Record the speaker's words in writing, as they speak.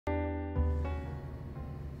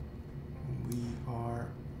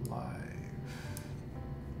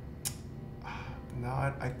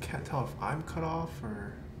Now I can't tell if I'm cut off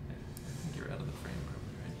or... I think you're out of the frame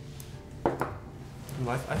probably, right?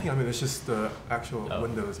 No, I think it's just the actual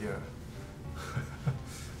windows, yeah.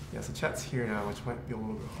 Yeah, so chat's here now, which might be a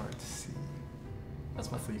little bit hard to see. That's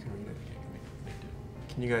fine. Hopefully you can read it. Okay, make do.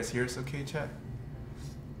 Can you guys hear us okay, chat?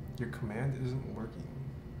 Your command isn't working.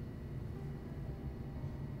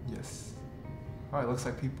 Yes. Alright, looks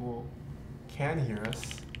like people can hear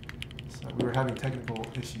us. So we were having technical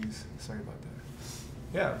issues. Sorry about that.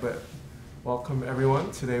 Yeah, but welcome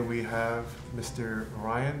everyone. Today we have Mr.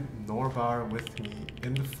 Ryan Norbauer with me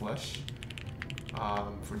in the flesh.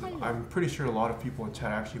 I'm pretty sure a lot of people in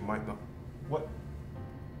chat actually might know what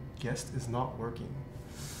guest is not working.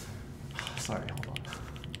 Sorry, hold on.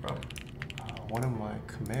 Bro, one of my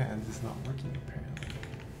commands is not working apparently.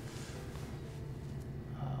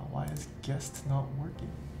 Why is guest not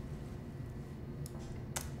working?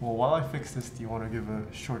 Well, while I fix this, do you want to give a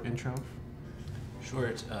short intro?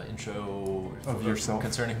 Short intro of yourself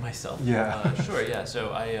concerning myself. Yeah. Sure. Yeah.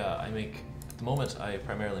 So I make at the moment I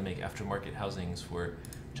primarily make aftermarket housings for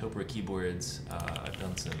topre keyboards. I've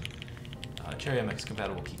done some Cherry MX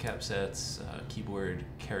compatible keycap sets, keyboard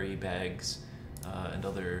carry bags, and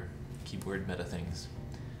other keyboard meta things.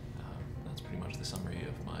 That's pretty much the summary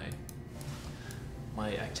of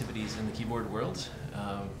my activities in the keyboard world.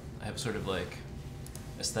 I have sort of like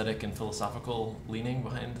aesthetic and philosophical leaning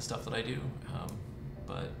behind the stuff that I do,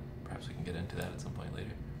 but perhaps we can get into that at some point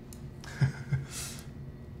later.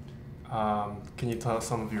 Can you tell us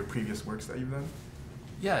some of your previous works that you've done?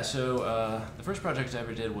 Yeah, so the first project I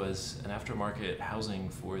ever did was an aftermarket housing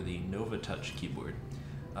for the Nova Touch keyboard,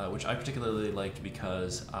 which I particularly liked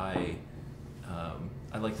because I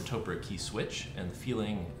like the topre key switch and the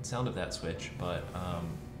feeling and sound of that switch, but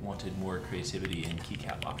wanted more creativity in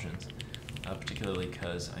keycap options. Particularly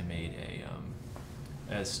because I made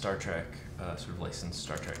a Star Trek, sort of licensed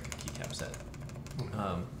Star Trek keycap set.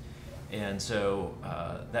 And so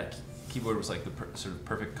that keyboard was like the sort of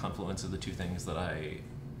perfect confluence of the two things that I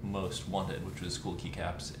most wanted, which was cool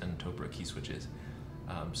keycaps and topre key switches.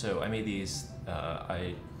 So I made these,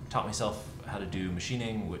 I taught myself how to do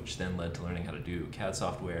machining, which then led to learning how to do CAD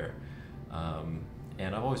software.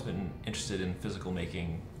 And I've always been interested in physical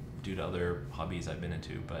making due to other hobbies I've been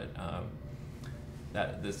into, but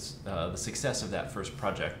the success of that first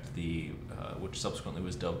project, which subsequently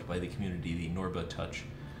was dubbed by the community the Norba Touch,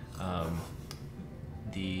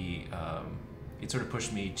 it sort of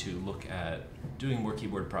pushed me to look at doing more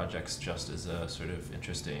keyboard projects just as a sort of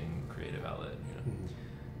interesting creative outlet. You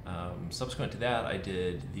know? Subsequent to that, I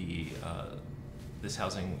did this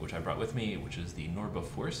housing which I brought with me, which is the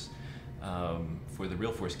Norbaforce for the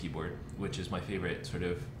RealForce keyboard, which is my favorite sort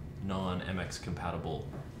of non-MX compatible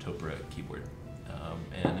topre keyboard.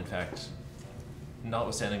 And in fact,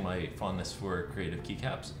 notwithstanding my fondness for creative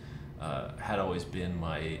keycaps, had always been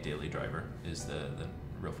my daily driver is the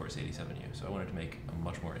RealForce 87U. So I wanted to make a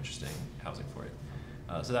much more interesting housing for it.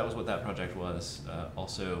 So that was what that project was.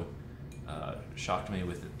 Also shocked me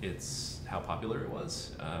with how popular it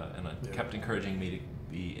was, and it kept encouraging me to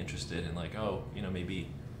be interested in like, oh, you know, maybe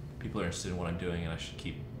people are interested in what I'm doing, and I should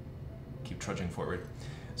keep trudging forward.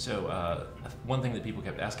 So one thing that people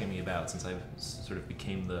kept asking me about since I sort of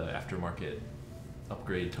became the aftermarket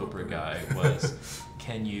upgrade topre guy was,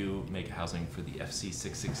 can you make a housing for the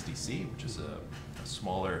FC660C, which is a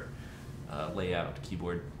smaller layout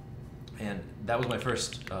keyboard? And that was my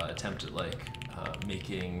first attempt at like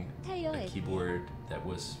making a keyboard that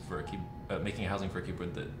was for making a housing for a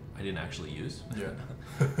keyboard that I didn't actually use.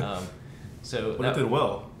 Yeah. So but it did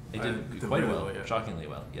well. It did quite really well, yeah. Shockingly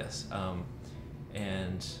well, yes.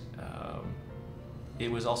 And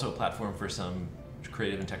it was also a platform for some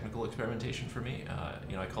creative and technical experimentation for me.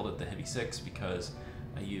 You know, I called it the Heavy 6 because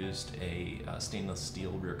I used a stainless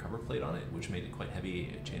steel rear cover plate on it, which made it quite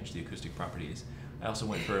heavy. It changed the acoustic properties. I also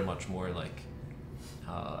went for a much more like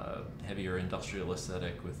heavier industrial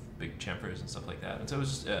aesthetic with big chamfers and stuff like that. And so it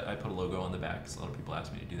was just, I put a logo on the back because a lot of people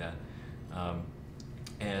asked me to do that.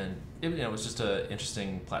 And it was just an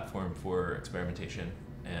interesting platform for experimentation.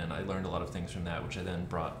 And I learned a lot of things from that, which I then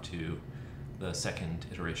brought to the second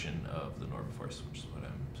iteration of the Norbaforce, which is what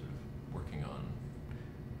I'm sort of working on,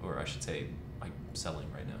 or I should say, like selling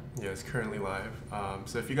right now. Yeah, it's currently live.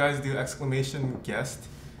 So if you guys do exclamation guest,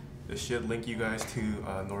 this should link you guys to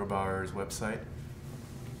Norbauer's website.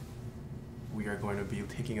 We are going to be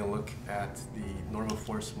taking a look at the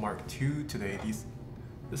Norbaforce Mark II today.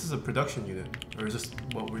 This is a production unit, or is this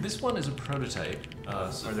what we're... This one is a prototype.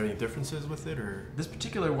 So are there any differences with it, or...? This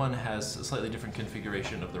particular one has a slightly different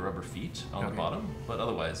configuration of the rubber feet on the bottom, but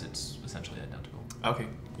otherwise it's essentially identical. Okay,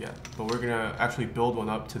 yeah. But we're gonna actually build one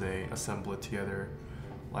up today, assemble it together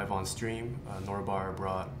live on stream. Norbauer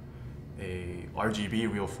brought a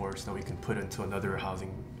RGB real force that we can put into another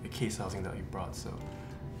housing, a case housing that he brought. So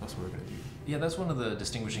that's what we're gonna do. Yeah, that's one of the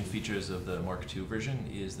distinguishing features of the Mark II version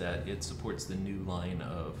is that it supports the new line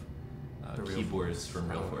of keyboards from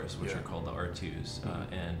Realforce, which are called the R2s.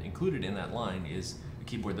 And included in that line is a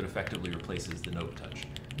keyboard that effectively replaces the Note Touch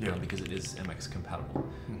because it is MX compatible.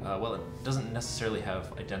 While it doesn't necessarily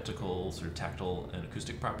have identical sort of tactile and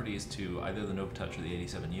acoustic properties to either the Note Touch or the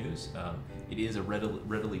 87Us, it is a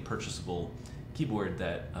readily purchasable keyboard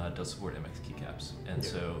that does support MX keycaps. And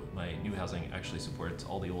so my new housing actually supports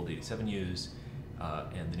all the old 87Us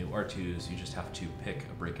and the new R2s. You just have to pick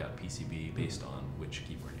a breakout PCB based on which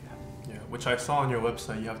keyboard you have. Yeah, which I saw on your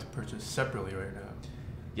website you have to purchase separately right now.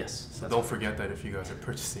 Yes. So don't forget that if you guys are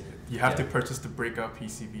purchasing it. You have to purchase the breakout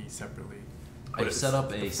PCB separately. But I've set up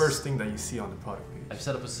the first thing that you see on the product page. I've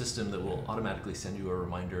set up a system that will automatically send you a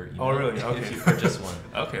reminder email really? Okay. if you purchase one.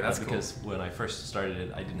 Okay, that's cool. Because when I first started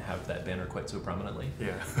it, I didn't have that banner quite so prominently.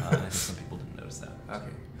 Yeah. And I think some people didn't notice that.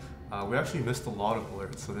 Okay. We actually missed a lot of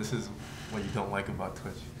alerts, so this is what you don't like about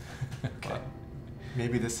Twitch. Okay.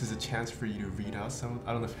 Maybe this is a chance for you to read out some.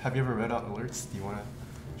 I don't know. Have you ever read out alerts? Do you want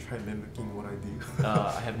to try mimicking what I do?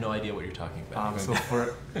 I have no idea what you're talking about. So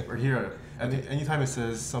we're here. Anytime it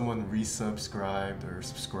says someone resubscribed or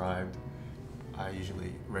subscribed, I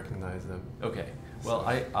usually recognize them. Okay. Well,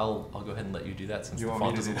 I'll go ahead and let you do that since the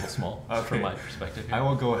font is a little small from my perspective here. I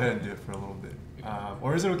will go ahead and do it for a little bit.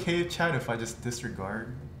 Or is it okay, Chad, if I just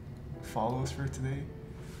disregard follows for today,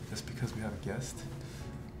 just because we have a guest?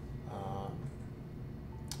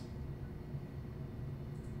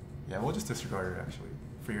 Yeah, we'll just disregard it actually,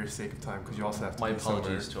 for your sake of time, because you also have to. My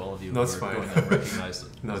apologies to all of you who are going to recognize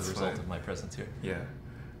the result of my presence here. Yeah.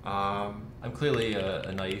 I'm clearly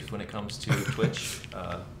a naive when it comes to Twitch.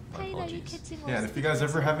 My apologies. Yeah, and if you guys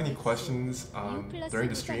ever have any questions during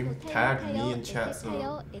the stream, tag me in chat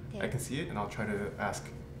so I can see it, and I'll try to ask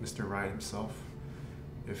Mr. Ryan himself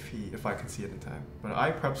if I can see it in time. But I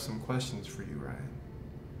prepped some questions for you, Ryan.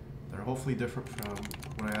 They're hopefully different from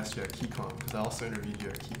what I asked you at KeyCon, because I also interviewed you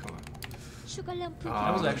at KeyCon.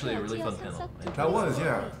 That was actually a really fun panel. That was,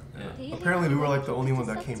 yeah. Apparently we were like the only one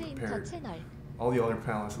that came prepared. All the other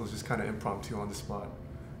panelists, it was just kind of impromptu on the spot.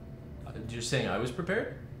 You're saying I was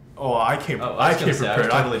prepared? Oh, I came prepared. I was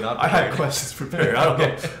totally not prepared. I had questions prepared. I don't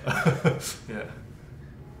know.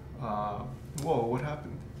 Yeah. Whoa, what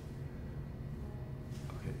happened?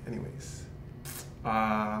 Okay, anyways.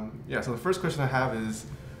 Yeah, so the first question I have is,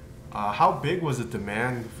 how big was the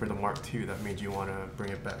demand for the Mark II that made you want to bring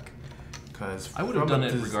it back? Because I would have done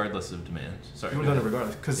it regardless of demand. Sorry. You would have done it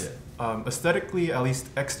regardless, because aesthetically, at least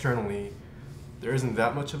externally, there isn't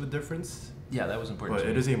that much of a difference. Yeah, that was important. But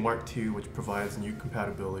it is a Mark II, which provides new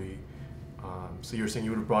compatibility. So you're saying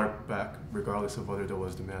you would have brought it back regardless of whether there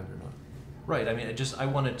was demand or not? Right. I mean, I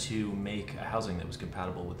wanted to make a housing that was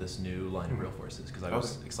compatible with this new line of Realforces, because I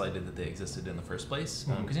was excited that they existed in the first place.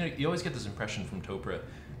 Because you always get this impression from topre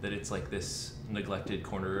that it's like this neglected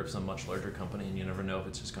corner of some much larger company, and you never know if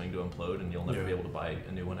it's just going to implode, and you'll never be able to buy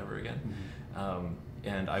a new one ever again.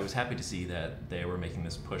 And I was happy to see that they were making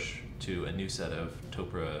this push to a new set of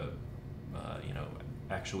topre,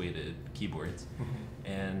 actuated keyboards,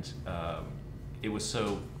 and it was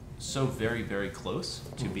so very, very close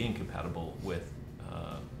to being compatible with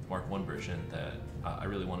the Mark I version that I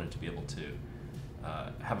really wanted to be able to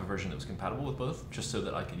have a version that was compatible with both, just so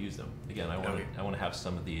that I could use them. Again, I want to have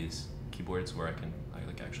some of these keyboards where I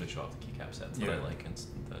actually show off the keycap sets that I like and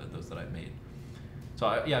those that I've made. So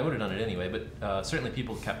I would have done it anyway, but certainly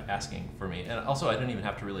people kept asking for me, and also I didn't even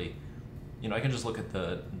have to really, I can just look at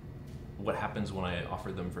what happens when I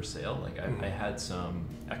offer them for sale. Like I had some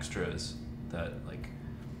extras that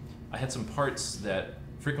I had some parts that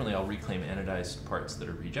frequently I'll reclaim anodized parts that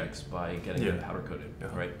are rejects by getting them powder coated,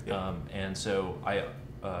 right? Yeah. And so I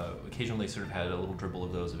occasionally sort of had a little dribble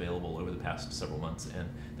of those available over the past several months, and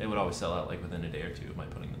they would always sell out like within a day or two of my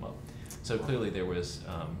putting them up. So clearly there was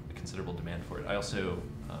a considerable demand for it. I also,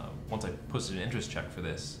 once I posted an interest check for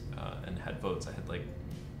this and had votes, I had like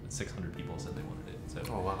 600 people said they wanted it. So,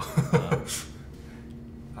 oh wow.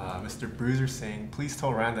 Mr. Bruiser saying, please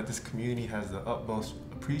tell Ryan that this community has the utmost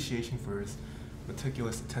appreciation for his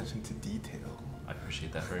meticulous attention to detail. I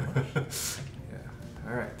appreciate that very much. Yeah.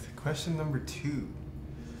 All right. Question number 2.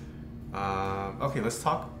 Okay, let's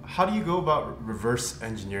talk. How do you go about reverse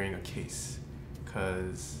engineering a case?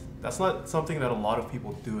 Because that's not something that a lot of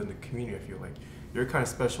people do in the community. I feel like you're kind of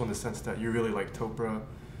special in the sense that you really like topre,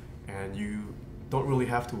 and you don't really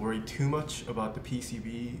have to worry too much about the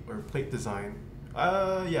PCB or plate design.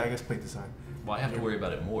 Yeah, I guess plate design. Well, I have to worry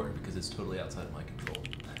about it more because it's totally outside of my control.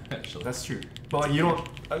 Actually, That's true. But you don't.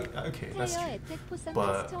 Okay, that's true.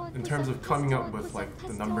 But in terms of coming up with like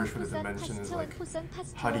the numbers for the dimensions, like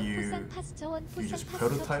how do you just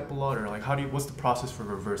prototype a lot, or like what's the process for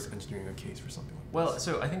reverse engineering a case for something like well,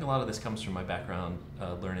 so I think a lot of this comes from my background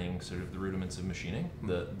learning sort of the rudiments of machining.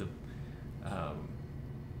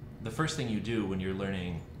 The first thing you do when you're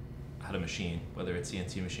learning how to machine, whether it's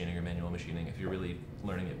CNC machining or manual machining, if you're really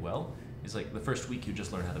learning it well, is like the first week you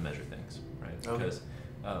just learn how to measure things, right? Okay. Because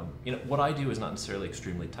what I do is not necessarily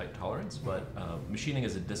extremely tight tolerance, but machining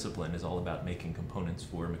as a discipline is all about making components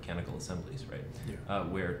for mechanical assemblies, right? Yeah.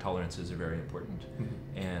 Where tolerances are very important.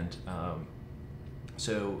 Mm-hmm. And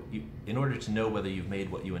so in order to know whether you've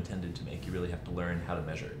made what you intended to make, you really have to learn how to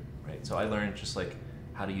measure it, right? So I learned just like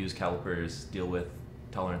how to use calipers, deal with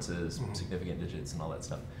tolerances, significant digits, and all that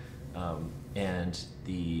stuff.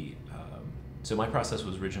 So my process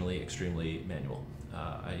was originally extremely manual.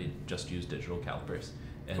 I just used digital calipers.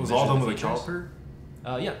 And it was all done with a features. caliper?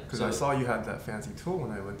 Yeah. Because I saw you had that fancy tool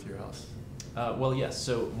when I went to your house. Well, yes.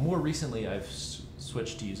 So more recently, I've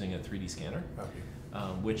switched to using a 3D scanner,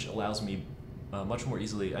 which allows me much more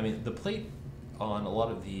easily. I mean, the plate on a lot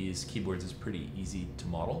of these keyboards is pretty easy to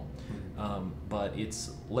model, but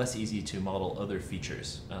it's less easy to model other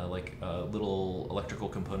features, like little electrical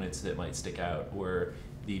components that might stick out, or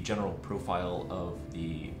the general profile of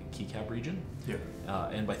the keycap region. Yeah.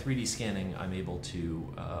 And by 3D scanning, I'm able to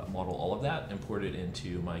model all of that, import it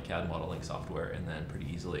into my CAD modeling software, and then pretty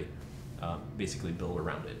easily basically build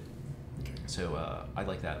around it. Okay. So I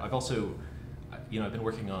like that. I've also, I've been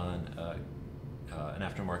working on an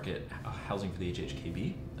aftermarket housing for the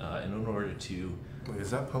HHKB, and in order to... Wait,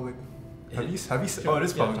 is that public? Have you? Oh, it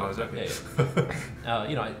is public knowledge.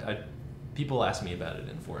 Yeah. People ask me about it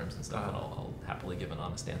in forums and stuff, and I'll happily give an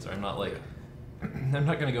honest answer. I'm not like, I'm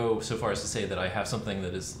not going to go so far as to say that I have something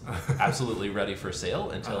that is absolutely ready for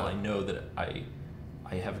sale until I know that I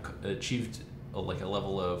have achieved a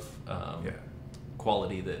level of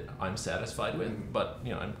quality that I'm satisfied with. But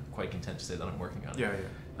I'm quite content to say that I'm working on it.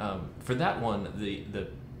 Yeah. For that one,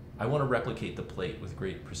 I want to replicate the plate with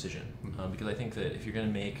great precision, because I think that if you're going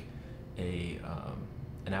to make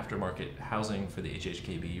an aftermarket housing for the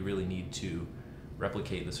HHKB, you really need to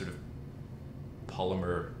replicate the sort of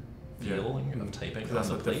polymer feeling of typing on the plate. That's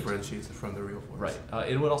what differentiates it from the real force. Right.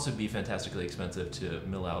 It would also be fantastically expensive to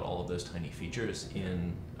mill out all of those tiny features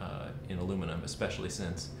in aluminum, especially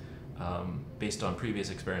since, based on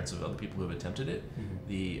previous experience of other people who have attempted it,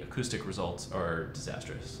 the acoustic results are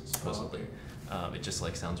disastrous, supposedly. It just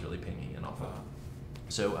sounds really pingy and awful.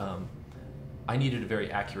 So I needed a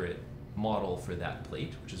very accurate model for that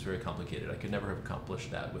plate, which is very complicated. I could never have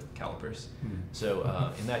accomplished that with calipers. So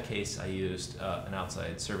in that case, I used an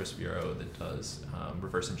outside service bureau that does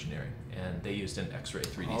reverse engineering, and they used an X-ray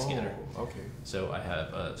 3D scanner. Okay. So I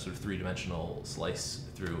have a sort of three-dimensional slice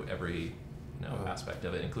through every aspect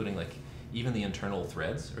of it, including even the internal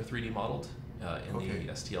threads are 3D modeled in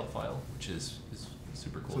the STL file, which is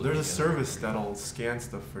super cool. So there's a service that'll scan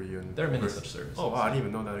stuff for you. There are many such services. Oh, wow, I didn't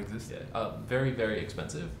even know that existed. Yeah. Very, very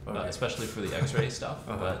expensive, especially for the X-ray stuff.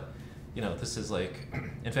 But this is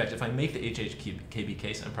in fact, if I make the HHKB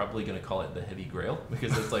case, I'm probably going to call it the Heavy Grail,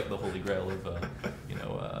 because it's the holy grail of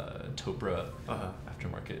topre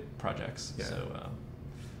aftermarket projects. Yeah. So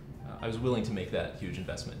I was willing to make that huge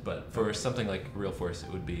investment, but for something like Real Force, it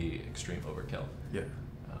would be extreme overkill. Yeah.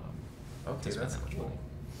 Okay, that's that much money.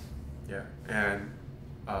 Yeah, and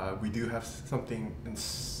we do have something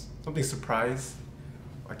surprise.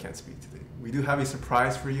 I can't speak today. We do have a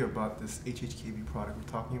surprise for you about this HHKB product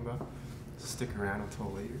we're talking about. Stick around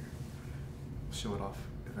until later. We'll show it off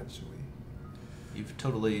eventually. You've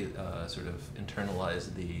totally sort of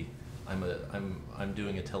internalized the I'm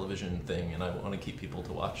doing a television thing and I want to keep people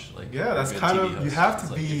to watch. Yeah, that's kind of host. You have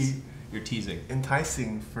to be you're teasing,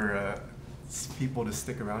 enticing for people to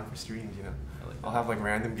stick around for streams. I'll have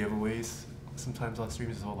random giveaways. Sometimes on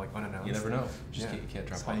streams it's all unannounced. You never know. You can't drop.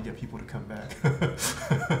 That's how you get people to come back.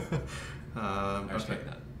 I respect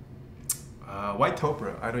that. White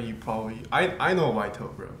topre. I know you probably. I know white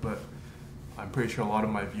topre, but I'm pretty sure a lot of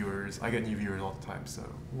my viewers. I get new viewers all the time. So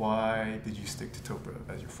why did you stick to topre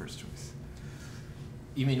as your first choice?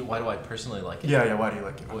 You mean why do I personally like it? Yeah. Why do you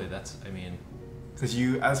like it? Boy, because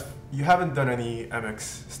you haven't done any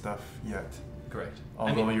MX stuff yet. Correct.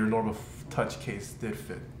 Although your Norbaforce Touch case did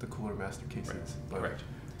fit the Cooler Master cases. Right. But, correct.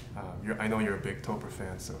 I know you're a big topre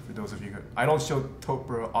fan, so for those of you I don't show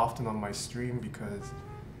topre often on my stream because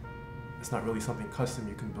it's not really something custom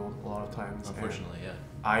you can build a lot of times. Unfortunately,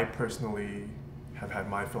 I personally have had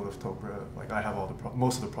my fill of topre. Like I have all the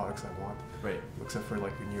most of the products I want, Right. except for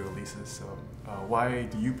like the new releases. So why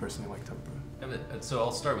do you personally like topre? So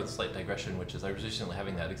I'll start with a slight digression, which is I was recently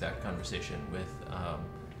having that exact conversation with,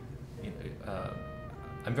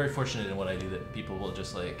 I'm very fortunate in what I do that people will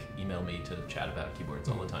just like email me to chat about keyboards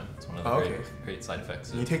all the time. It's one of the great side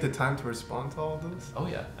effects. And you take the time to respond to all of those? Oh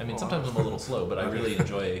yeah, I mean sometimes I'm a little slow, but I really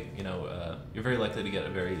enjoy, you're very likely to get a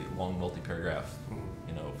very long multi-paragraph,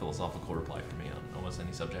 philosophical reply from me on almost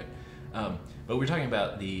any subject. But we're talking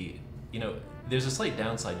about there's a slight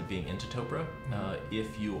downside to being into topre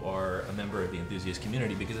if you are a member of the enthusiast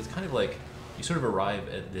community, because it's kind of like you sort of arrive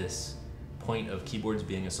at this point of keyboards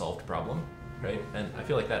being a solved problem, right? And I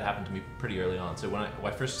feel like that happened to me pretty early on. So when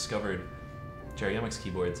I first discovered Cherry MX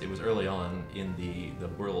keyboards, it was early on in the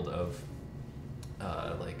world of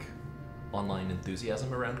online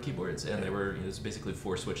enthusiasm around keyboards, and there were there's basically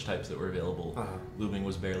 4 switch types that were available. Looping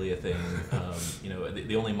was barely a thing.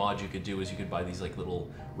 The only mod you could do is you could buy these like little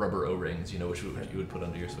rubber O-rings, which you would put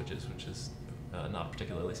under your switches, which is not a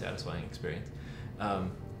particularly satisfying experience.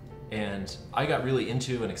 And I got really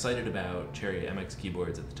into and excited about Cherry MX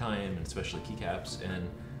keyboards at the time, and especially keycaps, and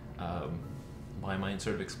my mind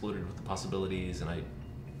sort of exploded with the possibilities, and I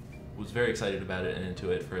was very excited about it and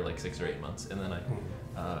into it for like 6 or 8 months, and then I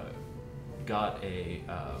got a,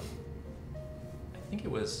 I think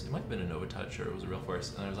it might have been a Nova Touch, or it was a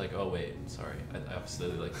Realforce, and I was like, oh wait, sorry, I obviously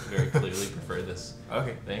like very clearly prefer this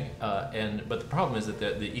thing. But the problem is that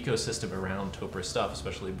the ecosystem around topre stuff,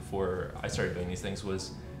 especially before I started doing these things,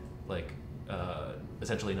 was like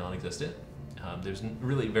essentially non-existent. There's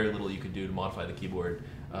really very little you could do to modify the keyboard.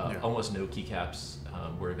 Almost no keycaps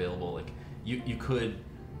were available. Like you could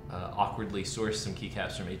awkwardly source some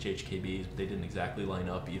keycaps from HHKBs, but they didn't exactly line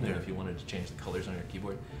up even if you wanted to change the colors on your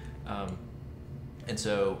keyboard. And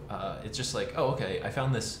so it's just like, oh, okay, I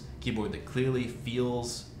found this keyboard that clearly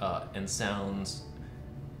feels and sounds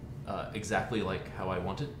exactly like how I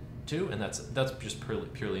want it to, and that's just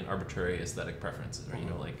purely an arbitrary aesthetic preference. Or,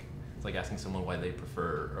 it's like asking someone why they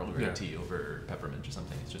prefer Earl Grey tea over peppermint or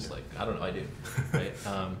something. It's just like, I don't know, I do, right?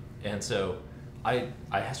 And so I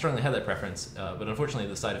strongly had that preference, but unfortunately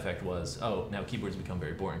the side effect was, now keyboards become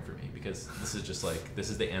very boring for me, because this is just like, this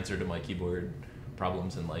is the answer to my keyboard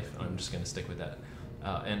problems in life, and I'm just going to stick with that.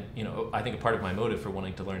 And I think a part of my motive for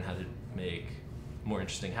wanting to learn how to make more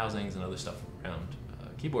interesting housings and other stuff around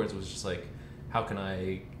keyboards was just like, how can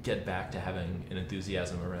I get back to having an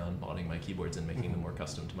enthusiasm around modding my keyboards and making them more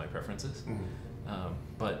custom to my preferences?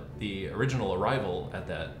 But the original arrival at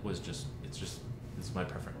that was it's my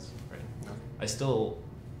preference, right?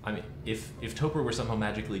 If topre were somehow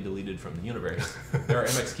magically deleted from the universe, there are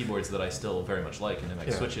MX keyboards that I still very much like, and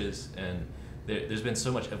MX switches, and there's been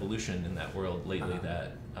so much evolution in that world lately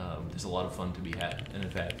that there's a lot of fun to be had. And in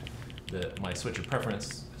fact, my switch of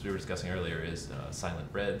preference, as we were discussing earlier, is silent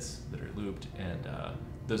reds that are looped, and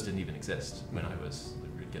those didn't even exist when I was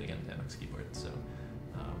getting into MX keyboards. So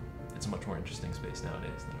it's a much more interesting space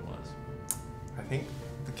nowadays than it was. I think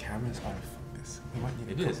the camera's out of focus. We might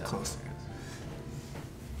need to come closer.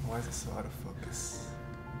 Why is it so out of focus?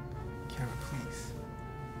 Camera, please.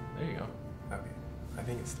 There you go. Okay. I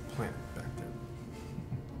think it's the plant back there.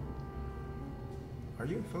 Are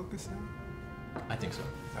you in focus now? I think so.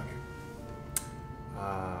 Okay.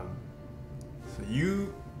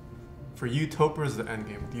 For you, topre is the end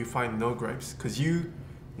game. Do you find no gripes? Because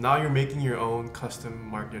now you're making your own custom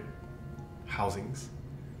market housings.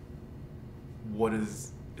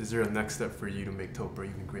 Is there a next step for you to make topre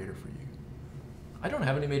even greater for you? I don't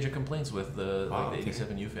have any major complaints with the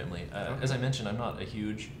 87U family. As I mentioned, I'm not a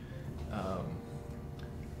huge.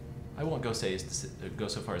 I won't go so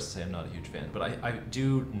far as to say I'm not a huge fan, but I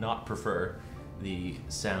do not prefer the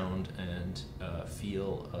sound and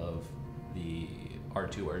feel of the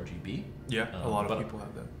R2 RGB. Yeah, a lot of people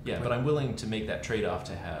have that. Yeah, but I'm willing to make that trade-off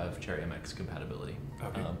to have Cherry MX compatibility.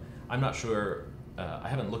 Okay. I'm not sure. I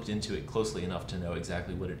haven't looked into it closely enough to know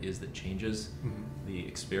exactly what it is that changes the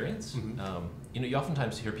experience. You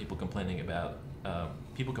oftentimes hear people complaining about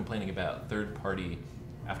third-party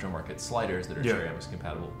aftermarket sliders that are Cherry MX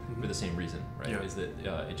compatible for the same reason, right? Is that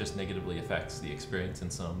it just negatively affects the experience in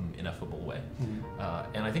some ineffable way.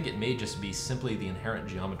 And I think it may just be simply the inherent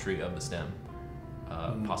geometry of the stem,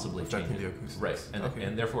 possibly changing the acoustics. Right,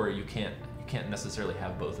 and therefore you can't necessarily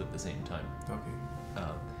have both at the same time.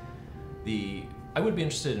 I would be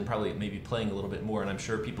interested in probably maybe playing a little bit more, and I'm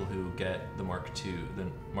sure people who get the Mark II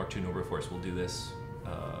Norbaforce will do this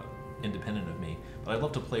independent of me. But I'd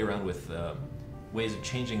love to play around with ways of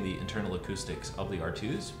changing the internal acoustics of the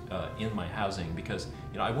R2s in my housing, because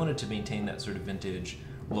I wanted to maintain that sort of vintage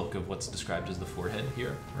look of what's described as the forehead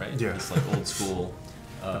here, right? Yeah. This like old school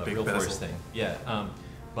real force thing. Yeah.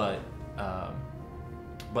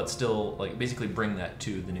 But still like basically bring that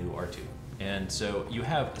to the new R2. And so you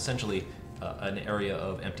have essentially an area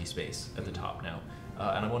of empty space at the top now.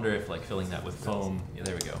 And I wonder if like filling that with foam, yeah,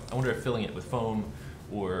 there we go. I wonder if filling it with foam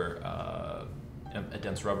or a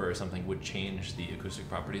dense rubber or something would change the acoustic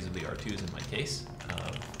properties of the R2s in my case.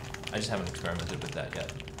 I just haven't experimented with that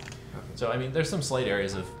yet. So I mean, there's some slight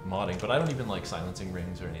areas of modding, but I don't even like silencing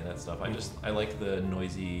rings or any of that stuff. I like the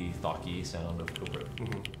noisy, thocky sound of topre.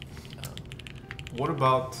 What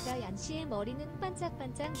about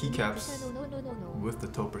keycaps with the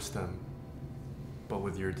topre stem, but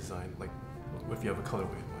with your design, like if you have a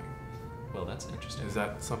colorway in mind? Well, that's interesting. Is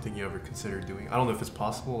that something you ever consider doing? I don't know if it's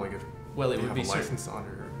possible, like if well, it you would have be a license on it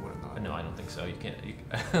or whatnot. No, I don't think so. You can't.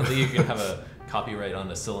 I don't think you can have a copyright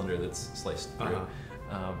on a cylinder that's sliced through.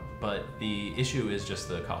 But the issue is just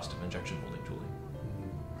the cost of injection molding tooling.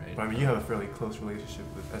 Right? But I mean, you have a fairly close relationship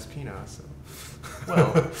with SP now, so.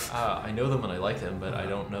 Well, I know them and I like them, but I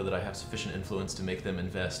don't know that I have sufficient influence to make them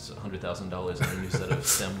invest $100,000 in a new set of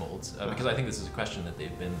stem molds. Because I think this is a question that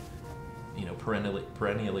they've been,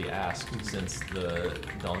 perennially asked since the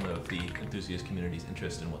dawn of the enthusiast community's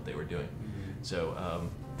interest in what they were doing. So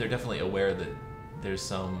they're definitely aware that there's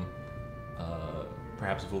some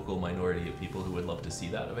perhaps vocal minority of people who would love to see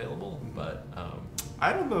that available, but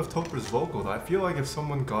I don't know if topre's vocal though. I feel like if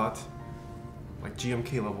someone got like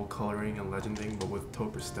GMK level coloring and legending, but with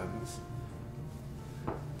topre stems.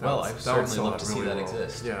 Well, I'd certainly love to see that well.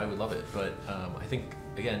 exist. Yeah. I would love it, but I think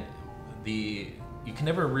again, you can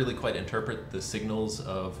never really quite interpret the signals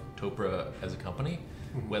of topre as a company,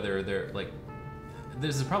 whether they're like.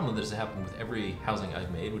 There's a problem that has happened with every housing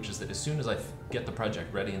I've made, which is that as soon as I get the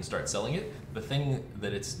project ready and start selling it, the thing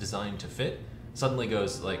that it's designed to fit suddenly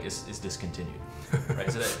goes like is discontinued. Right,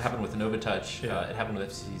 so that happened with NovaTouch. It happened with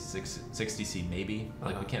FC60C maybe.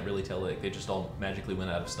 Like we can't really tell. Like they just all magically went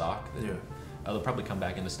out of stock. They'll probably come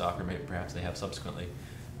back into stock, or maybe perhaps they have subsequently.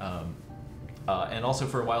 And also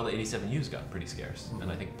for a while, the 87Us got pretty scarce, and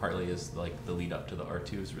I think partly is like the lead up to the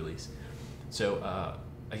R2's release. So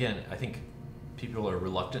again, I think people are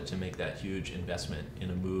reluctant to make that huge investment in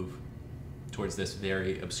a move towards this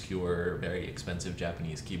very obscure, very expensive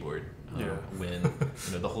Japanese keyboard when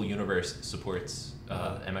the whole universe supports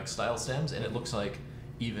MX style stems, and it looks like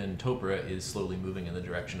even topre is slowly moving in the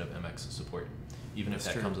direction of MX support, even if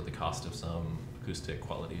that comes at the cost of some acoustic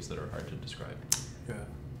qualities that are hard to describe.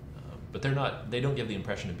 But they don't give the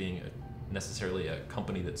impression of being necessarily a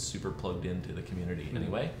company that's super plugged into the community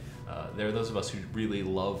anyway. There are those of us who really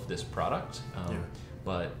love this product,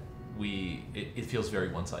 but it feels very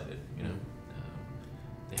one-sided,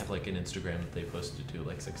 They have like an Instagram that they posted to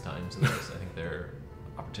like 6 times, and that's I think their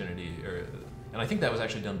opportunity, and I think that was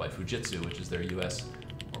actually done by Fujitsu, which is their U.S.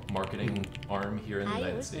 marketing arm here in the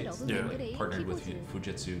United States. They like partnered with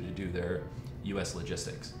Fujitsu to do their U.S.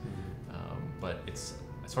 logistics, but it's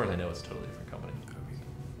as far as I know, it's a totally different company.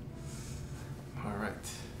 All right,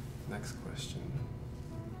 next question.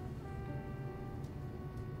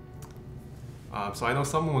 So I know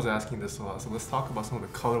someone was asking this a lot, so let's talk about some of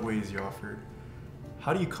the colorways you offered.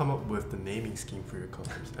 How do you come up with the naming scheme for your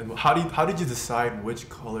colors? And how did you decide which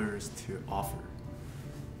colors to offer?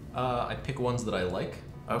 I pick ones that I like.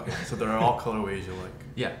 Okay, so they're all colorways you like.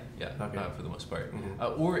 Yeah, for the most part.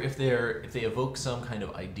 Or if they evoke some kind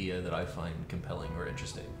of idea that I find compelling or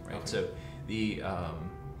interesting, right? So the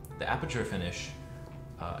aperture finish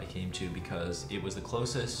I came to because it was the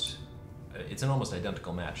closest. It's an almost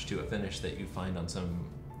identical match to a finish that you find on some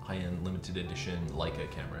high-end limited edition Leica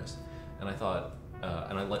cameras, and I thought,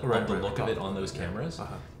 and I loved the look of it on those cameras,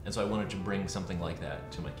 and so I wanted to bring something like that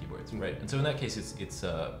to my keyboards, right? And so in that case, it's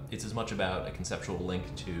as much about a conceptual link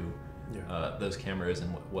to those cameras and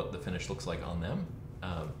what the finish looks like on them,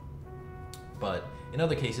 but in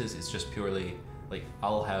other cases, it's just purely like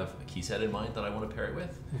I'll have a key set in mind that I want to pair it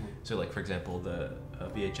with. So like for example, the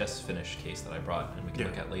VHS finish case that I brought and we can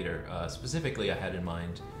look at later. Specifically, I had in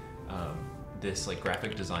mind this like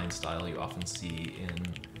graphic design style you often see in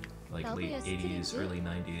like late 80s, early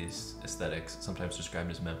 90s aesthetics, sometimes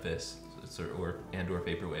described as Memphis or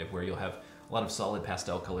vaporwave, where you'll have a lot of solid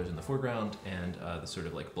pastel colors in the foreground and the sort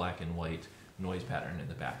of like black and white noise pattern in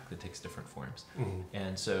the back that takes different forms.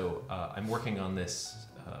 And so I'm working on this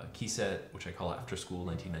key set, which I call After School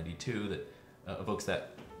 1992, that evokes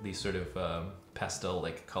these sort of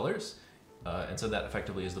pastel-like colors. And so that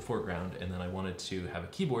effectively is the foreground, and then I wanted to have a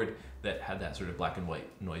keyboard that had that sort of black and white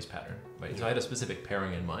noise pattern, right? So I had a specific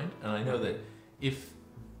pairing in mind, and I know that if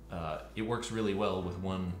it works really well with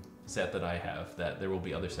one set that I have, that there will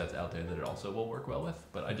be other sets out there that it also will work well with.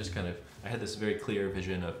 But I just I had this very clear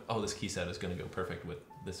vision of, oh, this key set is going to go perfect with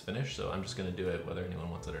this finish, so I'm just going to do it whether anyone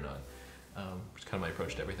wants it or not. Which is kind of my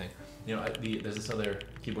approach to everything. There's this other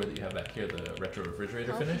keyboard that you have back here, the retro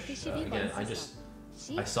refrigerator finish. Again,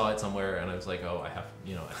 I saw it somewhere and I was like, oh, I have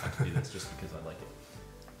to do this just because I like it.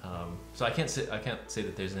 So I can't say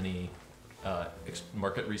that there's any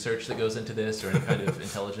market research that goes into this or any kind of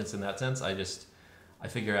intelligence in that sense. I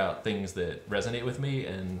figure out things that resonate with me,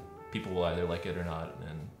 and people will either like it or not,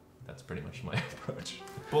 and that's pretty much my approach.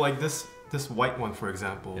 But like this white one, for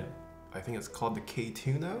example, yeah. I think it's called the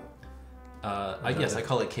K2 now? I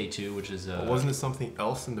call it K2, which is... wasn't it something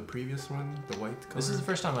else in the previous one, the white color? This is the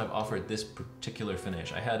first time I've offered this particular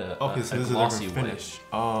finish. I had a this glossy is a finish.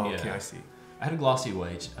 Oh, yeah. Okay, I see. I had a glossy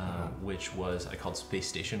white, which I called Space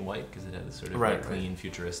Station White, because it had this sort of clean,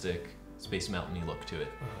 futuristic, Space Mountain-y look to it.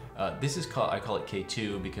 I call it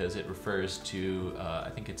K2 because it refers to, I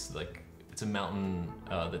think it's a mountain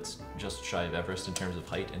that's just shy of Everest in terms of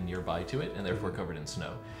height and nearby to it, and therefore covered in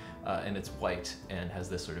snow. And it's white and has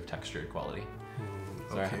this sort of textured quality.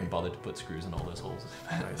 Sorry, I haven't bothered to put screws in all those holes.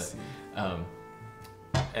 I see.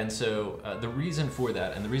 And so the reason for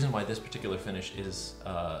that, and the reason why this particular finish is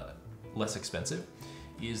less expensive,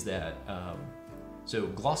 is that so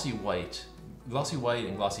glossy white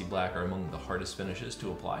and glossy black are among the hardest finishes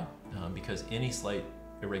to apply because any slight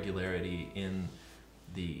irregularity in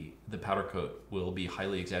the powder coat will be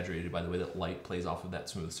highly exaggerated by the way that light plays off of that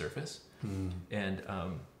smooth surface. And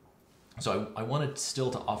so I wanted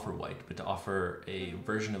still to offer white, but to offer a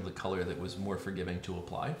version of the color that was more forgiving to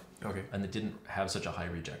apply, and that didn't have such a high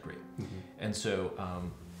reject rate. And so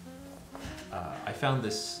I found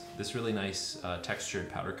this really nice textured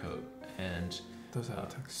powder coat, and does have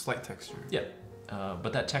a slight texture. Yeah,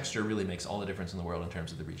 but that texture really makes all the difference in the world in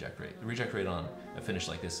terms of the reject rate. The reject rate on a finish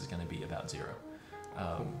like this is going to be about 0,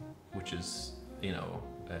 which is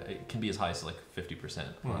it can be as high as like 50%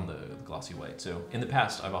 on the glossy white. So in the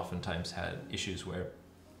past, I've oftentimes had issues where,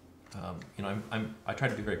 I try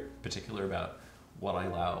to be very particular about what I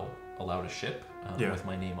allow to ship with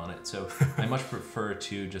my name on it. So I much prefer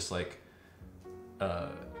to just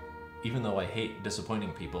even though I hate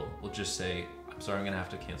disappointing people, we'll just say, I'm sorry, I'm gonna have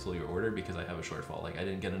to cancel your order because I have a shortfall. Like I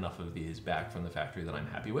didn't get enough of these back from the factory that I'm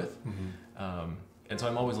happy with. And so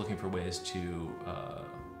I'm always looking for ways to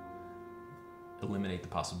eliminate the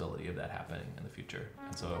possibility of that happening in the future.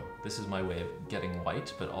 And so this is my way of getting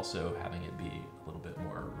white, but also having it be a little bit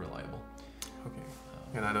more reliable. Okay.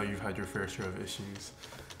 And I know you've had your fair share of issues.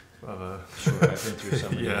 Sure, I've been through so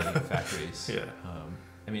many factories. Yeah.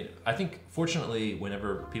 I think fortunately,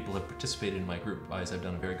 whenever people have participated in my group buys, I've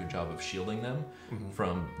done a very good job of shielding them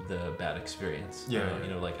from the bad experience.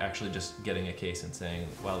 Like actually just getting a case and saying,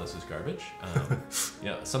 "Wow, this is garbage."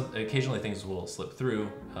 Occasionally things will slip through,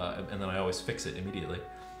 and then I always fix it immediately.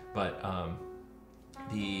 But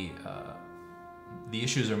the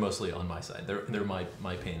issues are mostly on my side. They're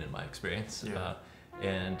my pain and my experience,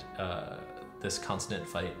 and this constant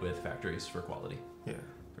fight with factories for quality. Yeah.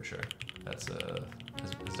 For sure, that's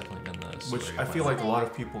has definitely been the story. Which I feel like a lot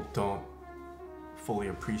of people don't fully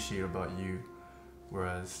appreciate about you,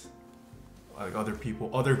 whereas like other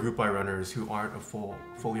group buy runners who aren't a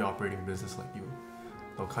fully operating business like you,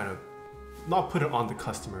 they'll kind of not put it on the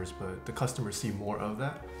customers, but the customers see more of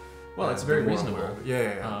that. Well, it's very reasonable.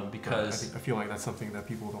 Because I feel like that's something that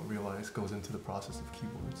people don't realize goes into the process of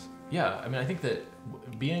keyboards. Yeah, I think that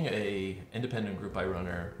being a independent group buy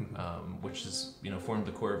runner, which is formed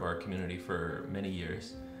the core of our community for many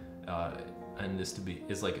years, and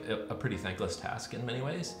is like a pretty thankless task in many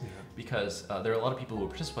ways, because there are a lot of people who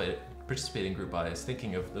participate in group buys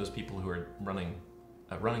thinking of those people who are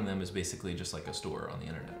running them as basically just like a store on the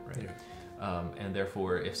internet, right? Yeah. And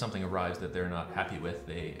therefore, if something arrives that they're not happy with,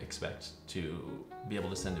 they expect to be able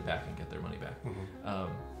to send it back and get their money back.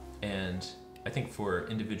 And I think for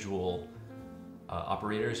individual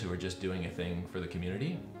operators who are just doing a thing for the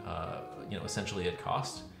community, essentially at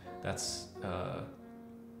cost, that's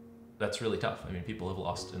really tough. People have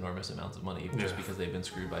lost enormous amounts of money just because they've been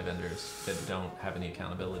screwed by vendors that don't have any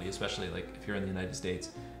accountability, especially like if you're in the United States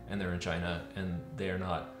and they're in China and they're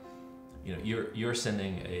not, you're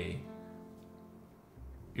sending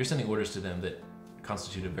orders to them that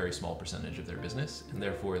constitute a very small percentage of their business, and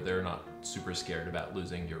therefore they're not super scared about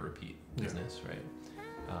losing your repeat business, right?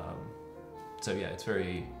 It's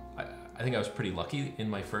very. I think I was pretty lucky in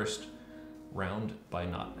my first round by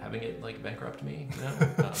not having it like bankrupt me,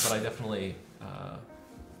 but I definitely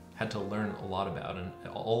had to learn a lot about, and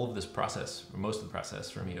all of this process, or most of the process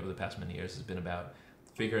for me over the past many years, has been about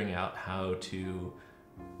figuring out how to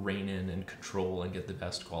rein in and control and get the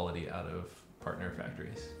best quality out of partner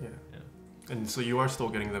factories. Yeah. And so you are still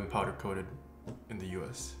getting them powder coated in the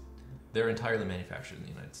U.S.? They're entirely manufactured in the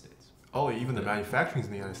United States. Oh, even the manufacturing is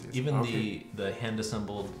in the United States? Even the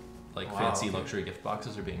hand-assembled, fancy luxury gift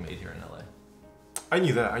boxes are being made here in LA. I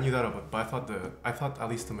knew that, but I thought at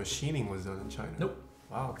least the machining was done in China. Nope.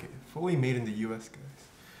 Wow, okay. Fully made in the U.S., guys.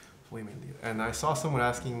 Fully made in the U.S. And I saw someone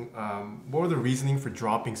asking, what were the reasoning for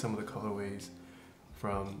dropping some of the colorways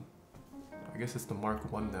from, I guess it's the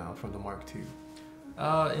Mark 1 now, from the Mark 2?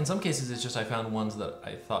 In some cases, it's just I found ones that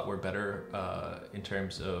I thought were better in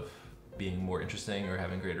terms of being more interesting or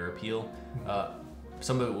having greater appeal.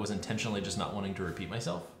 Some of it was intentionally just not wanting to repeat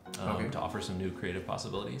myself, to offer some new creative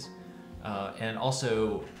possibilities. And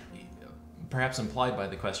also, perhaps implied by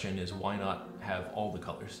the question is why not have all the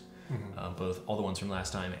colors, both all the ones from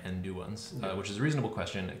last time and new ones, which is a reasonable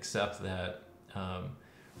question, except that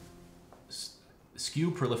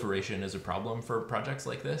SKU proliferation is a problem for projects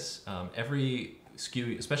like this. Every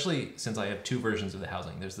SKU, especially since I have two versions of the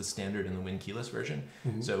housing, there's the standard and the wind keyless version.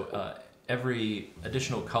 So every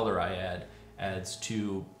additional color I add adds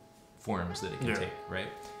two forms that it can take, right?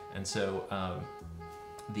 And so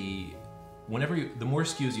the more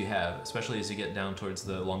SKUs you have, especially as you get down towards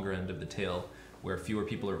the longer end of the tail, where fewer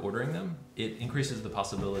people are ordering them, it increases the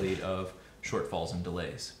possibility of shortfalls and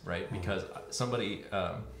delays, right? Because somebody,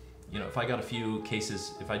 if I got a few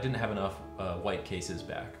cases, if I didn't have enough white cases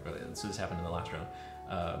back, so this happened in the last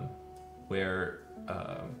round, where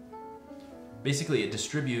basically it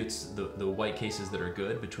distributes the white cases that are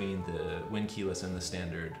good between the wind keyless and the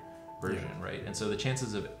standard version, right? And so the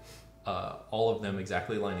chances of all of them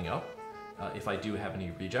exactly lining up, if I do have any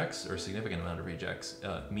rejects or a significant amount of rejects,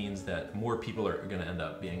 means that more people are going to end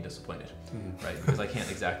up being disappointed, right? Because I can't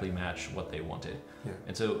exactly match what they wanted.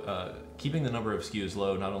 And so keeping the number of SKUs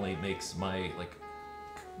low not only makes my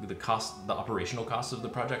the operational costs of the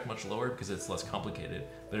project much lower because it's less complicated,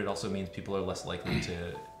 but it also means people are less likely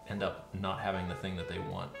to end up not having the thing that they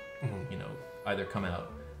want, either come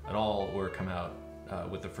out at all or come out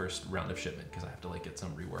with the first round of shipment because I have to get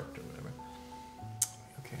some reworked or whatever.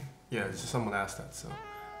 Okay. Yeah, just someone asked that, so.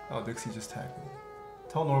 Oh, Dixie just tagged me.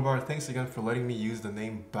 Tell Norbauer, thanks again for letting me use the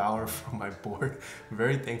name Bauer for my board.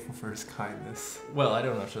 Very thankful for his kindness. Well, I'm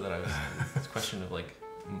not sure that I was. It's a question of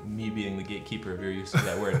me being the gatekeeper of your use of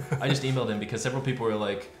that word. I just emailed him because several people were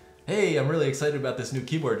like, hey, I'm really excited about this new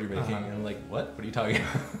keyboard you're making. And I'm like, what? What are you talking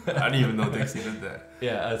about? I didn't even know Dixie did that.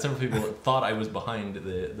 Yeah, several people thought I was behind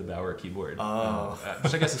the Bauer keyboard.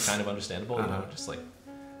 Which I guess is kind of understandable. Just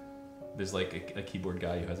there's a keyboard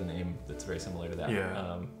guy who has a name that's very similar to that.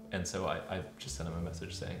 Yeah. And so I just sent him a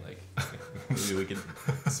message saying maybe we could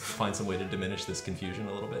find some way to diminish this confusion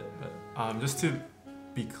a little bit. But just to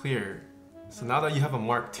be clear, so now that you have a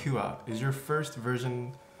Mark II out, is your first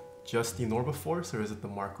version just the Norbaforce or is it the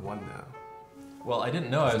Mark 1 now? Well, I didn't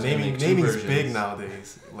know I was naming naming's big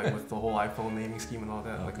nowadays, with the whole iPhone naming scheme and all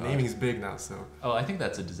that. Naming's big now, so. Oh, I think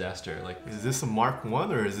that's a disaster. Is this a Mark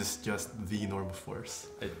 1 or is this just the Norbaforce?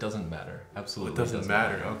 It doesn't matter. Absolutely, it doesn't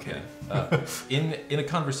matter. Okay. Yeah. In a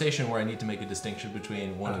conversation where I need to make a distinction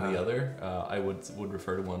between one and the other, I would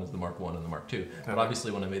refer to one as the Mark 1 and the Mark 2. But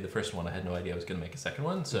obviously, when I made the first one, I had no idea I was going to make a second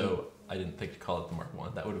one, so I didn't think to call it the Mark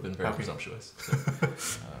 1. That would have been very presumptuous.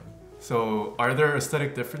 So, so are there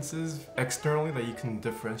aesthetic differences externally that you can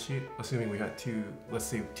differentiate? Assuming we had two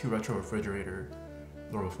retro refrigerator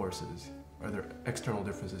Norbaforces, are there external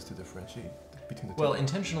differences to differentiate between the two? Well,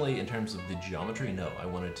 intentionally, in terms of the geometry, no. I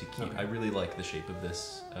wanted to keep. I really like the shape of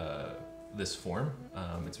this form.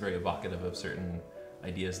 It's very evocative of certain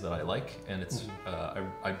ideas that I like, and it's.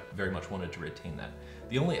 I very much wanted to retain that.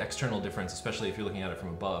 The only external difference, especially if you're looking at it from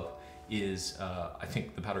above, is I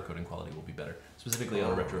think the powder coating quality will be better, specifically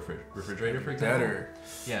on a retro refrigerator, for example. Better.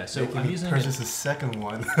 Yeah, so I'm using purchase a second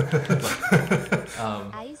one.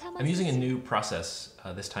 I'm using a new process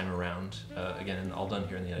this time around. Again, all done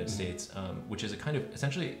here in the United States, which is a kind of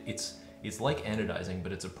essentially it's like anodizing,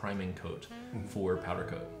 but it's a priming coat for powder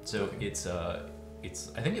coat. So it's I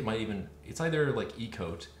think it's either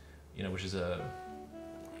e-coat, which is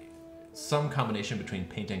some combination between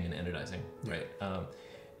painting and anodizing, right?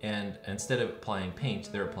 And instead of applying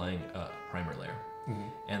paint, they're applying a primer layer.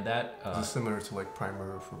 And that is it similar to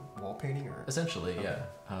primer for wall painting, or essentially, yeah.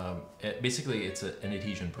 Basically, it's an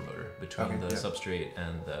adhesion promoter between the substrate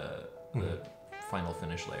and the final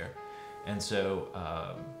finish layer, and so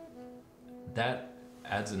that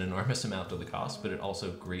adds an enormous amount to the cost, but it also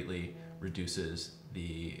greatly reduces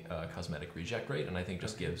the cosmetic reject rate, and I think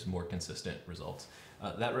just gives more consistent results.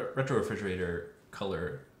 That retro refrigerator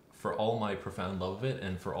color, for all my profound love of it,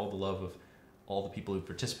 and for all the love of all the people who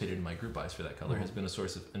participated in my group buys for that color has been a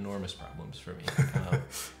source of enormous problems for me.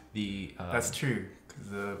 That's true,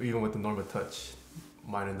 because even with the Norma Touch,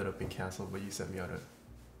 mine ended up being canceled, but you sent me out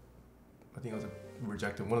I think it was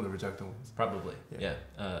one of the rejected ones. Probably, yeah.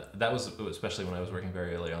 That was especially when I was working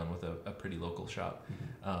very early on with a pretty local shop.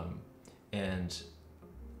 And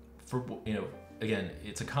for, again,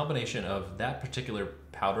 it's a combination of that particular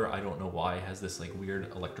powder, I don't know why, has this like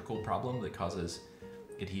weird electrical problem that causes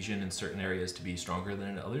adhesion in certain areas to be stronger than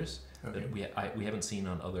in others that we haven't seen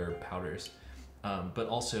on other powders. But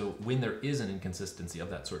also, when there is an inconsistency of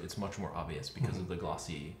that sort, it's much more obvious because of the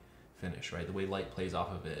glossy finish, right? The way light plays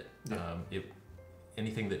off of it,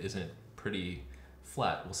 anything that isn't pretty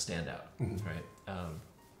flat will stand out, right?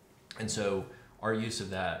 And so our use of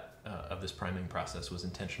that, of this priming process was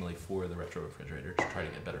intentionally for the retro refrigerator to try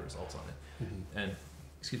to get better results on it. And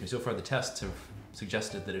excuse me, so far the tests have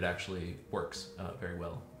suggested that it actually works very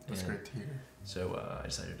well. That's great to hear. So I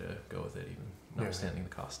decided to go with it, even notwithstanding the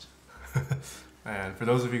cost. And for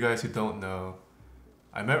those of you guys who don't know,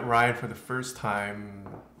 I met Ryan for the first time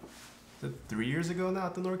 3 years ago now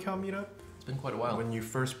at the NorCal meetup. It's been quite a while. When you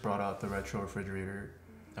first brought out the retro refrigerator.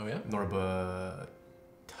 Oh yeah? Norba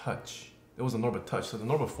Touch. It was a Norba Touch, so the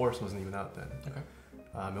Norbaforce wasn't even out then. Okay.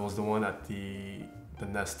 It was the one at the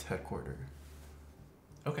Nest headquarters.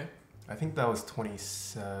 Okay. I think that was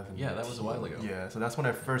 2017. Yeah, that was a while ago. Yeah, so that's when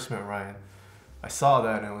I first met Ryan. I saw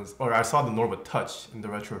that and I saw the Norba Touch in the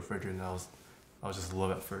retro refrigerator, and I was just love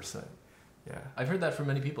at first sight. Yeah. I've heard that from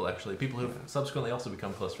many people, actually. People who've subsequently also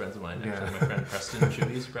become close friends of mine. Actually, my friend Preston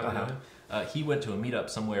Chubies, you probably know him. He went to a meetup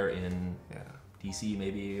somewhere in DC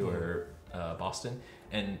maybe, or Boston,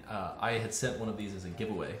 and I had sent one of these as a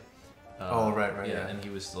giveaway. Right. Yeah, and he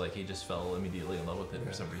was like, he just fell immediately in love with it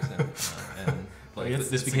for some reason. And like,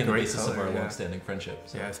 this became the basis of our long-standing friendship.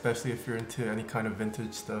 So. Yeah, especially if you're into any kind of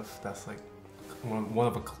vintage stuff. That's like one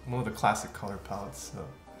of the classic color palettes. So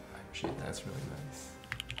I appreciate that. That's really nice.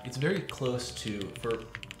 It's very close to,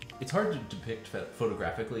 it's hard to depict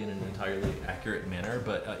photographically in an entirely accurate manner,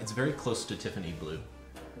 but it's very close to Tiffany blue.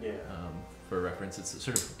 Yeah. For reference, it's a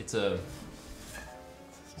sort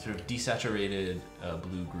of desaturated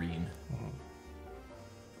blue-green.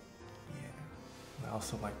 Yeah. I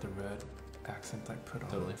also like the red accent I put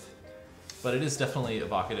on it. But it is definitely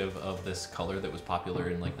evocative of this color that was popular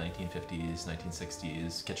in like 1950s,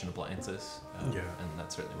 1960s kitchen appliances. And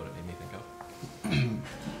that's certainly what it made me think of.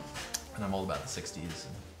 And I'm all about the 60s.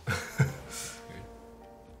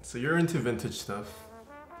 So you're into vintage stuff.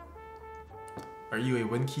 Are you a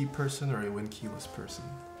WinKey person or a WinKeyless person?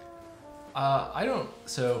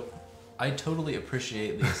 I totally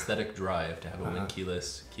appreciate the aesthetic drive to have a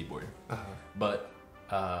WinKeyless keyboard. But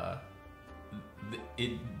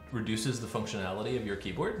it reduces the functionality of your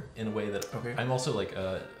keyboard in a way that I'm also like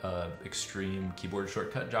a extreme keyboard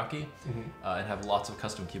shortcut jockey and have lots of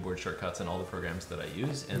custom keyboard shortcuts in all the programs that I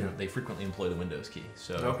use, and they frequently employ the Windows key.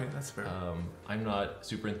 So that's fair. I'm not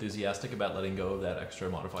super enthusiastic about letting go of that extra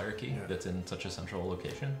modifier key that's in such a central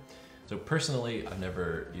location. So personally, I've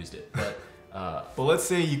never used it. But let's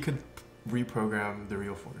say you could reprogram the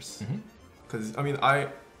RealForce, because I mean I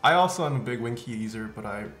also am a big WinKey user, but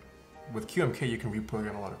with QMK, you can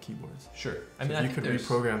reprogram a lot of keyboards. Sure. I mean, if you could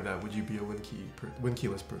reprogram that, would you be a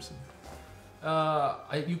WinKeyless person?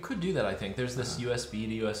 You could do that, I think. There's this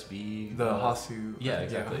USB to USB. The Hasu. Yeah,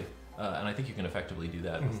 exactly. And I think you can effectively do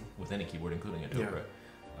that with any keyboard, including a topre.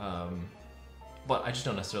 But I just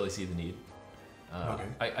don't necessarily see the need.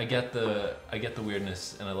 I get the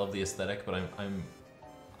weirdness, and I love the aesthetic, but I'm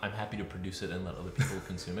happy to produce it and let other people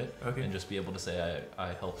consume it, and just be able to say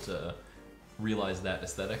I helped realize that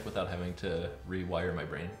aesthetic without having to rewire my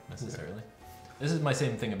brain necessarily. This is my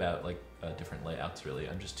same thing about like different layouts. Really,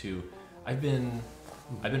 I've been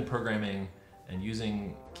programming and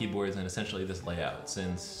using keyboards and essentially this layout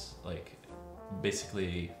since like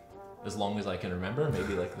basically as long as I can remember,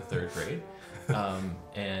 maybe like the 3rd grade,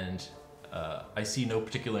 and I see no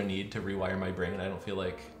particular need to rewire my brain. I don't feel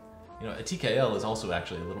like, a TKL is also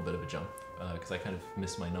actually a little bit of a jump because I kind of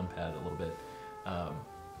miss my numpad a little bit.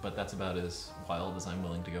 But that's about as wild as I'm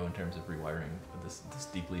willing to go in terms of rewiring this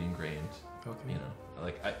deeply ingrained.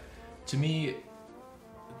 To me,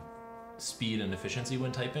 speed and efficiency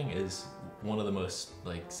when typing is one of the most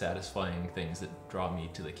like satisfying things that draw me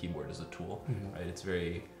to the keyboard as a tool. Right? It's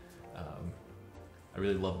very. I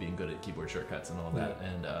really love being good at keyboard shortcuts and all that,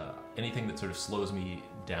 and anything that sort of slows me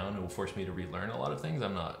down and will force me to relearn a lot of things,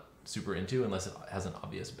 I'm not super into unless it has an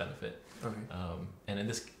obvious benefit. And in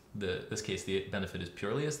this case, the benefit is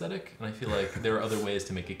purely aesthetic, and I feel like there are other ways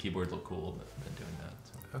to make a keyboard look cool than doing that.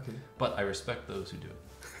 So. But I respect those who do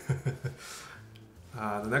it.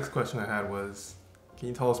 The next question I had was, can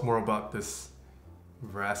you tell us more about this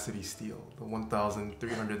Veracity steel, the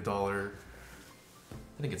 $1,300?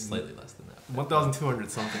 I think it's slightly less than that. 1,200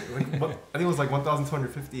 something. I think it was like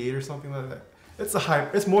 1,258 or something like that.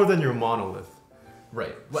 It's more than your monolith.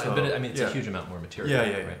 Right. So, but it's a huge amount more material.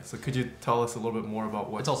 Yeah. Right? So could you tell us a little bit more about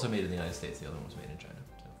what? It's also made in the United States. The other one was made in China.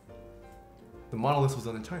 So. The monolith was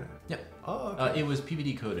done in China? Yeah. Oh, okay. It was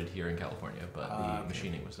PVD coated here in California, but the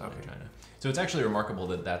machining was done in China. So it's actually remarkable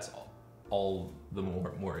that that's all the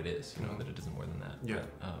more it is, that it isn't more than that. Yeah.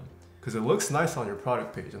 Because it looks nice on your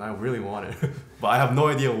product page, and I really want it, but I have no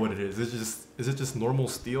idea what it is. Is it just normal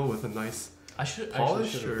steel with a nice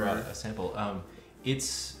polish? Should have brought a sample.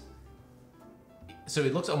 So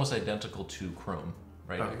it looks almost identical to chrome,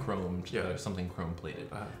 right? Okay. Something chrome plated.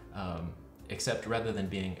 Except rather than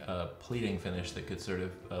being a plating finish that could sort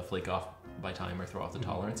of flake off by time or throw off the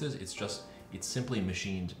tolerances, it's simply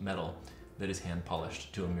machined metal that is hand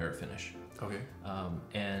polished to a mirror finish. Okay.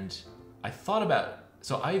 And I thought about.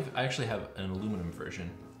 So I actually have an aluminum version,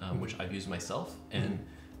 which I've used myself, and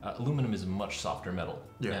aluminum is a much softer metal.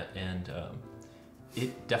 Yeah. And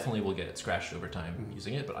it definitely will get scratched over time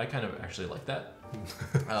using it, but I kind of actually like that.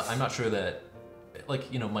 I'm not sure that,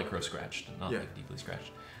 micro scratched, not like deeply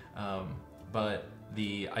scratched. But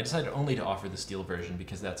I decided only to offer the steel version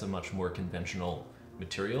because that's a much more conventional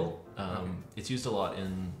material. It's used a lot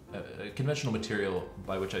in conventional material,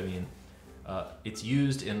 by which I mean it's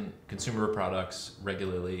used in consumer products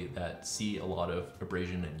regularly that see a lot of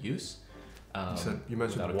abrasion and use. You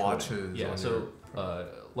mentioned watches. Yeah,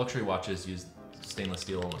 luxury watches use stainless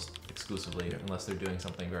steel almost exclusively, unless they're doing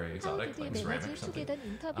something very exotic, like ceramic or something.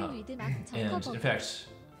 And in fact,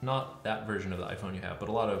 not that version of the iPhone you have, but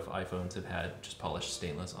a lot of iPhones have had just polished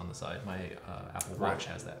stainless on the side. My Apple Watch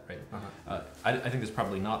has that, right? I think there's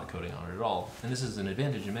probably not a coating on it at all. And this is an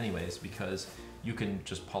advantage in many ways because you can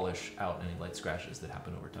just polish out any light scratches that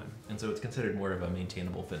happen over time. And so it's considered more of a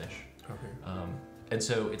maintainable finish. Okay. And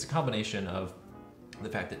so it's a combination of the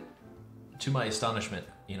fact that, to my astonishment,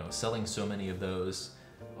 selling so many of those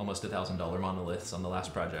almost $1,000 monoliths on the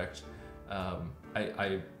last project,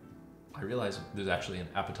 I realized there's actually an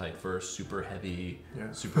appetite for super heavy,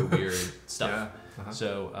 super weird stuff.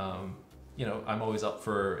 So, I'm always up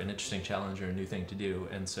for an interesting challenge or a new thing to do.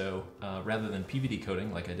 And so rather than PVD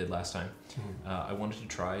coating like I did last time, I wanted to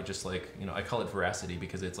try just I call it Veracity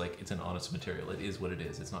because it's an honest material. It is what it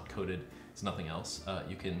is. It's not coated. It's nothing else.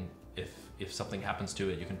 You can, if something happens to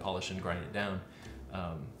it, you can polish and grind it down.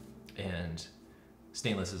 And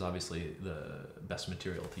stainless is obviously the best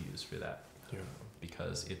material to use for that.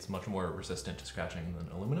 Because it's much more resistant to scratching than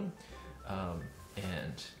aluminum,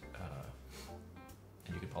 and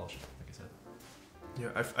you can polish it, like I said.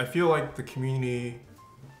 Yeah, I feel like the community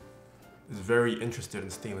is very interested in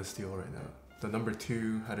stainless steel right now. The number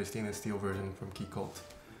 2 had a stainless steel version from Keycult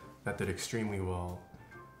that did extremely well,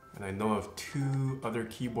 and I know of 2 other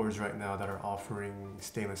keyboards right now that are offering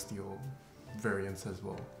stainless steel variants as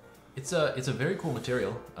well. It's a very cool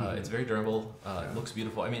material. It's very durable. It looks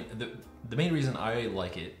beautiful. I mean, the main reason I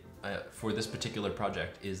like it for this particular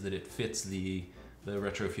project is that it fits the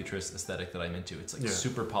retro-futurist aesthetic that I'm into. It's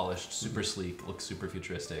super polished, super sleek, looks super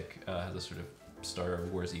futuristic, has a sort of Star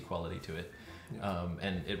Wars-y quality to it,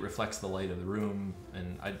 and it reflects the light of the room,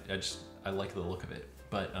 and I like the look of it.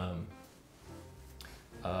 But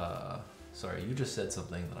sorry, you just said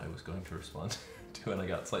something that I was going to respond to, and I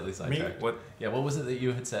got slightly sidetracked. Me? What? Yeah, what was it that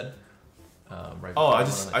you had said? Right. I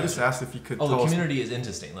just asked if you could. The community is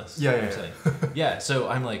into stainless. Yeah. So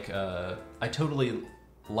I'm like, I totally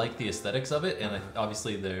like the aesthetics of it, and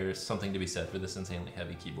obviously there's something to be said for this insanely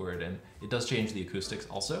heavy keyboard, and it does change the acoustics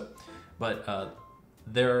also. But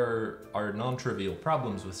there are non-trivial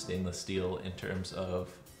problems with stainless steel in terms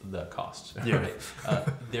of the cost. Right?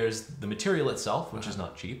 There's the material itself, which is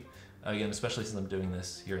not cheap. Again, especially since I'm doing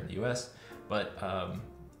this here in the U.S. But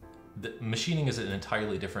the machining is an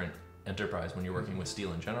entirely different enterprise when you're working with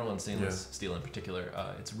steel in general and stainless steel in particular.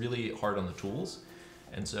 It's really hard on the tools,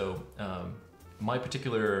 and so my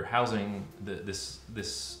particular housing,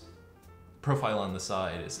 this profile on the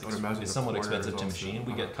side is somewhat expensive to machine.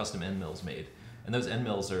 We get custom end mills made, and those end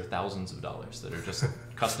mills are thousands of dollars that are just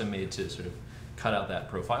custom made to sort of cut out that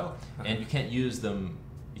profile, and you can't use them.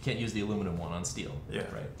 You can't use the aluminum one on steel.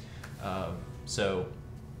 Right.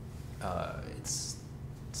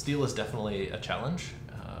 Steel is definitely a challenge,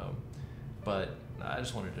 but I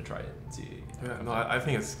just wanted to try it and see. I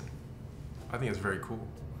think it's very cool.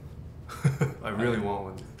 I really want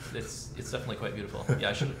one. It's definitely quite beautiful. Yeah,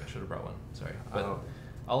 I should have brought one. Sorry, but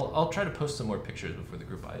I'll try to post some more pictures before the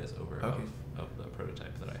group buy is over of the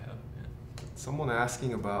prototype that I have. Someone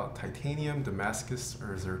asking about titanium, Damascus,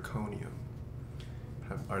 or zirconium.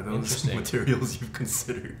 Are those materials you've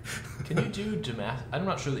considered? Can you do Damascus? I'm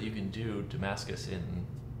not sure that you can do Damascus in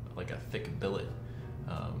like a thick billet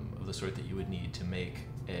of the sort that you would need to make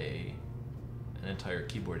an entire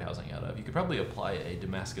keyboard housing out of. You could probably apply a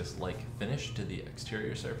Damascus-like finish to the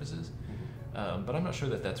exterior surfaces, but I'm not sure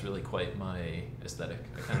that that's really quite my aesthetic.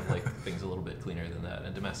 I kind of like things a little bit cleaner than that,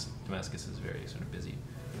 and Damascus is very sort of busy.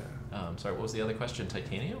 Yeah. Sorry, what was the other question?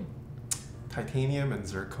 Titanium? Titanium and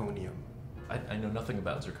zirconium. I know nothing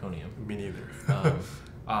about zirconium. Me neither.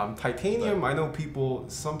 Titanium, I know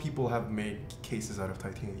some people have made cases out of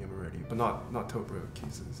titanium already, but not topre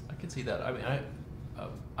cases. I can see that. I mean,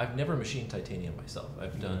 I've never machined titanium myself.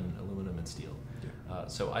 I've done aluminum and steel. Yeah.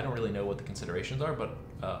 So I don't really know what the considerations are, but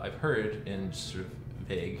I've heard in sort of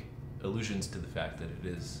vague allusions to the fact that it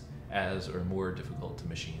is as or more difficult to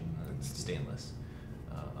machine than stainless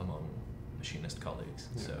among machinist colleagues.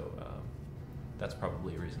 Yeah. So that's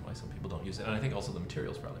probably a reason why some people don't use it. And I think also the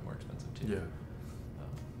material is probably more expensive too. Yeah.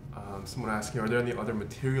 Someone asking, are there any other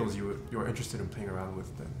materials you're interested in playing around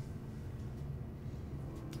with then?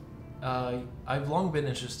 I've long been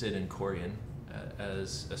interested in corian,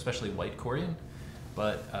 especially white corian,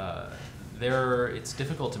 but it's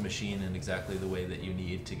difficult to machine in exactly the way that you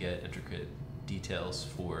need to get intricate details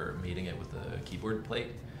for mating it with a keyboard plate.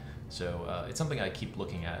 So it's something I keep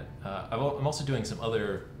looking at. I'm also doing some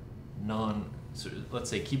other let's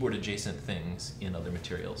say keyboard adjacent things in other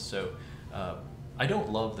materials. So I don't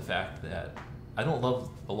love the fact that I don't love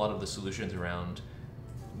a lot of the solutions around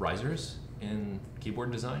risers in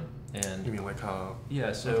keyboard design. And you mean like how?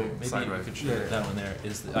 Yeah, so okay, maybe you could show that one there.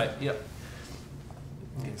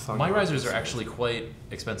 My risers are actually quite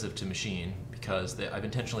expensive to machine because I've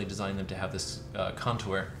intentionally designed them to have this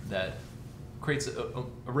contour that creates a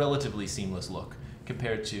relatively seamless look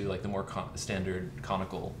compared to like the more standard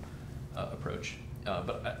conical approach.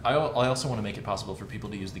 But I also want to make it possible for people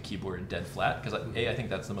to use the keyboard dead flat because I think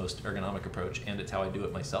that's the most ergonomic approach, and it's how I do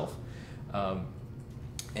it myself.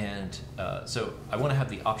 So I want to have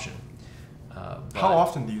the option. How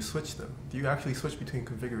often do you switch them? Do you actually switch between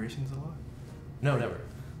configurations a lot? No, never.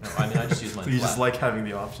 No, I mean I just use mine. So you flat. Just like having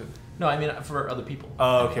the option? No, I mean for other people.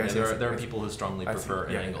 Oh, okay. There are people who strongly prefer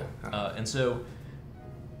an angle, and so.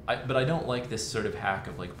 But I don't like this sort of hack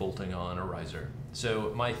of like bolting on a riser.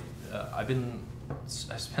 So I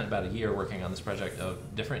spent about a year working on this project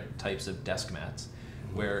of different types of desk mats,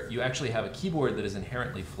 where you actually have a keyboard that is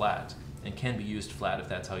inherently flat and can be used flat if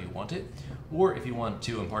that's how you want it, or if you want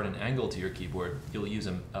to impart an angle to your keyboard, you'll use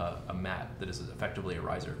a mat that is effectively a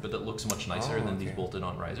riser, but that looks much nicer than these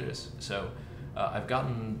bolted-on risers. So I've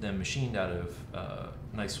gotten them machined out of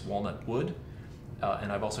nice walnut wood,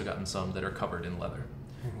 and I've also gotten some that are covered in leather.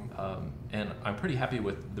 And I'm pretty happy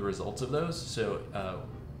with the results of those. So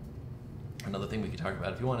another thing we could talk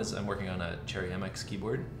about, if you want, is I'm working on a Cherry MX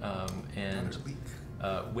keyboard, and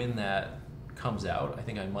when that comes out, I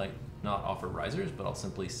think I might not offer risers, but I'll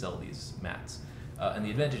simply sell these mats. And the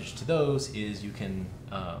advantage to those is you can,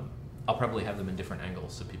 I'll probably have them in different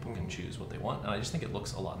angles so people can choose what they want. And I just think it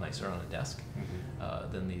looks a lot nicer on a desk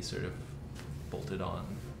than these sort of bolted on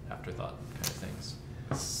afterthought kind of things.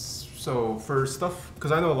 So for stuff,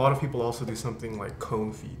 because I know a lot of people also do something like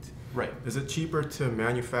cone feet. Right. Is it cheaper to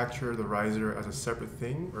manufacture the riser as a separate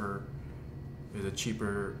thing, or is it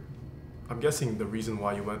cheaper? I'm guessing the reason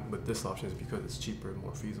why you went with this option is because it's cheaper and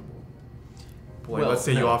more feasible. Like, let's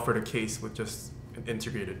say you offered a case with just an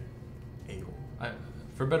integrated angle.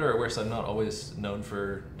 For better or worse, I'm not always known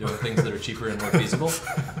for doing things that are cheaper and more feasible.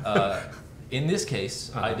 In this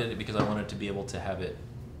case, I did it because I wanted to be able to have it,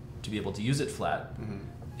 to be able to use it flat,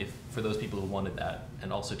 for those people who wanted that,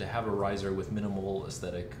 and also to have a riser with minimal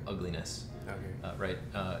aesthetic ugliness. Okay. Right,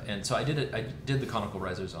 and so I did the conical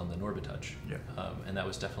risers on the Norbaforce, and that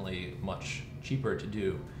was definitely much cheaper to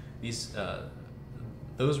do.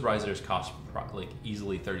 Those risers cost like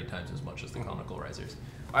easily 30 times as much as the conical risers.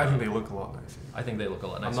 I think they look a lot nicer. I think they look a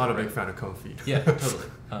lot nicer. I'm not a big fan of cone feet. Yeah, totally.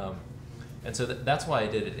 And so that's why I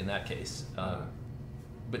did it in that case.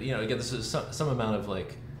 But again, this is some amount of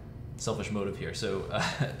like selfish motive here. So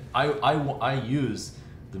I use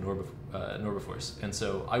the Norbaforce, and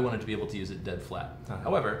so I wanted to be able to use it dead flat.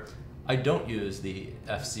 However, I don't use the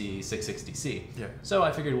FC660C. Yeah. So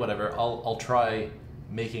I figured whatever, I'll try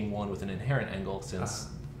making one with an inherent angle, since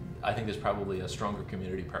I think there's probably a stronger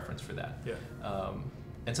community preference for that. Yeah.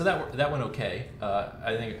 And so that went okay.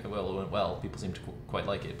 I think it went well. People seem to quite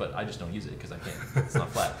like it, but I just don't use it because I can't. It's not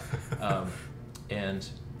flat. And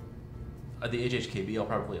the HHKB, I'll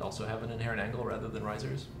probably also have an inherent angle rather than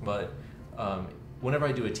risers. But whenever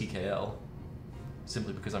I do a TKL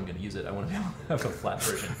simply because I'm going to use it. I want to be able to have a flat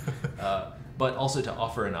version. But also to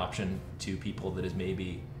offer an option to people that is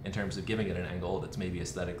maybe, in terms of giving it an angle, that's maybe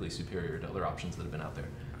aesthetically superior to other options that have been out there.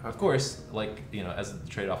 Of course, like, you know, as the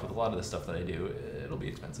trade-off with a lot of the stuff that I do, it'll be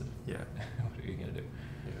expensive. Yeah. What are you going to do?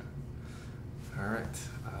 Yeah. All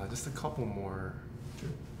right. Just a couple more. Sure.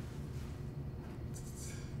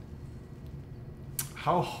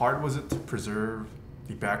 How hard was it to preserve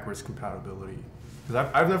the backwards compatibility? Because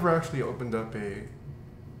I've never actually opened up a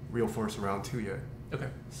RealForce Round 2 yet. Okay.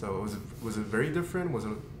 So was it very different? Was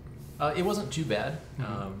it? It wasn't too bad.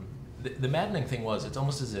 Mm-hmm. The maddening thing was, it's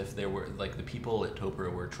almost as if there were, like, the people at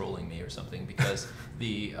Topre were trolling me or something, because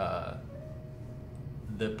the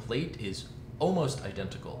plate is almost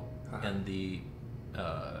identical, and the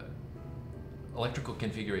electrical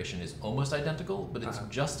configuration is almost identical, but it's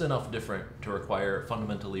just enough different to require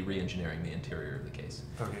fundamentally re-engineering the interior of the case.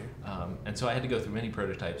 Okay. And so I had to go through many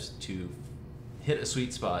prototypes to hit a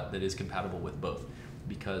sweet spot that is compatible with both,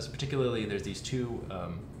 because particularly there's these two,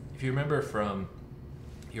 if you remember from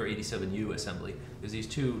your 87U assembly, there's these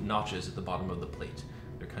two notches at the bottom of the plate.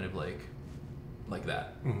 They're kind of like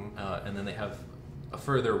that. Mm-hmm. And then they have a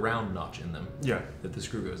further round notch in them that the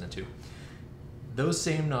screw goes into. Those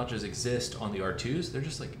same notches exist on the R2s. They're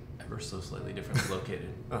just like ever so slightly differently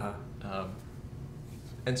located.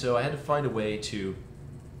 And so I had to find a way to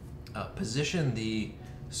position the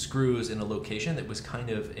screws in a location that was kind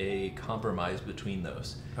of a compromise between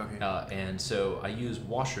those. Okay. And so I use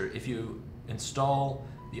washer. If you install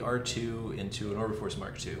the R2 into an Norbaforce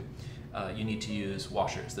Mark II, you need to use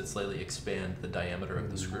washers that slightly expand the diameter of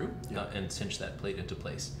the screw and cinch that plate into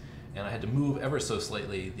place. And I had to move ever so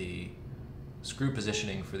slightly the screw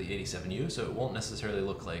positioning for the 87U, so it won't necessarily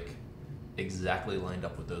look like exactly lined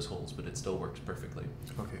up with those holes, but it still works perfectly.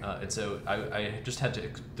 Okay. And so I just had to,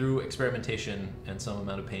 through experimentation and some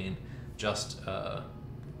amount of pain, just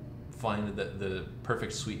find the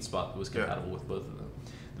perfect sweet spot that was compatible with both of them.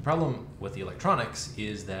 The problem with the electronics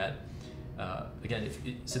is that, again,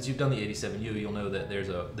 since you've done the 87U, you'll know that there's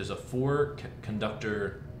a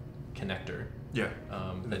 4-conductor connector. Yeah.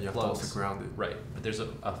 That you have plugs, to also ground it. Right, but there's a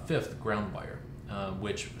 5th ground wire,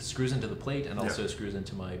 which screws into the plate and also screws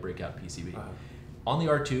into my breakout PCB. On the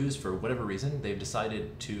R2s, for whatever reason, they've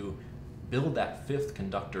decided to build that 5th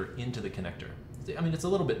conductor into the connector. I mean, it's a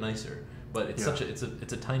little bit nicer, but it's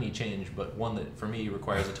it's a tiny change, but one that for me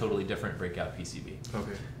requires a totally different breakout PCB.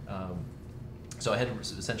 Okay. So I had to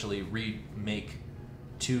essentially remake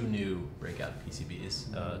 2 new breakout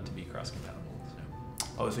PCBs to be cross compatible.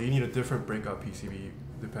 Oh, so you need a different breakout PCB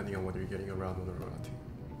depending on whether you're getting a round 1 or round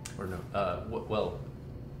 2, or no? Well,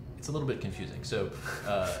 it's a little bit confusing. So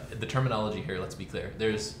the terminology here, let's be clear.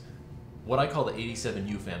 There's what I call the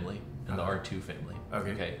 87U family and the R2 family.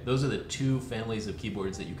 Okay. Those are the 2 families of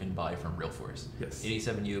keyboards that you can buy from RealForce. Yes.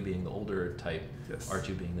 87U being the older type,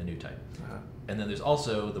 R2 being the new type. And then there's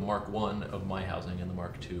also the Mark I of my housing and the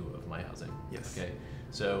Mark II of my housing. Yes. Okay.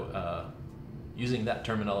 So using that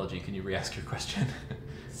terminology, can you re-ask your question?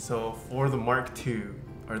 So for the Mark II,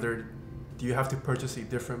 do you have to purchase a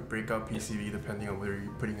different breakout PCB depending on whether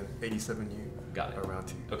you're putting an 87U or round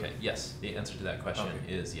 2? Okay, yes. The answer to that question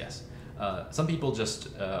is yes. Some people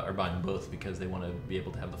just are buying both because they want to be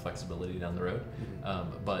able to have the flexibility down the road.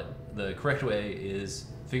 But the correct way is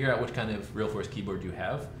figure out which kind of RealForce keyboard you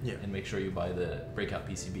have and make sure you buy the breakout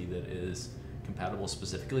PCB that is compatible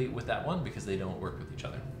specifically with that one, because they don't work with each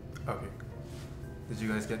other. Okay. Did you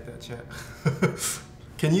guys get that, chat?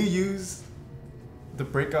 Can you use the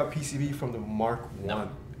breakout PCB from the Mark I? No.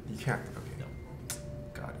 You can't? Okay. No.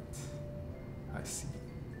 Got it. I see.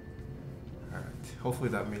 Alright. Hopefully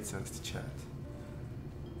that made sense to chat.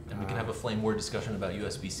 And we can have a flame war discussion about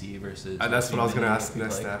USB-C versus... that's what I was going to ask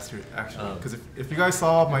next, actually. Because if you guys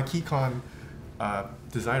saw my KeyCon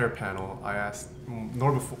designer panel, I asked...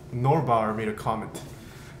 Norbauer made a comment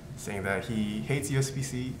saying that he hates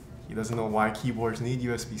USB-C. He doesn't know why keyboards need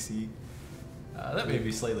USB-C. That may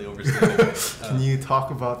be slightly overstated. Can you talk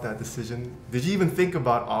about that decision? Did you even think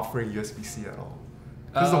about offering USB-C at all?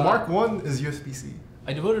 Because the Mark I is USB-C.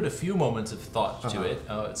 I devoted a few moments of thought to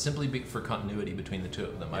it, simply for continuity between the 2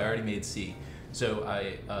 of them. I already made C. So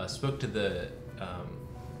I spoke to the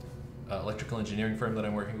electrical engineering firm that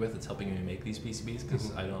I'm working with that's helping me make these PCBs,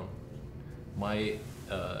 because my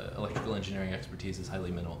electrical engineering expertise is highly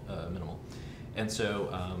minimal. And so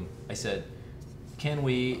I said, can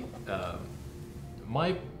we, the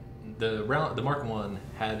Mark I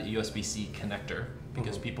had a USB-C connector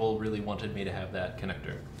because people really wanted me to have that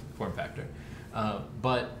connector form factor.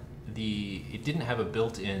 But it didn't have a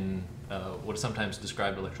built-in what is sometimes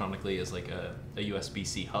described electronically as like a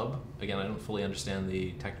USB-C hub. Again, I don't fully understand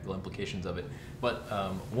the technical implications of it, but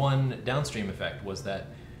one downstream effect was that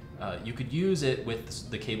you could use it with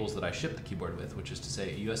the cables that I shipped the keyboard with, which is to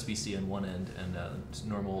say a USB-C on one end and a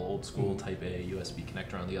normal old school Type A USB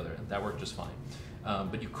connector on the other, and that worked just fine.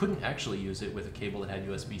 But you couldn't actually use it with a cable that had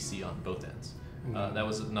USB-C on both ends. That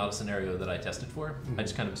was not a scenario that I tested for. I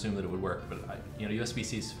just kind of assumed that it would work, but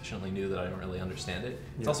USB-C is sufficiently new that I don't really understand it.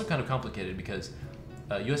 It's also kind of complicated because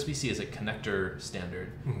USB-C is a connector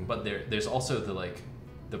standard, but there's also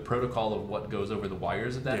the protocol of what goes over the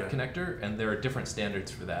wires of that connector, and there are different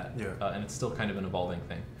standards for that, and it's still kind of an evolving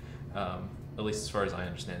thing, at least as far as I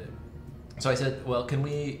understand it. So I said, well, can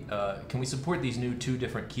we support these new 2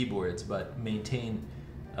 different keyboards, but maintain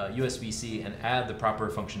USB-C and add the proper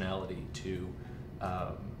functionality to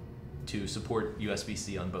support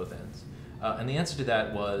USB-C on both ends? And the answer to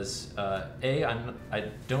that was, I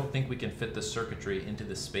don't think we can fit the circuitry into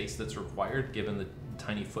the space that's required given the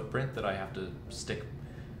tiny footprint that I have to stick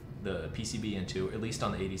the PCB into, at least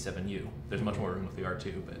on the 87U. There's much more room with the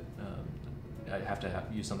R2, but I have to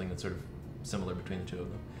use something that's sort of similar between the 2 of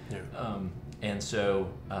them. And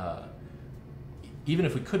so even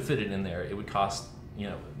if we could fit it in there, it would cost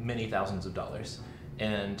many thousands of dollars.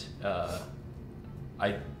 And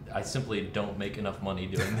I simply don't make enough money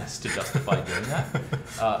doing this to justify doing that.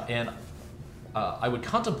 And I would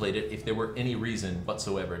contemplate it if there were any reason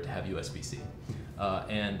whatsoever to have USB-C.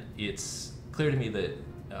 And it's clear to me that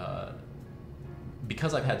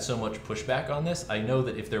because I've had so much pushback on this, I know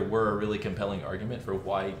that if there were a really compelling argument for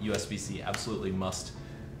why USB-C absolutely must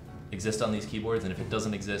exist on these keyboards, and if it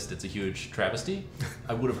doesn't exist, it's a huge travesty,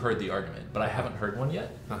 I would have heard the argument, but I haven't heard one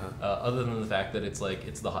yet, other than the fact that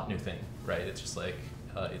it's the hot new thing, right? It's just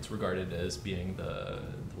it's regarded as being the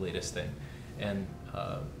latest thing. And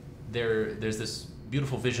there's this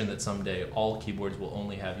beautiful vision that someday all keyboards will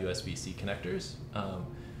only have USB-C connectors,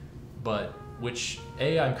 but which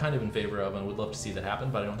I'm kind of in favor of and would love to see that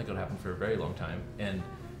happen, but I don't think it'll happen for a very long time. And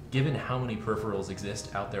given how many peripherals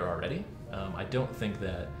exist out there already, I don't think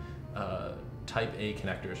that Type A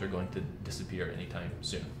connectors are going to disappear anytime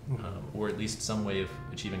soon, or at least some way of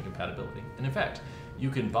achieving compatibility. And in fact,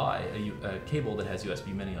 you can buy a cable that has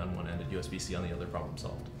USB Mini on one end and USB-C on the other, problem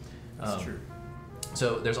solved. That's true.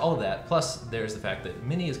 So there's all of that, plus there's the fact that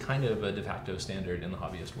Mini is kind of a de facto standard in the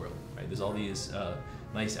hobbyist world, right? There's all these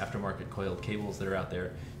nice aftermarket coiled cables that are out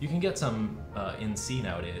there. You can get some in C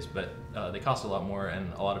nowadays, but they cost a lot more,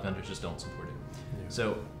 and a lot of vendors just don't support it.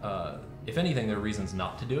 So if anything, there are reasons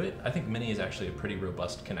not to do it. I think Mini is actually a pretty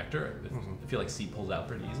robust connector. I feel like C pulls out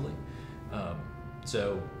pretty easily.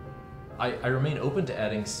 So I remain open to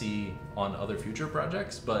adding C on other future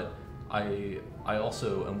projects, but I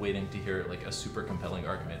also am waiting to hear a super compelling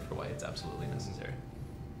argument for why it's absolutely necessary.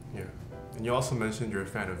 Yeah, and you also mentioned you're a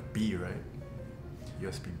fan of B, right?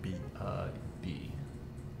 USB-B. B.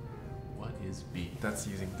 What is B? This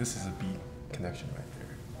is a B connection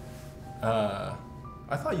right there.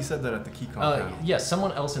 I thought you said that at the KeyCon panel. Yes,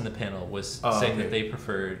 someone else in the panel was saying that they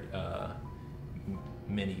preferred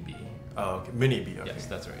Mini B. Oh, okay. Mini B, okay. Yes,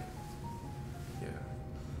 that's right. Yeah.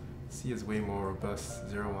 C is way more robust,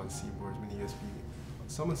 01 C boards, Mini USB.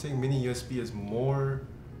 Someone's saying Mini USB is more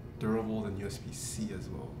durable than USB-C as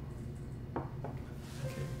well.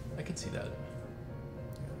 Okay, I could see that.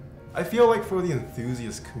 I feel like for the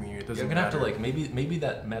enthusiast community, it doesn't matter. I'm gonna have to maybe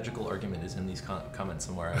that magical argument is in these comments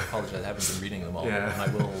somewhere. I apologize, I haven't been reading them all, and I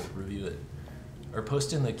will review it. Or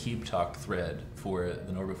post in the Keep Talk thread for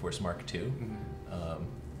the Norbaforce Mark II.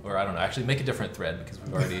 Or I don't know, actually make a different thread because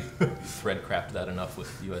we've already thread crapped that enough with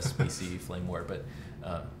USB-C Flame War, but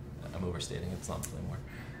I'm overstating, it's not Flame War.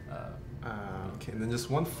 Okay, and then just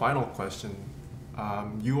one final question.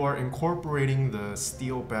 You are incorporating the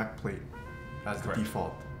steel backplate as the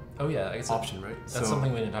default. Oh yeah, I guess option, right? That's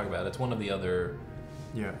something we didn't talk about. It's one of the other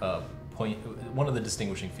one of the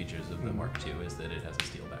distinguishing features of the Mark II is that it has a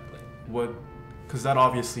steel backplate. Because that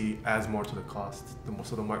obviously adds more to the cost.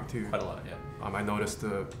 So the Mark II. Quite a lot, yeah. I noticed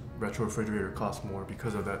the retro refrigerator costs more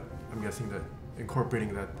because of that. I'm guessing that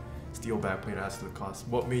incorporating that steel backplate adds to the cost.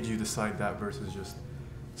 What made you decide that versus just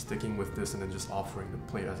sticking with this and then just offering the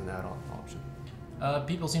plate as an add-on option?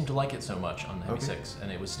 People seem to like it so much on the Heavy 6,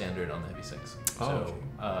 and it was standard on the Heavy 6.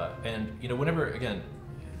 And whenever, again,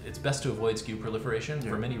 it's best to avoid SKU proliferation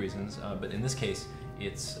for many reasons, but in this case,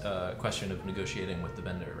 it's a question of negotiating with the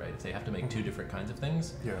vendor, right? If they have to make two different kinds of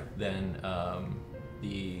things, then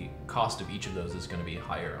the cost of each of those is going to be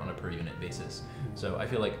higher on a per unit basis. So I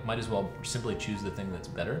feel like might as well simply choose the thing that's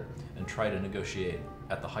better and try to negotiate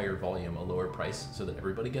at the higher volume a lower price so that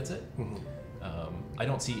everybody gets it. I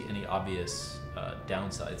don't see any obvious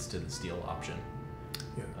downsides to the steel option.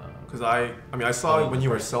 Yeah, because I saw it when you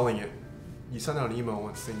were selling it. You sent out an email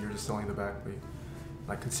once saying you were just selling the backplate.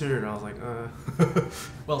 I considered it, I was like,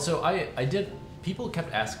 Well, so I did, people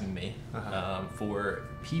kept asking me for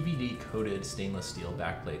PVD coated stainless steel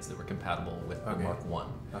backplates that were compatible with the Mark 1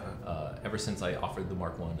 ever since I offered the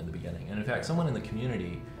Mark 1 in the beginning. And in fact, someone in the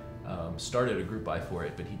community started a group buy for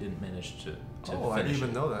it, but he didn't manage to finish I didn't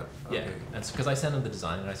even know that. Yeah, and because I sent him the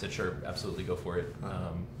design and I said, sure, absolutely go for it.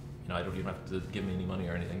 You know, I don't even have to give me any money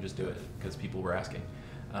or anything, just do it, because people were asking.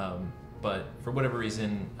 But for whatever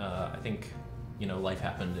reason, I think, you know, life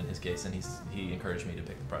happened in his case, and he encouraged me to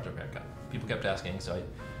pick the project back up. People kept asking, so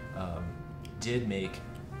I did make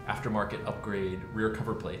aftermarket upgrade rear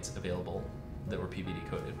cover plates available that were PVD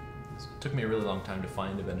coated. It took me a really long time to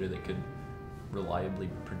find a vendor that could reliably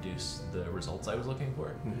produce the results I was looking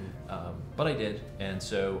for, but I did, and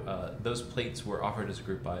so those plates were offered as a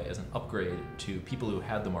group buy as an upgrade to people who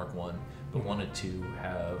had the Mark 1 but wanted to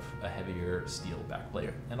have a heavier steel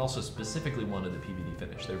backplate, and also specifically wanted the PVD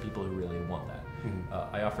finish. There are people who really want that.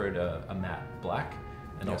 I offered a matte black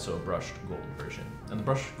and also a brushed gold version, and the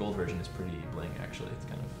brushed gold version is pretty bling actually. It's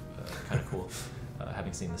kind of cool,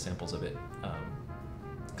 having seen the samples of it.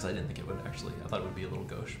 Because I didn't think it would actually. I thought it would be a little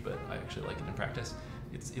gauche, but I actually like it in practice.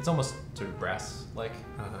 It's almost sort of brass-like,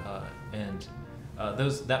 and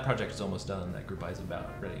that project is almost done. That group buy is about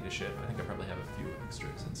ready to ship. I think I probably have a few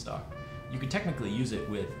extras in stock. You could technically use it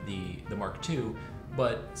with the Mark II,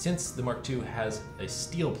 but since the Mark II has a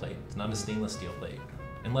steel plate, it's not a stainless steel plate.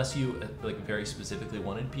 Unless you like very specifically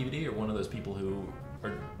wanted PVD, or one of those people who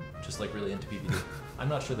are just like really into PVD, I'm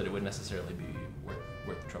not sure that it would necessarily be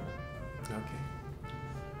worth the trouble. Okay.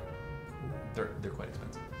 They're quite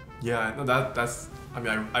expensive. Yeah, no, that's. I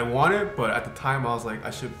mean, I want it, but at the time I was like,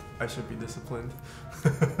 I should be disciplined.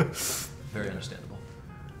 Very understandable.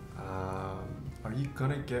 Are you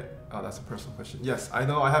gonna get? Oh, that's a personal question. Yes, I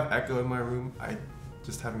know I have echo in my room. I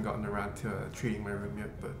just haven't gotten around to treating my room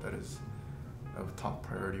yet, but that is a top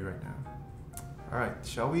priority right now. All right,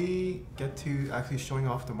 shall we get to actually showing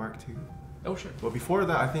off the Mark II? Oh, sure. Well, before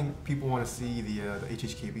that, I think people want to see the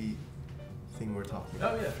HHKB thing we're talking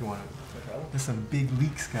about. Oh yeah. If you want to. No problem. There's some big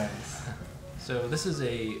leaks, guys. So this is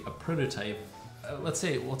a prototype. Let's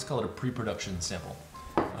call it a pre-production sample.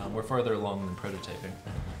 We're farther along than prototyping.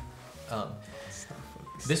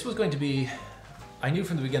 This was going to be, I knew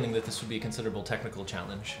from the beginning that this would be a considerable technical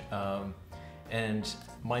challenge. And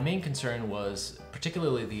my main concern was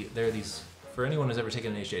particularly there are these, for anyone who's ever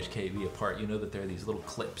taken an HHKB apart, you know that there are these little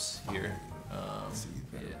clips here.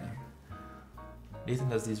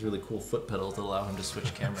 Nathan has these really cool foot pedals that allow him to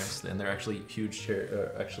switch cameras, and they're actually huge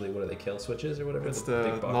actually, what are they, kill switches or whatever? It's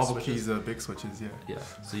the Norbauer big switches, yeah. Yeah,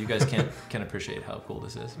 so you guys can appreciate how cool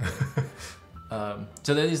this is.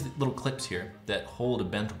 So there are these little clips here that hold a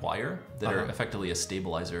bent wire that are effectively a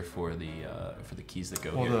stabilizer for the keys that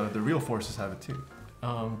go here. Well, the real forces have it too.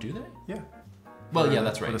 Do they? Yeah. Well, yeah,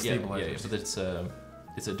 that's right. The yeah. So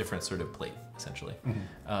it's a different sort of plate essentially.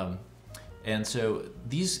 And so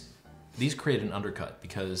these create an undercut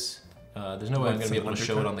because there's no way I'm going to be able to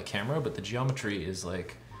show it on the camera, but the geometry is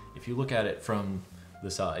like, if you look at it from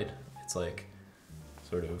the side, it's like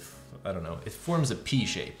sort of, I don't know, it forms a P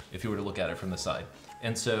shape if you were to look at it from the side.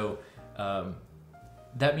 And so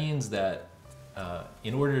that means that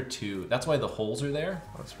in order to, that's why the holes are there.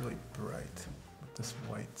 Oh, it's really bright. This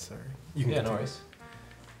white, sorry. Yeah, no worries.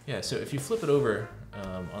 Yeah, so if you flip it over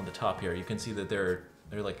on the top here, you can see that they're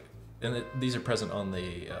like, and these are present on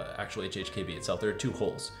the actual HHKB itself. There are two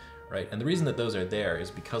holes, right? And the reason that those are there is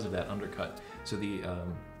because of that undercut. So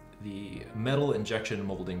the metal injection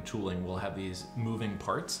molding tooling will have these moving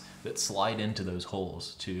parts that slide into those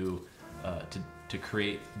holes to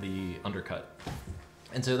create the undercut.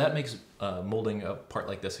 And so that makes molding a part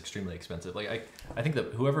like this extremely expensive. Like I think that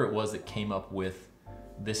whoever it was that came up with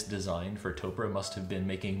this design for topre must have been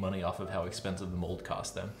making money off of how expensive the mold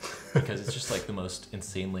cost them, because it's just like the most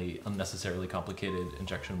insanely unnecessarily complicated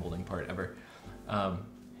injection molding part ever.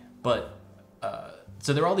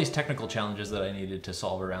 So there are all these technical challenges that I needed to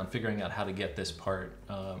solve around figuring out how to get this part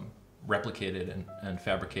replicated and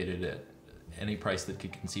fabricated at any price that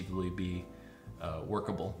could conceivably be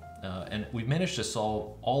workable. And we've managed to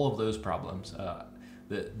solve all of those problems.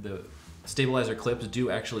 The stabilizer clips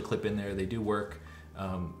do actually clip in there. They do work.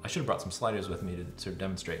 I should have brought some sliders with me to sort of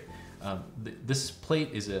demonstrate. This plate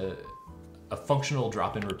is a functional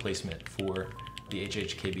drop-in replacement for the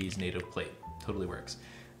HHKB's native plate. Totally works.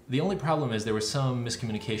 The only problem is there was some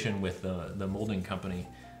miscommunication with the molding company.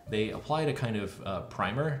 They applied a kind of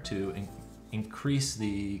primer to increase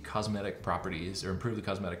the cosmetic properties or improve the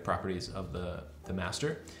cosmetic properties of the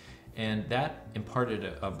master. And that imparted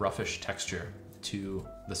a roughish texture to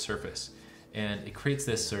the surface. And it creates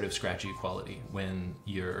this sort of scratchy quality when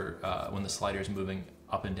when the slider is moving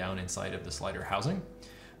up and down inside of the slider housing.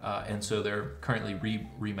 And so they're currently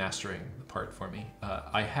remastering the part for me.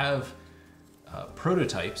 I have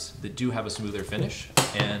prototypes that do have a smoother finish,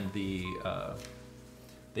 and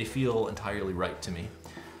they feel entirely right to me.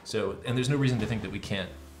 So, and there's no reason to think that we can't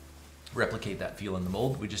replicate that feel in the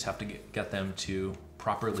mold. We just have to get them to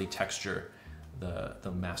properly texture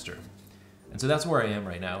the master. And so that's where I am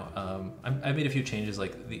right now. I made a few changes,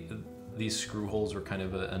 like these screw holes were kind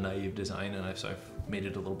of a naive design, and so I've made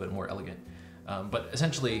it a little bit more elegant. But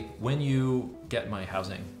essentially, when you get my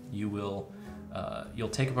housing, you'll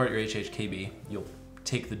take apart your HHKB, you'll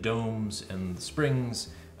take the domes and the springs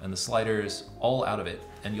and the sliders all out of it,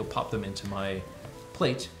 and you'll pop them into my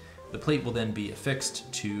plate. The plate will then be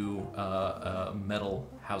affixed to a metal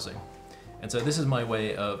housing. And so this is my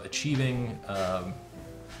way of achieving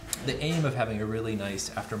the aim of having a really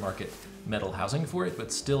nice aftermarket metal housing for it,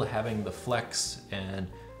 but still having the flex and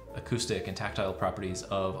acoustic and tactile properties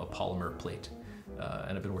of a polymer plate.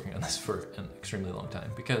 And I've been working on this for an extremely long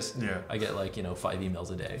time because I get 5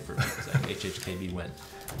 emails a day for people saying HHKB win.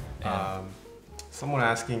 Someone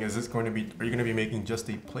asking, are you going to be making just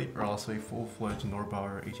a plate or also a full-fledged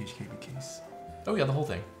Norbauer HHKB case? Oh yeah, the whole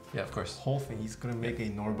thing. Yeah, of course. Whole thing. He's going to make a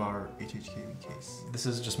Norbauer HHKB case. This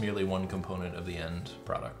is just merely one component of the end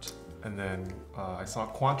product. And then I saw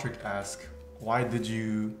Quantric ask, why did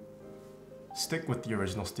you stick with the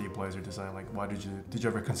original stabilizer design? Like, why did you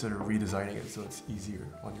ever consider redesigning it so it's easier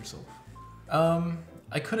on yourself?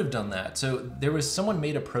 I could have done that. So someone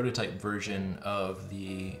made a prototype version of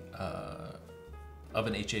of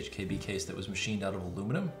an HHKB case that was machined out of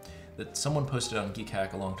aluminum that someone posted on Geek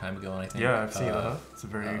Hack a long time ago, and I think I've seen it. It's a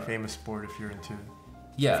very famous sport if you're into.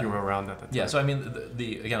 Yeah. If you were around at that time. Yeah. So I mean,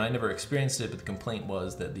 again, I never experienced it, but the complaint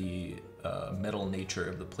was that the metal nature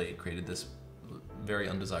of the plate created this very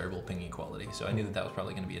undesirable pinging quality. So I knew that was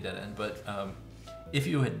probably going to be a dead end. But if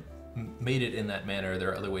you had made it in that manner,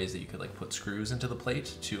 there are other ways that you could put screws into the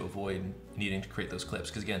plate to avoid needing to create those clips.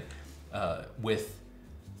 Because again, with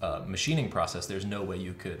machining process, there's no way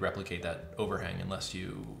you could replicate that overhang unless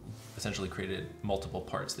you essentially created multiple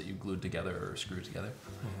parts that you glued together or screwed together.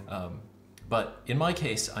 Mm-hmm. But in my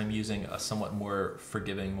case, I'm using a somewhat more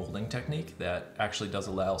forgiving molding technique that actually does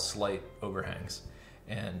allow slight overhangs.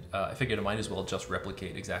 And I figured I might as well just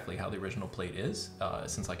replicate exactly how the original plate is,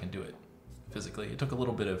 since I can do it physically. It took a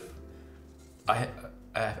little bit of... I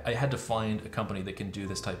had to find a company that can do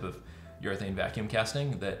this type of urethane vacuum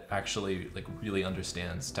casting that actually really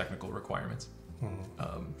understands technical requirements.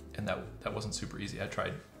 Mm-hmm. And that wasn't super easy. I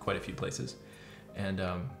tried quite a few places. And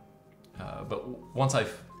but once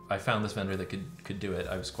I found this vendor that could do it,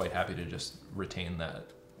 I was quite happy to just retain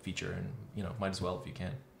that feature, and might as well if you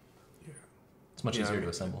can. Yeah. It's much easier to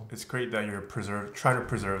assemble. It's great that you're trying to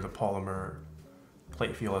preserve the polymer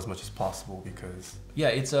plate feel as much as possible because... Yeah,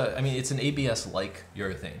 it's an ABS-like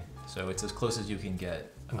urethane, so it's as close as you can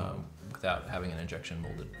get without having an injection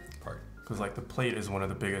molded part. Because the plate is one of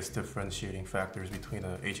the biggest differentiating factors between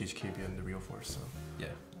a HHKB and the real force. So yeah,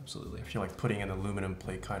 absolutely. I feel like putting an aluminum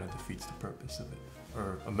plate kind of defeats the purpose of it,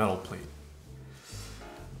 or a metal plate.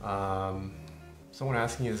 Someone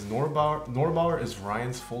asking, is Norbauer is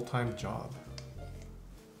Ryan's full-time job?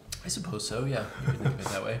 I suppose so. Yeah, you could think of it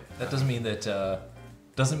that way. That doesn't mean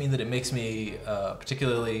that it makes me a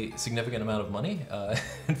particularly significant amount of money.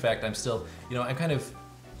 In fact, I'm still, I'm kind of,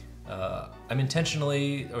 I'm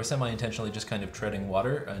intentionally or semi-intentionally just kind of treading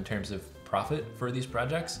water in terms of profit for these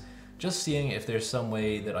projects, just seeing if there's some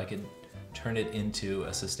way that I could turn it into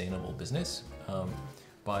a sustainable business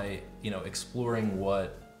by, exploring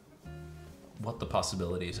what the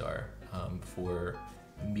possibilities are for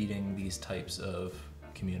meeting these types of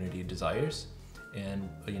community desires, and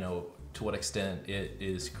to what extent it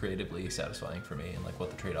is creatively satisfying for me, and what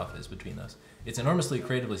the trade-off is between those. It's enormously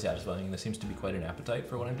creatively satisfying, and there seems to be quite an appetite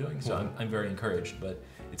for what I'm doing, so I'm very encouraged, but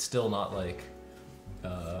it's still not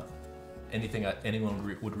anything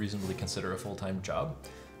anyone would reasonably consider a full-time job.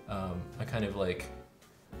 I kind of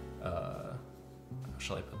how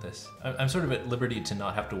shall I put this? I'm sort of at liberty to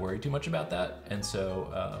not have to worry too much about that, and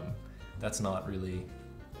so that's not really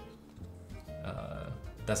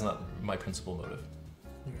that's not my principal motive.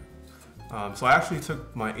 Yeah. So I actually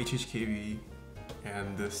took my HHKB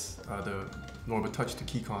and this the Norba Touch to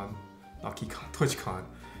TwitchCon.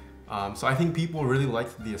 So I think people really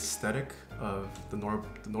liked the aesthetic of the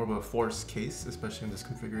Norbaforce case, especially in this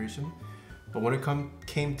configuration. But when it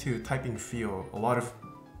came to typing feel, a lot of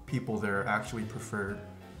people there actually preferred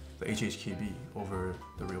the HHKB over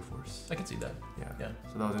the real force. I can see that. Yeah.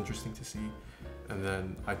 So that was interesting to see. And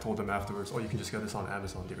then I told them afterwards, oh, you can just get this on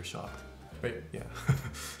Amazon. They were shocked. Right. Yeah.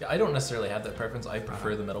 Yeah, I don't necessarily have that preference. I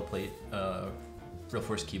prefer the metal plate real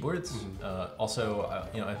force keyboards. Also,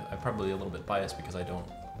 you know, I'm probably a little bit biased because I don't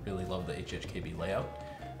really love the HHKB layout.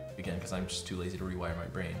 Again, because I'm just too lazy to rewire my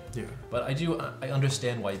brain. Yeah. But I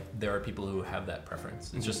understand why there are people who have that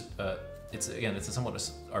preference. It's just, it's a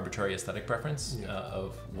somewhat arbitrary aesthetic preference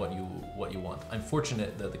of what you want. I'm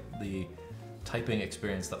fortunate that the typing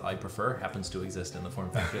experience that I prefer happens to exist in the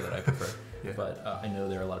form factor that I prefer. But I know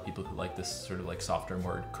there are a lot of people who like this sort of like softer,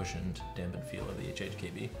 more cushioned, dampened feel of the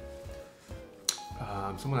HHKB.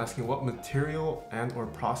 Someone asking, what material and or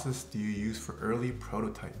process do you use for early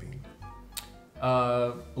prototyping?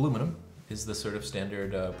 Aluminum is the sort of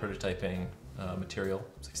standard prototyping material,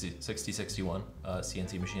 6061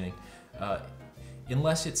 CNC machining,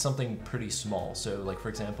 unless it's something pretty small. So like for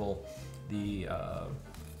example,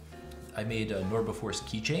 I made Norbaforce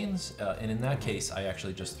keychains, and in that case I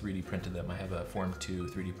actually just 3D printed them. I have a Form 2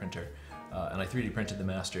 3D printer, and I 3D printed the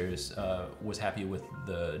masters, was happy with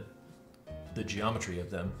the geometry of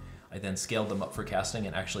them. I then scaled them up for casting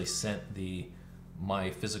and actually sent my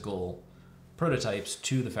physical prototypes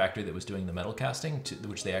to the factory that was doing the metal casting,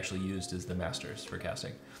 which they actually used as the masters for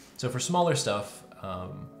casting. So for smaller stuff,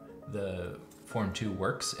 the Form 2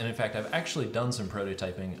 works. And in fact, I've actually done some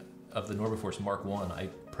prototyping of the Norbaforce Mark 1. I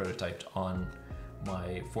prototyped on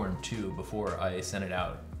my Form 2 before I sent it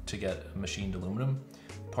out to get a machined aluminum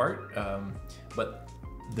part. But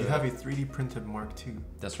you have a 3D printed Mark II.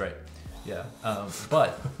 That's right. Yeah.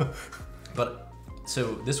 But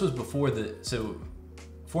so this was before so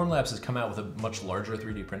Formlabs has come out with a much larger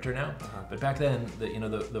 3D printer now, but back then,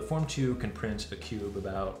 the Form 2 can print a cube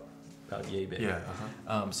about yay big. Yeah.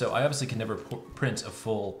 So I obviously can never print a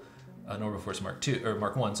full Norbaforce Mark 2 or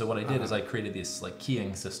Mark 1. So what I did is I created this like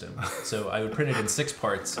keying system. So I would print it in 6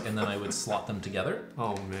 parts, and then I would slot them together.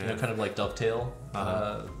 Oh man. Kind of like dovetail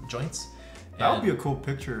joints. That would be a cool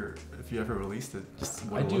picture if you ever released it. Just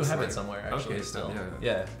I do have it somewhere actually. Okay, still.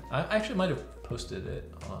 Yeah. I actually might have posted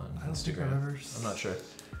it on Instagram. I'm not sure.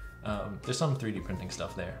 There's some 3D printing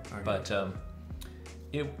stuff there, but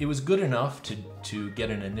it was good enough to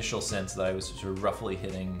get an initial sense that I was sort of roughly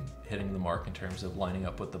hitting the mark in terms of lining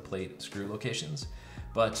up with the plate screw locations.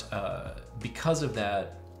 But because of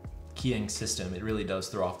that keying system, it really does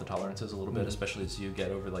throw off the tolerances a little bit, especially as you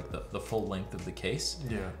get over like the full length of the case.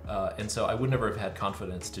 Yeah. And so I would never have had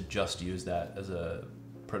confidence to just use that as a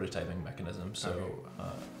prototyping mechanism. So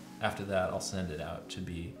after that, I'll send it out to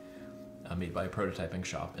be made by a prototyping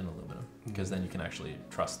shop in aluminum, because then you can actually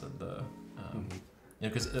trust that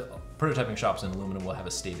because prototyping shops in aluminum will have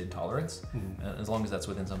a stated tolerance, and as long as that's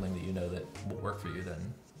within something that you know that will work for you,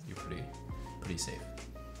 then you're pretty safe.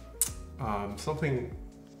 Something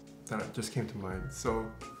that just came to mind. So,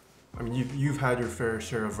 I mean, you've had your fair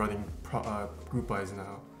share of running group buys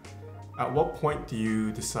now. At what point do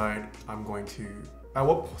you decide at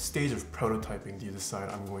what stage of prototyping do you decide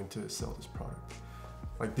I'm going to sell this product?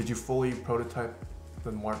 Like, did you fully prototype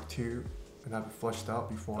the Mark II and have it fleshed out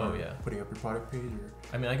before putting up your product page? Or?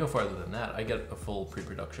 I mean, I go farther than that. I get a full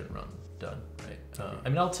pre-production run done, right? I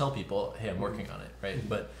mean, I'll tell people, hey, I'm working on it, right?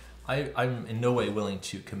 But I'm in no way willing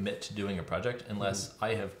to commit to doing a project unless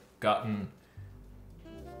I have gotten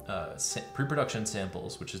pre-production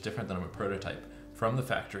samples, which is different than a prototype, from the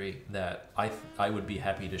factory that I would be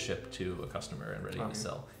happy to ship to a customer and ready to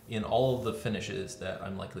sell in all of the finishes that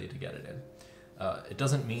I'm likely to get it in. It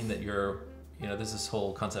doesn't mean that there's this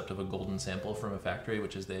whole concept of a golden sample from a factory,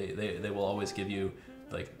 which is they will always give you,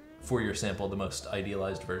 like, for your sample, the most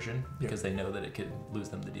idealized version, because they know that it could lose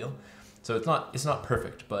them the deal. So it's not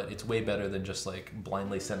perfect, but it's way better than just like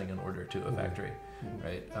blindly sending an order to a factory,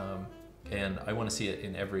 right? And I want to see it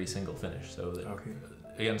in every single finish. So that,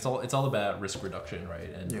 again, it's all about risk reduction,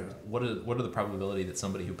 right? And what are the probability that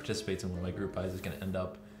somebody who participates in one of my group buys is going to end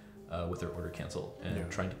up with their order canceled, and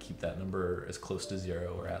trying to keep that number as close to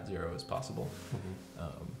 0 or at 0 as possible.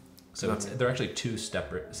 So they're actually 2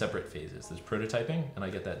 separate phases. There's prototyping, and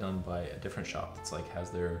I get that done by a different shop that's like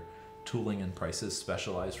has their tooling and prices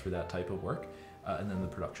specialized for that type of work, and then the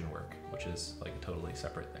production work, which is like a totally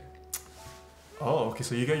separate thing. Oh, okay.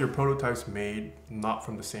 So you get your prototypes made not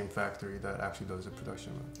from the same factory that actually does the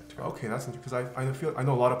production. Okay, that's interesting, because I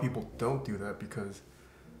know a lot of people don't do that because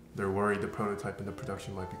they're worried the prototype and the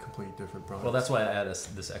production might be completely different products. Well, that's why I add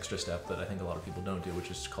this extra step that I think a lot of people don't do, which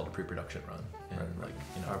is called a pre-production run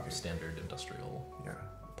in standard industrial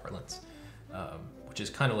parlance. which is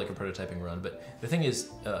kind of like a prototyping run. But the thing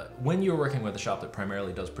is, when you're working with a shop that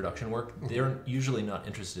primarily does production work, they're usually not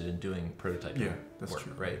interested in doing prototyping that's work,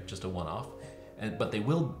 true. right? Just a one-off. But they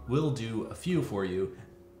will do a few for you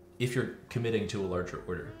if you're committing to a larger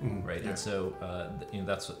order, right? And so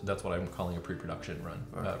that's what I'm calling a pre-production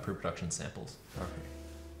run, pre-production samples. Okay.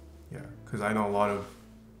 Yeah, because I know a lot of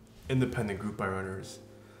independent group buy runners.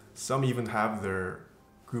 Some even have their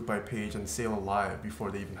group buy page and sale live before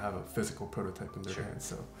they even have a physical prototype in their hands.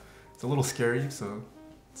 So it's a little scary. So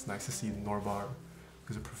it's nice to see Norbauer,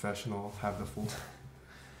 who's a professional, have the full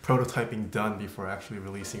prototyping done before actually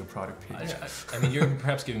releasing a product page. I mean, you're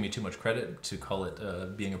perhaps giving me too much credit to call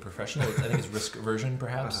it being a professional. I think it's risk aversion,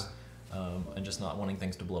 perhaps, and just not wanting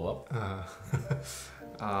things to blow up.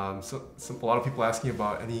 So a lot of people asking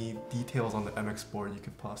about any details on the MX board you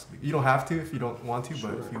could possibly. You don't have to if you don't want to,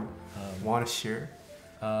 but if you want to share.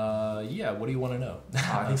 Yeah. What do you want to know?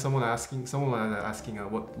 I think someone asking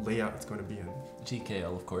what layout it's going to be in.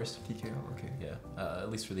 TKL, of course. TKL, okay. Yeah, at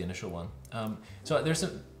least for the initial one. So there's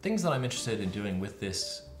some things that I'm interested in doing with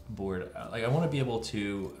this board. Like I want to be able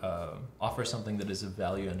to offer something that is of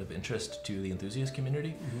value and of interest to the enthusiast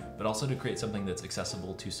community, but also to create something that's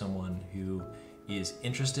accessible to someone who is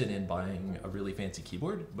interested in buying a really fancy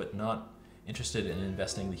keyboard, but not interested in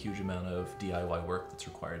investing the huge amount of DIY work that's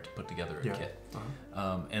required to put together a kit.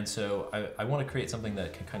 And so I want to create something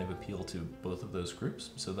that can kind of appeal to both of those groups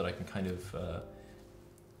so that I can kind of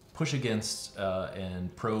push against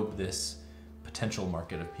and probe this potential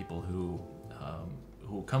market of people who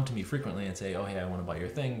come to me frequently and say, oh, hey, I want to buy your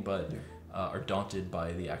thing, but are daunted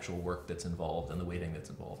by the actual work that's involved and the waiting that's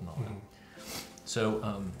involved and all that. So,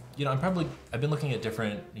 I've been looking at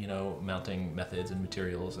different, mounting methods and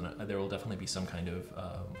materials, and there will definitely be some kind of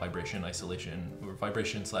vibration isolation or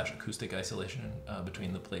vibration/acoustic isolation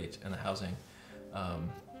between the plate and the housing.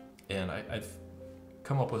 And I've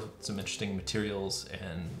come up with some interesting materials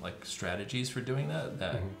and like strategies for doing that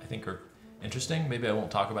I think are interesting. Maybe I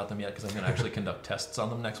won't talk about them yet because I'm going to actually conduct tests on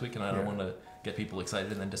them next week, and I don't want to get people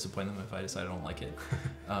excited and then disappoint them if I decide I don't like it.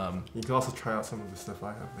 You can also try out some of the stuff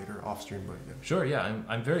I have later off stream, but yeah. Sure, yeah.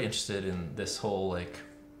 I'm very interested in this whole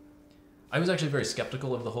I was actually very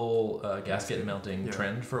skeptical of the whole gasket mounting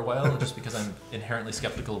trend for a while, just because I'm inherently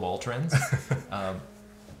skeptical of all trends.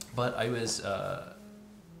 But I was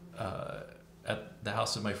at the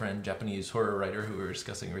house of my friend, Japanese horror writer, who we were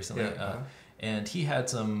discussing recently, and he had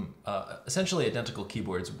some essentially identical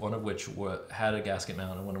keyboards, one of which had a gasket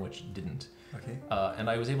mount and one of which didn't. Okay. And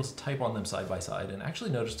I was able to type on them side by side and actually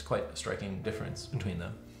noticed quite a striking difference between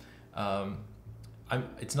them.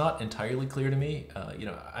 It's not entirely clear to me.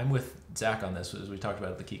 I'm with Zach on this, as we talked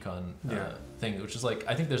about at the KeyCon thing, which is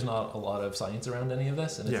I think there's not a lot of science around any of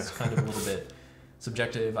this, and it's kind of a little bit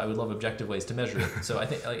subjective. I would love objective ways to measure it. So I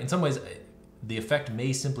think in some ways, the effect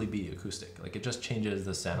may simply be acoustic. It just changes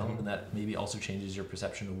the sound, and that maybe also changes your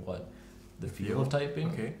perception of what the feel of typing.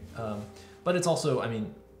 Okay. But it's also,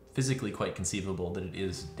 physically quite conceivable that it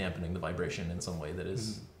is dampening the vibration in some way that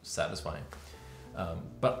is satisfying.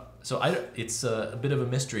 It's a bit of a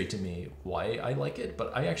mystery to me why I like it,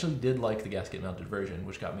 but I actually did like the gasket mounted version,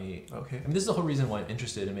 which got me. Okay. This is the whole reason why I'm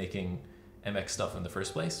interested in making MX stuff in the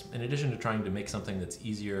first place. In addition to trying to make something that's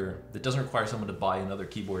easier, that doesn't require someone to buy another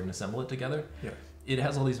keyboard and assemble it together. Yeah. It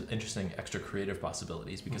has all these interesting extra creative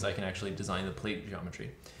possibilities because I can actually design the plate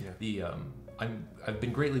geometry. Yeah. I've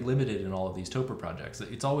been greatly limited in all of these topre projects.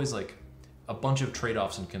 It's always a bunch of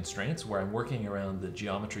trade-offs and constraints where I'm working around the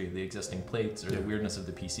geometry of the existing plates or the weirdness of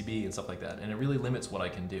the PCB and stuff like that, and it really limits what I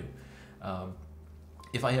can do.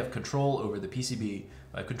 If I have control over the PCB,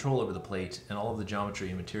 I have control over the plate and all of the geometry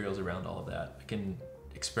and materials around all of that, I can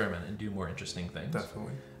experiment and do more interesting things.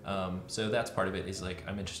 Definitely. So that's part of it is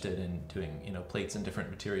I'm interested in doing plates and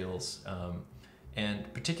different materials,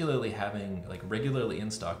 and particularly having regularly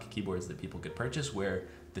in stock keyboards that people could purchase where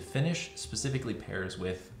the finish specifically pairs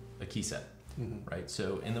with a key set, right?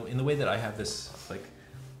 So in the way that I have this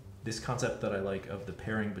this concept that I like of the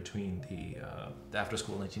pairing between the After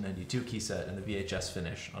School 1992 key set and the VHS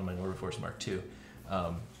finish on my Norbaforce Mark II.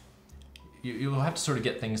 You'll have to sort of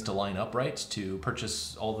get things to line up right to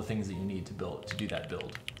purchase all the things that you need to do that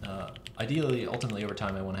build. Ideally, ultimately, over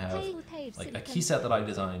time, I want to have a key set that I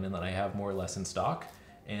design and that I have more or less in stock,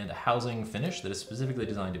 and a housing finish that is specifically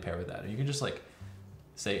designed to pair with that. And you can just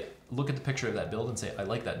say, look at the picture of that build and say, I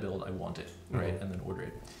like that build, I want it, right? And then order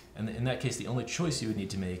it. And in that case, the only choice you would need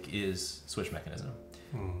to make is switch mechanism.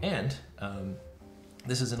 And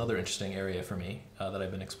this is another interesting area for me that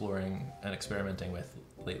I've been exploring and experimenting with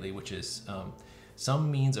lately, which is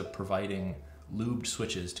some means of providing lubed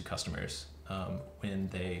switches to customers when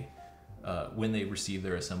they when they receive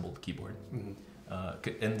their assembled keyboard.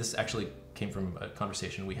 And this actually came from a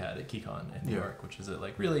conversation we had at KeyCon in New York, which is that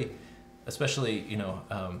like really, especially, you know,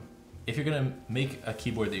 if you're going to make a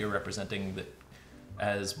keyboard that you're representing that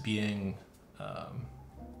as being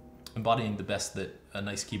embodying the best that a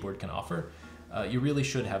nice keyboard can offer, you really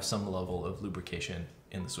should have some level of lubrication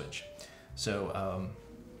in the switch. So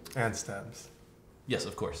and stabs. Yes,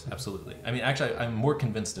 of course, absolutely. I mean, actually, I'm more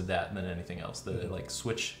convinced of that than anything else. The like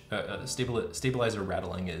switch stabilizer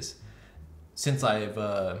rattling is, since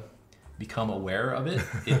I've become aware of it,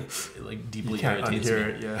 it like deeply irritates me.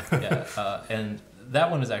 It, yeah. And that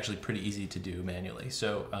one is actually pretty easy to do manually.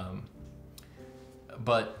 So,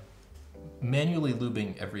 but manually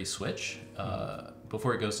lubing every switch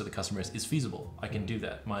before it goes to the customers is feasible. I can do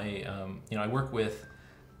that. My, you know, I work with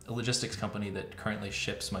a logistics company that currently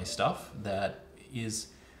ships my stuff. That is,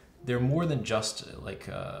 they're more than just like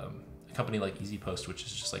a company like EasyPost, which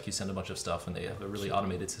is just like you send a bunch of stuff and they have a really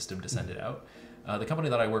automated system to send it out. The company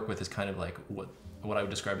that I work with is kind of like what I would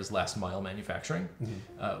describe as last mile manufacturing,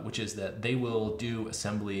 which is that they will do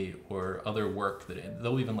assembly or other work that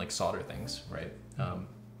they'll even like solder things, right?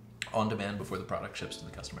 On demand before the product ships to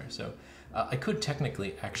the customer. So I could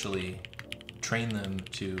technically actually train them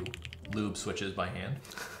to lube switches by hand,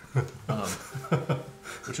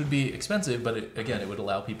 which would be expensive, but again, it would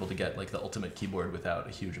allow people to get like the ultimate keyboard without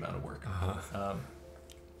a huge amount of work.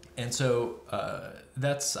 And so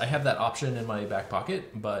I have that option in my back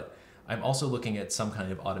pocket, but I'm also looking at some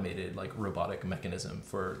kind of automated like robotic mechanism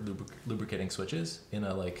for lubricating switches in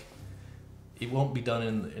a like, it won't be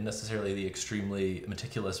done in necessarily the extremely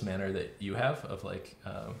meticulous manner that you have of like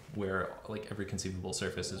where like every conceivable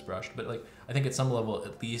surface is brushed, but like I think at some level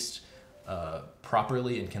at least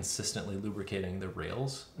properly and consistently lubricating the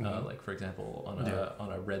rails, like for example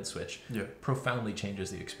on a red switch, profoundly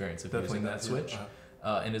changes the experience of using that switch,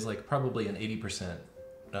 and is like probably an 80%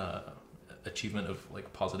 achievement of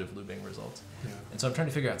like positive lubing results. And so I'm trying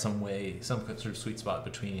to figure out some sort of sweet spot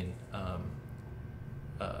between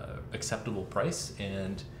acceptable price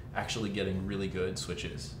and actually getting really good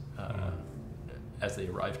switches as they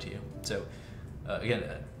arrive to you. So again,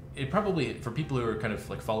 it probably, for people who are kind of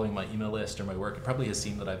like following my email list or my work, it probably has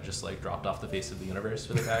seemed that I've just like dropped off the face of the universe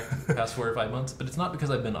for the past 4 or 5 months, but it's not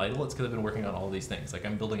because I've been idle, it's because I've been working on all these things. Like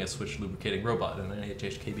I'm building a switch lubricating robot and an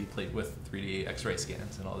HHKB plate with 3D X-ray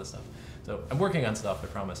scans and all this stuff. So I'm working on stuff, I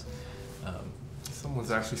promise.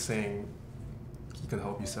 Someone's actually saying he can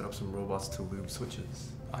help you set up some robots to lube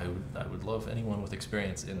switches. I would love anyone with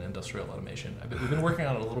experience in industrial automation. We've been working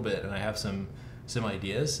on it a little bit, and I have some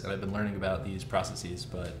ideas, and I've been learning about these processes,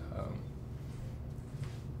 but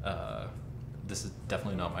this is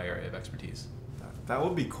definitely not my area of expertise. That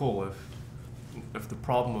would be cool if the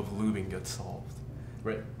problem of lubing gets solved.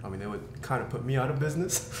 Right. I mean, they would kind of put me out of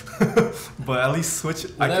business, but at least switch.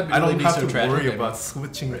 Well, I don't have to worry tragic, about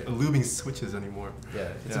switching, lubing switches anymore. Yeah,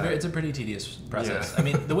 it's a pretty tedious process. I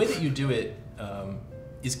mean, the way that you do it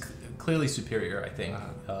is clearly superior, I think,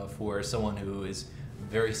 for someone who is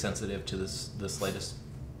very sensitive to the slightest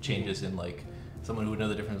changes in like someone who would know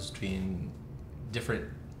the difference between different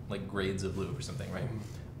like grades of lube or something, right?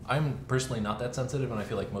 I'm personally not that sensitive, and I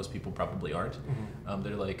feel like most people probably aren't.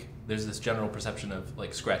 They're like, there's this general perception of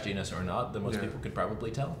like scratchiness or not that most people could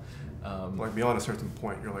probably tell. Like beyond a certain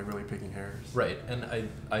point, you're like really picking hairs. Right, and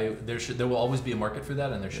there will always be a market for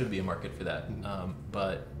that, and there should be a market for that.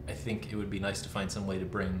 But I think it would be nice to find some way to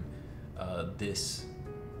bring this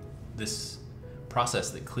process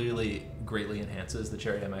that clearly greatly enhances the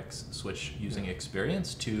Cherry MX switch using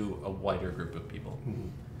experience to a wider group of people.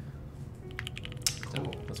 Cool.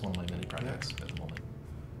 So that's one of my many projects at the moment.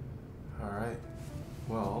 All right.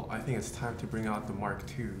 Well, I think it's time to bring out the Mark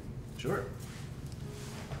II. Sure.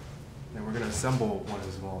 And we're going to assemble one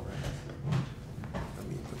as well, right? Let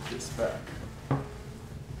me put this back.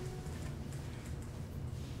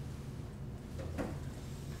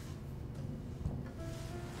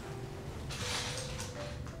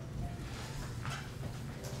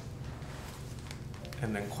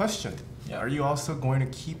 And then question, are you also going to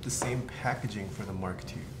keep the same packaging for the Mark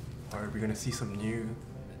II? Or are we going to see some new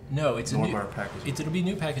Norbauer packaging? It'll be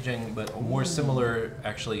new packaging, but more similar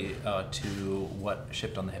actually to what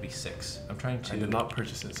shipped on the Heavy 6. I'm trying to... I did not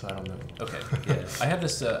purchase it, so I don't know. Okay, yeah. I have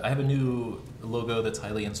this, I have a new logo that's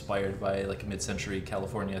highly inspired by like mid-century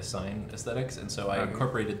California sign aesthetics, and so I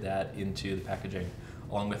incorporated that into the packaging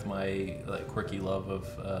along with my like quirky love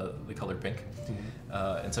of the color pink.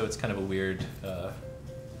 And so it's kind of a weird...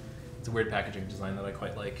 it's a weird packaging design that I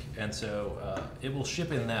quite like, and so it will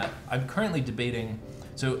ship in that. I'm currently debating,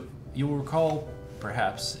 so you'll recall,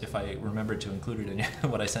 perhaps, if I remembered to include it in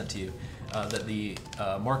what I sent to you, that the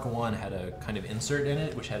Mark I had a kind of insert in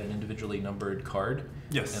it, which had an individually numbered card.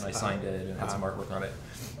 Yes. And I signed it and had some artwork on it.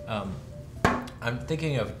 I'm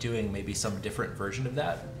thinking of doing maybe some different version of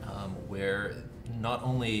that, where not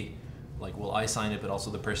only like will I sign it, but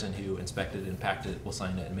also the person who inspected and packed it will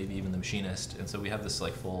sign it, and maybe even the machinist. And so we have this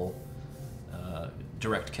like full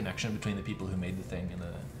direct connection between the people who made the thing and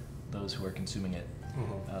those who are consuming it.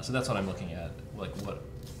 So that's what I'm looking at, like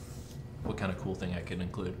what kind of cool thing I can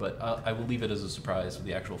include. But I will leave it as a surprise with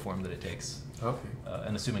the actual form that it takes. Okay.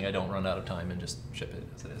 And assuming I don't run out of time and just ship it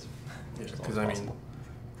as it is. Yeah, because I mean,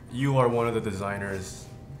 you are one of the designers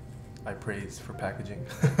I praise for packaging.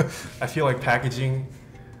 I feel like packaging,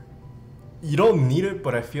 you don't need it,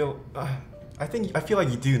 but I feel like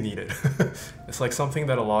you do need it. It's like something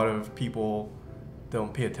that a lot of people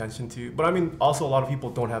don't pay attention to. But I mean, also a lot of people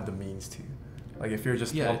don't have the means to. Like if you're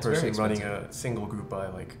just one person running a single group buy,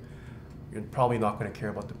 like you're probably not going to care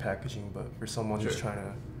about the packaging. But for someone who's trying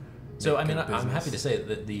to So I mean, I'm happy to say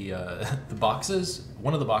that the boxes,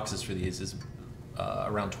 one of the boxes for these is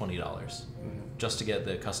around $20, just to get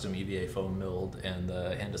the custom EVA foam milled and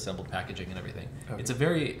the hand assembled packaging and everything. Okay. It's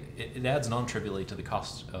it adds non-trivially to the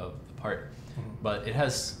cost of the part, but it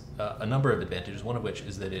has a number of advantages. One of which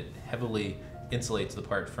is that it heavily insulates the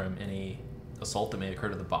part from any assault that may occur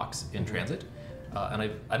to the box in transit. And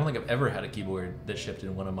I don't think I've ever had a keyboard that shipped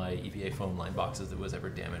in one of my EVA foam line boxes that was ever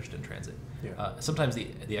damaged in transit. Yeah. Sometimes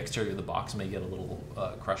the exterior of the box may get a little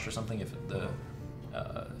crushed or something if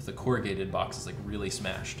the corrugated box is like really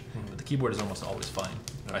smashed, but the keyboard is almost always fine.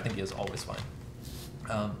 Or I think it is always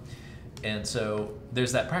fine. And so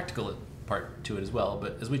there's that practical part to it as well.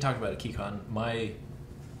 But as we talked about at KeyCon, my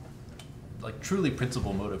like truly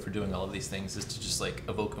principal motive for doing all of these things is to just like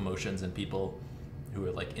evoke emotions in people who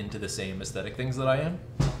are like into the same aesthetic things that I am.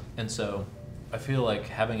 And so I feel like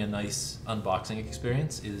having a nice unboxing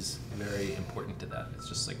experience is very important to that. It's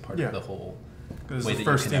just like part of the whole way that the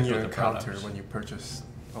first you thing connect you with the encounter product. when you purchase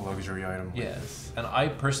a luxury item. Yeah, like this. And I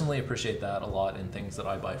personally appreciate that a lot in things that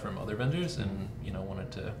I buy from other vendors, and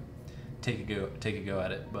wanted to take a go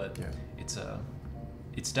at it. But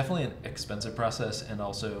it's definitely an expensive process, and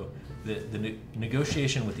also the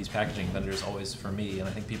negotiation with these packaging vendors always, for me, and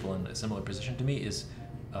I think people in a similar position to me, is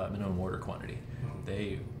minimum order quantity.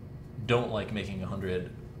 They don't like making 100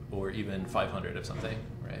 or even 500 of something,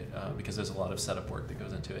 right? Because there's a lot of setup work that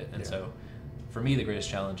goes into it, and so for me the greatest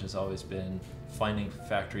challenge has always been finding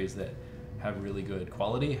factories that have really good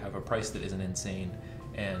quality, have a price that isn't insane,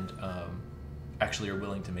 and actually are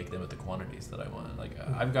willing to make them at the quantities that I want. Like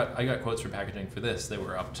I got quotes for packaging for this that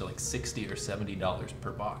were up to like $60 or $70 per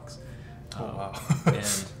box. Oh wow!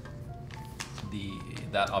 And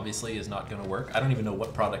that obviously is not going to work. I don't even know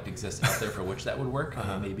what product exists out there for which that would work.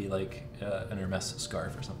 Maybe like an Hermes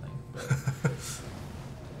scarf or something.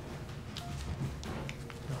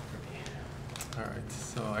 All right,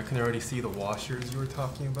 so I can already see the washers you were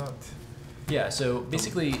talking about. Yeah, so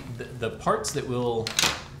basically the parts that will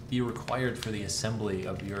be required for the assembly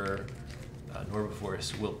of your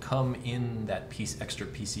Norbaforce will come in that extra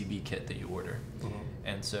PCB kit that you order.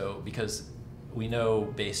 And so because we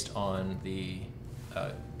know based on the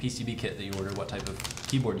PCB kit that you order what type of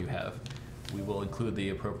keyboard you have, we will include the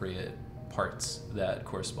appropriate parts that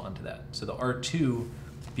correspond to that. So the R2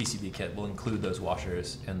 PCB kit will include those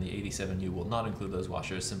washers, and the 87U will not include those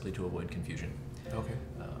washers, simply to avoid confusion. Okay.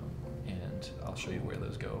 And I'll show you where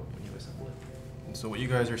those go when you assemble it. And so what you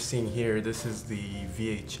guys are seeing here, this is the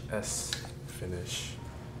VHS finish.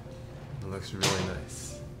 It looks really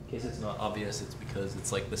nice. In case it's not obvious, it's because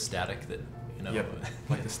it's like the static that, Yep,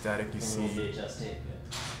 like the static you see. VHS tape,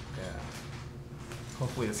 yeah.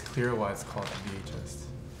 Hopefully it's clear why it's called VHS.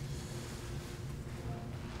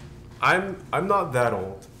 I'm not that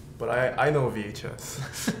old, but I know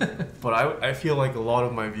VHS. But I feel like a lot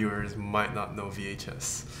of my viewers might not know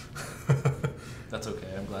VHS. That's okay.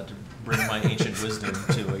 I'm glad to bring my ancient wisdom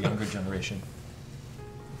to a younger generation.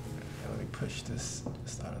 Okay, let me push this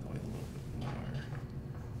out of the way a little bit more.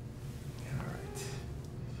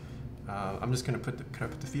 Yeah, all right. I'm just gonna can I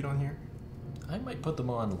put the feet on here? I might put them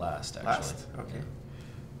on last, actually. Last, okay.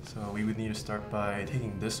 Yeah. So we would need to start by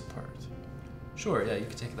taking this apart. Sure, yeah, you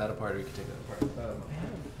can take that apart or you can take that apart.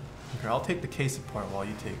 Okay, I'll take the case apart while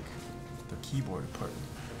you take the keyboard apart.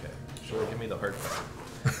 Okay, sure, give me the hard part.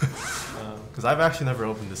 Because I've actually never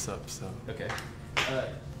opened this up, so. Okay.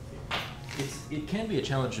 It can be a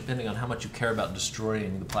challenge depending on how much you care about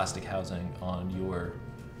destroying the plastic housing on your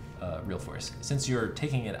RealForce. Since you're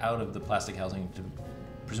taking it out of the plastic housing to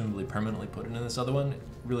presumably permanently put it in this other one, it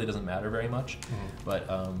really doesn't matter very much. But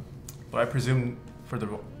I presume for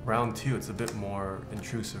the round 2, it's a bit more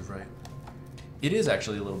intrusive, right? It is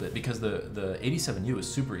actually a little bit, because the 87U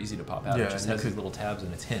is super easy to pop out. Yeah, It just and has these little tabs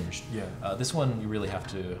and it's hinged. Yeah. This one, you really have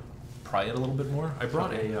to pry it a little bit more. I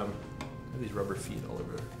brought I have these rubber feet all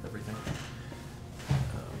over everything.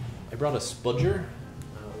 I brought a spludger.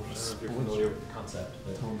 I don't know if you're familiar with the concept.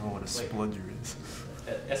 I don't know what a spludger is.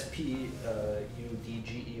 S-P-U-D-G-E-R.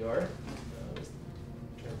 What's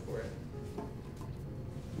the term for it?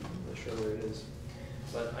 I'm not sure where it is.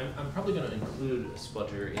 But I'm probably going to include a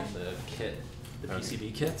spludger in the kit, the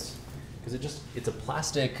PCB kits, because it's a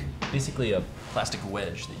plastic, basically a plastic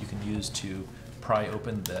wedge that you can use to pry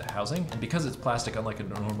open the housing. And because it's plastic, unlike a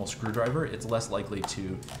normal screwdriver, it's less likely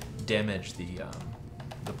to damage the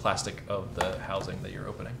plastic of the housing that you're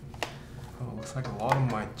opening. Oh, looks like a lot of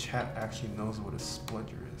my chat actually knows what a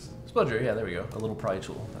spludger is. Spludger, yeah, there we go. A little pry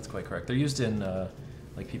tool. That's quite correct. They're used in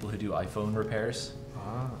like people who do iPhone repairs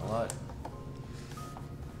a lot.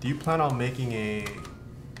 Do you plan on making a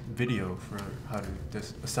video for how to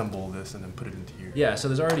assemble this and then put it into here? Yeah, so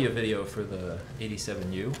there's already a video for the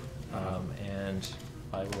 87U, and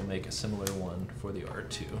I will make a similar one for the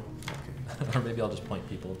R2. Okay. Or maybe I'll just point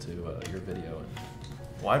people to your video. And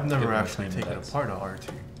well, I've never actually taken apart an R2.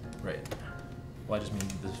 Right. Well, I just mean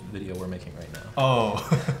this video we're making right now. Oh.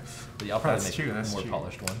 But yeah, I'll probably make a more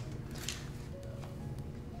polished one.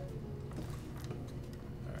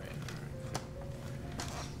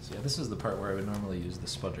 Yeah, this is the part where I would normally use the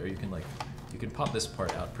spludger. You can pop this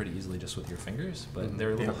part out pretty easily just with your fingers, but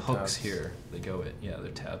there are little hooks here that go they're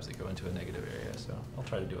tabs that go into a negative area. So I'll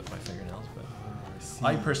try to do it with my fingernails, but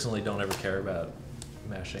I personally don't ever care about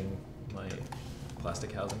mashing my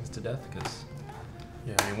plastic housings to death because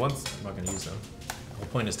I'm not going to use them. The whole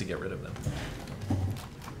point is to get rid of them.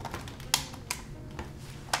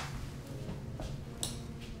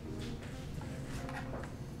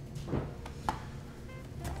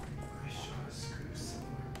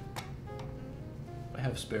 I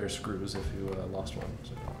have spare screws if you lost one.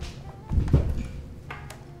 So.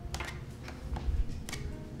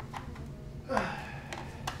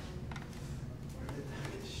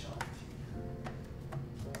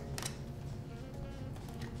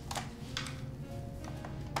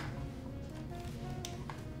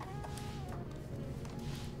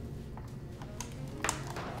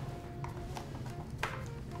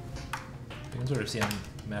 You can sort of see I'm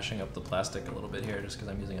mashing up the plastic a little bit here just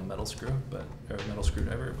because I'm using a metal screw, or a metal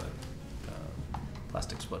screwdriver, but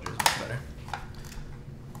plastic spludger is much better.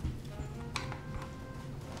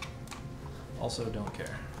 Also don't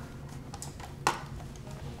care.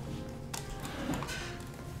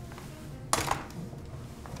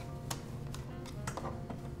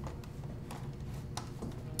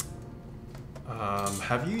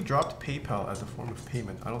 Have you dropped PayPal as a form of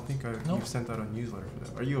payment? I don't think you've sent out a newsletter for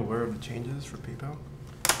that. Are you aware of the changes for PayPal?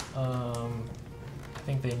 I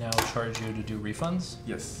think they now charge you to do refunds.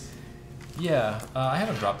 Yes. Yeah, I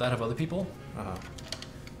haven't dropped that. Have other people?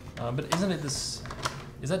 But isn't it is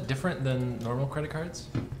that different than normal credit cards?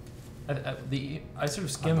 I sort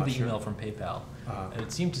of skimmed the email from PayPal, and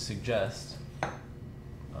it seemed to suggest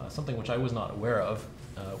something which I was not aware of,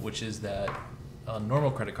 which is that a normal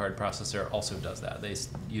credit card processor also does that.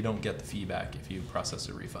 You don't get the fee back if you process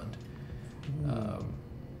a refund.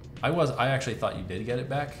 I actually thought you did get it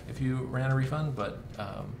back if you ran a refund, but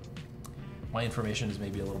my information is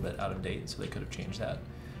maybe a little bit out of date, so they could have changed that.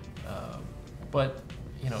 But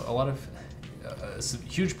a lot of a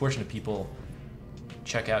huge portion of people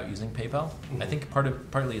check out using PayPal. I think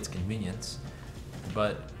partly it's convenience,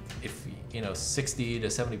 but if 60 to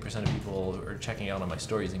 70% of people are checking out on my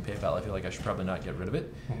store using PayPal, I feel like I should probably not get rid of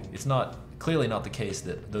it. It's clearly not the case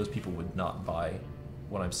that those people would not buy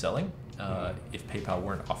what I'm selling if PayPal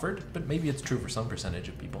weren't offered, but maybe it's true for some percentage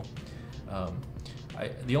of people.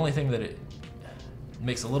 The only thing that it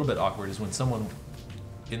makes a little bit awkward is when someone,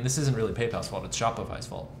 and this isn't really PayPal's fault, it's Shopify's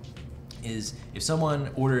fault, is if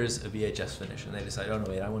someone orders a VHS finish and they decide, oh no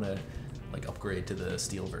wait, I want to upgrade to the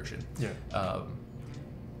steel version.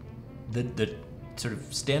 The sort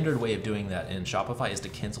of standard way of doing that in Shopify is to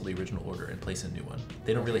cancel the original order and place a new one.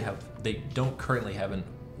 They don't currently have an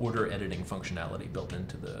order editing functionality built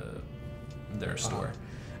into their store.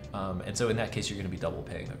 And so in that case, you're going to be double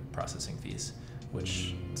paying the processing fees,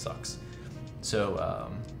 which sucks.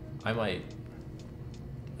 So I might,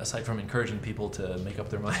 aside from encouraging people to make up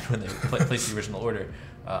their mind when they place the original order,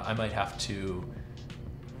 I might have to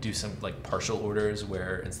do some partial orders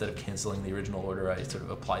where instead of canceling the original order, I sort of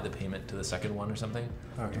apply the payment to the second one or something.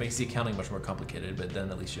 Okay. It makes the accounting much more complicated, but then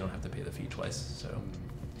at least you don't have to pay the fee twice. So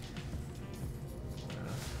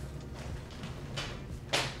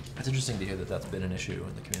it's interesting to hear that that's been an issue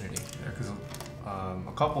in the community. Yeah, because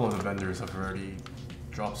a couple of the vendors have already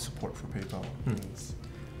drop support for PayPal.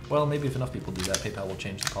 Well, maybe if enough people do that, PayPal will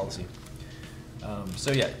change the policy.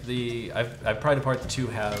 So yeah, I've pried apart the two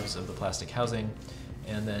halves of the plastic housing,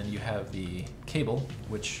 and then you have the cable,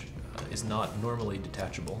 which is not normally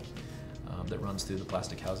detachable, that runs through the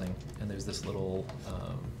plastic housing, and there's this little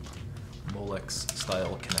Molex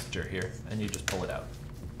style connector here, and you just pull it out.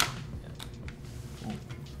 Yeah.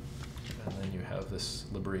 And then you have this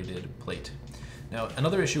liberated plate. Now,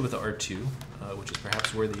 another issue with the R2, which is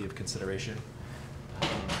perhaps worthy of consideration,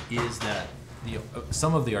 is that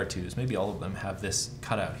some of the R2s, maybe all of them, have this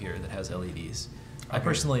cutout here that has LEDs. Okay. I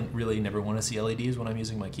personally really never want to see LEDs when I'm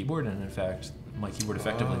using my keyboard, and in fact, my keyboard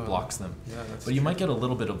effectively blocks them. Yeah, but you might get a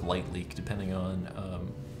little bit of light leak depending on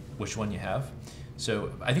which one you have.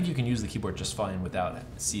 So I think you can use the keyboard just fine without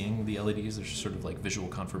seeing the LEDs. There's just sort of like visual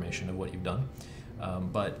confirmation of what you've done.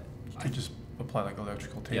 But you could just apply like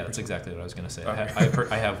electrical tape. Yeah, that's exactly what I was going to say. Okay.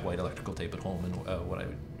 I have white electrical tape at home, and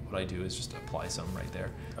what I do is just apply some right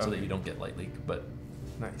there so that you don't get light leak. But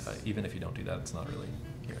nice. Even if you don't do that, it's not really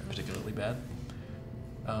particularly bad.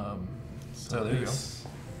 So there you go.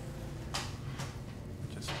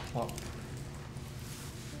 Just plop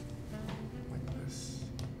like this.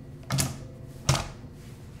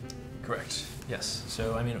 Correct. Yes.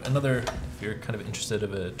 So I mean, if you're kind of interested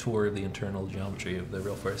of a tour of the internal geometry of the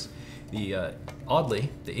Realforce,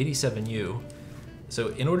 oddly, the 87U. So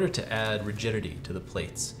in order to add rigidity to the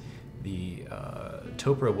plates, the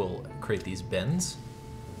topre will create these bends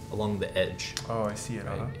along the edge. Oh, I see it.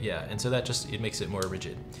 Right? Yeah, and so it makes it more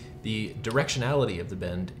rigid. The directionality of the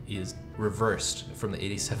bend is reversed from the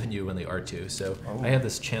 87U and the R2. So I have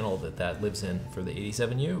this channel that lives in for the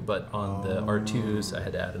 87U, but on the R2s I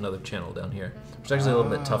had to add another channel down here, which is actually a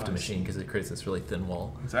little bit tough to machine because it creates this really thin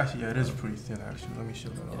wall. It's actually, it is pretty thin actually. Let me show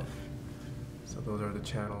that off. So those are the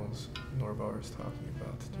channels Norbauer is talking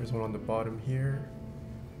about. There's one on the bottom here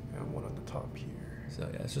and one on the top here. So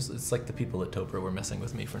yeah, it's like the people at Topre were messing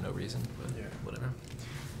with me for no reason, but whatever.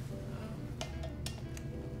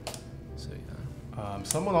 So yeah.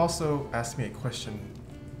 Someone also asked me a question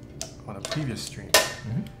on a previous stream.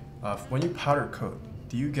 When you powder coat,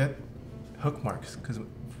 do you get hook marks? Because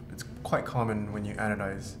it's quite common when you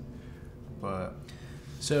anodize, but...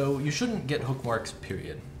 So you shouldn't get hook marks,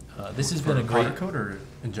 period. This has been a great... powder coat or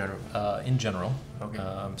in general? In general. Okay.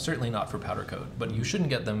 Certainly not for powder coat, but you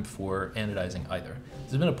shouldn't get them for anodizing either.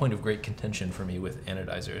 This has been a point of great contention for me with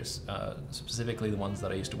anodizers, specifically the ones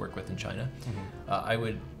that I used to work with in China. I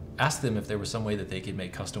would ask them if there was some way that they could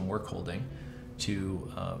make custom work holding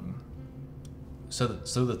to so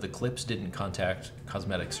that the clips didn't contact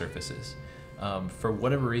cosmetic surfaces. For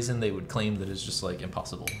whatever reason, they would claim that it's just like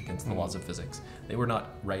impossible against the laws of physics. They were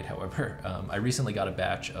not right, however. I recently got a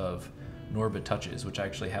batch of Norba touches, which I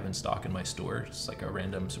actually have in stock in my store. It's like a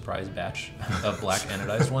random surprise batch of black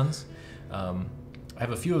anodized ones. I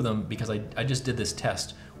have a few of them because I just did this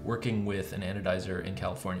test working with an anodizer in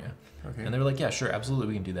California. Okay. And they were like, yeah, sure, absolutely,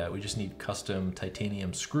 we can do that. We just need custom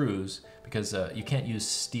titanium screws because you can't use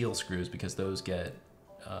steel screws because those get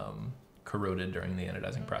corroded during the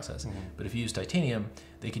anodizing process. But if you use titanium,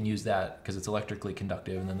 they can use that because it's electrically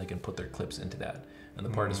conductive, and then they can put their clips into that, and the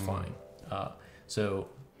part is fine. So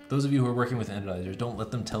those of you who are working with anodizers, don't let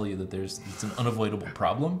them tell you that it's an unavoidable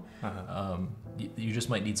problem. You just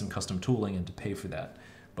might need some custom tooling and to pay for that,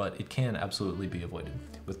 but it can absolutely be avoided.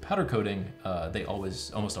 With powder coating, they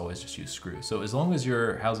almost always just use screws. So as long as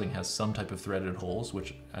your housing has some type of threaded holes,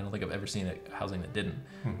 which I don't think I've ever seen a housing that didn't,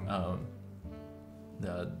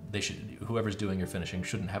 whoever's doing your finishing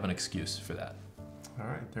shouldn't have an excuse for that. All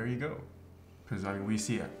right, there you go. Because I mean, we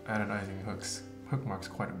see anodizing hook marks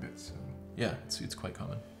quite a bit. So yeah, it's quite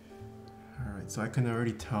common. All right, so I can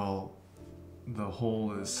already tell the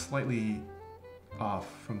hole is slightly off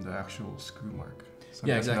from the actual screw mark. So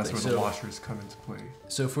yeah, exactly. That's where the washers come into play.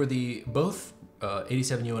 So for both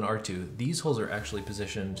 87U and R2, these holes are actually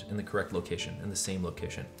positioned in the correct location, in the same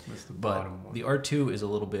location. That's the but bottom one. The R2 is a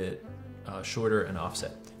little bit shorter and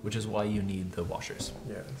offset, which is why you need the washers.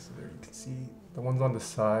 Yeah, so there you can see the ones on the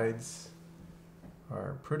sides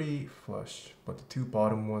are pretty flush, but the two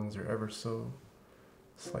bottom ones are ever so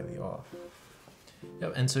slightly off.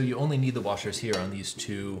 Yep, and so you only need the washers here on these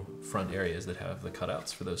two front areas that have the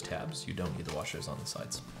cutouts for those tabs. You don't need the washers on the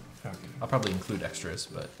sides. Okay. I'll probably include extras,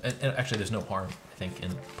 but and actually there's no harm, I think,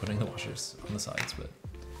 in putting the washers on the sides, but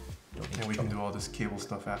don't need and we can do all this cable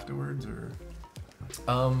stuff afterwards, or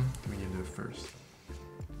we need to do it first?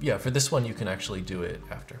 Yeah, for this one you can actually do it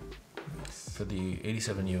after. Nice. For the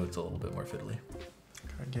 87U, it's a little bit more fiddly.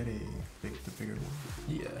 Can I get the bigger one?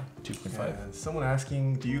 Yeah, 2.5. And someone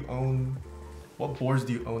asking, what boards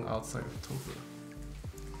do you own outside of Topre?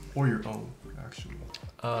 or your own, actually?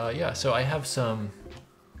 Yeah, so I have some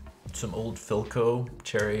old Philco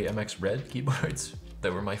Cherry MX Red keyboards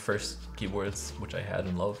that were my first keyboards, which I had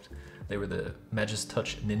and loved. They were the Magis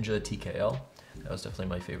Touch Ninja TKL. That was definitely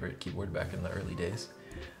my favorite keyboard back in the early days.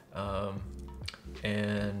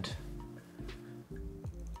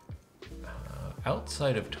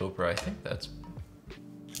 Outside of topre, I think that's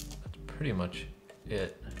pretty much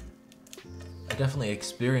it. I definitely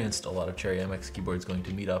experienced a lot of Cherry MX keyboards going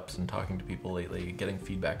to meetups and talking to people lately, getting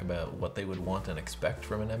feedback about what they would want and expect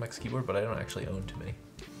from an MX keyboard, but I don't actually own too many.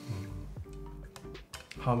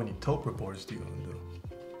 How many topre boards do you own, though?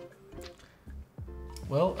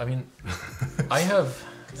 Well, I mean, I have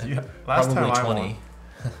last probably time 20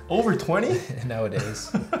 over 20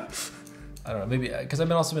 nowadays. I don't know, maybe because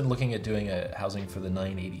I've also been looking at doing a housing for the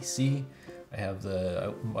 980C. I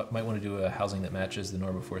might want to do a housing that matches the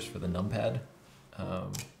Norbaforce for the numpad.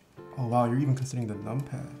 Oh wow, you're even considering the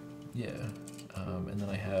numpad. Yeah, and then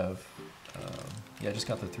I have, I just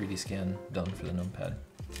got the 3D scan done for the numpad.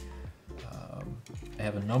 I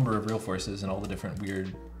have a number of real forces and all the different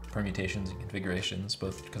weird permutations and configurations,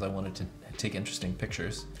 both because I wanted to take interesting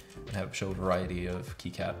pictures and show a variety of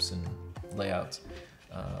keycaps and layouts,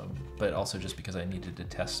 but also just because I needed to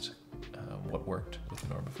test what worked with the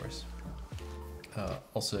Norbaforce.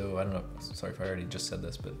 Also, I don't know, sorry if I already just said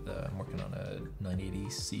this, but I'm working on a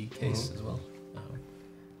 980C case as well.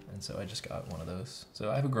 And so I just got one of those.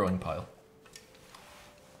 So I have a growing pile.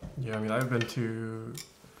 Yeah, I mean, I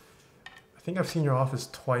think I've seen your office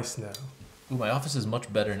twice now. Ooh, my office is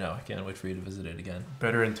much better now. I can't wait for you to visit it again.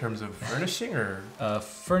 Better in terms of furnishing, or?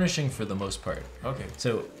 Furnishing for the most part. Okay.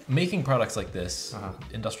 So making products like this,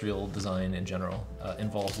 industrial design in general,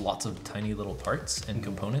 involves lots of tiny little parts and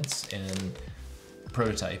components and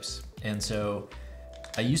prototypes. And so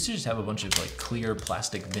I used to just have a bunch of like clear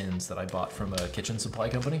plastic bins that I bought from a kitchen supply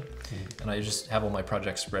company. And I just have all my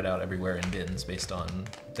projects spread out everywhere in bins based on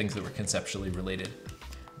things that were conceptually related.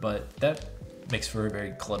 But that makes for a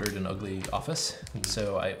very cluttered and ugly office.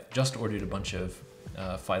 So I just ordered a bunch of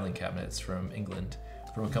filing cabinets from England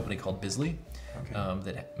from a company called Bisley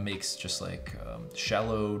that makes just like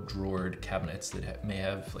shallow drawered cabinets that may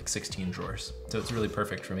have like 16 drawers. So it's really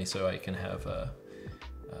perfect for me, so I can have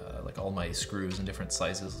like all my screws in different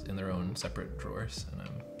sizes in their own separate drawers. And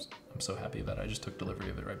I'm so happy about it. I just took delivery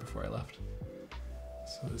of it right before I left.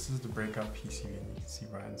 So this is the breakout PCB, and you can see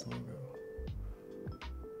Ryan's logo.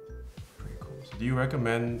 So do you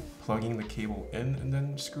recommend plugging the cable in and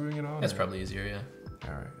then screwing it on? That's probably easier, yeah.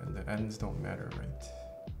 All right, and the ends don't matter, right?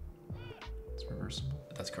 It's reversible.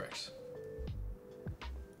 That's correct.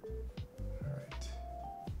 All right.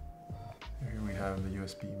 Here we have the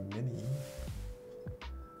USB Mini.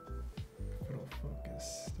 If it'll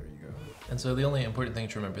focus, there you go. And so the only important thing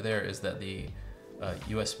to remember there is that the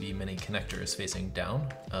USB Mini connector is facing down.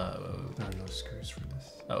 There are no screws for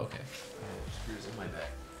this. Oh, okay. Screws in my bag.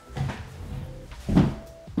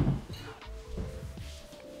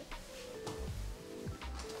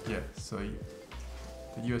 Yeah, so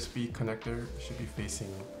the USB connector should be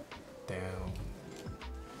facing down.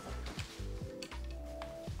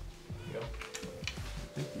 There you go.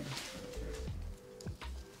 Thank you.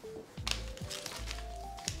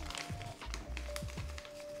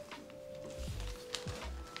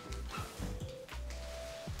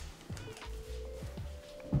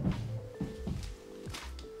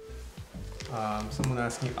 Someone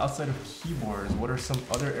asking, outside of keyboards, what are some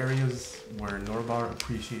other areas where Norbauer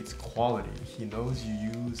appreciates quality? He knows you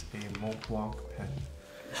use a Mont Blanc pen.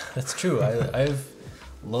 That's true. I've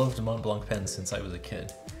loved Mont Blanc pens since I was a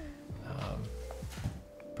kid.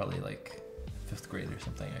 Probably like 5th grade or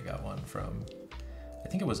something. I got one from, I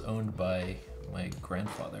think it was owned by my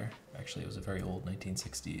grandfather. Actually, it was a very old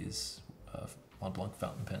 1960s Mont Blanc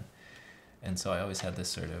fountain pen. And so I always had this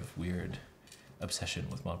sort of weird obsession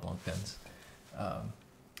with Mont Blanc pens.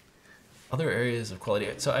 Other areas of quality.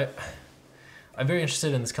 So I'm very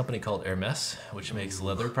interested in this company called Hermes, which makes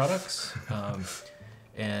leather products,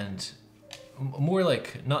 and more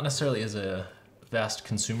like not necessarily as a vast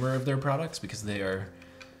consumer of their products, because they are,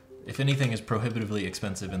 if anything is prohibitively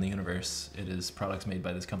expensive in the universe, it is products made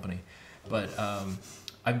by this company. But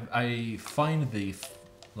I find the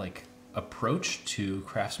like approach to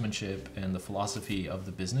craftsmanship and the philosophy of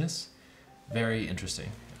the business very interesting.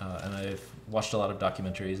 And I've watched a lot of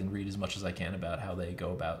documentaries and read as much as I can about how they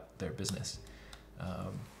go about their business.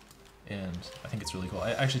 And I think it's really cool.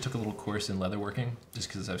 I actually took a little course in leatherworking just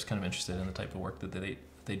because I was kind of interested in the type of work that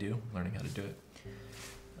they do, learning how to do it.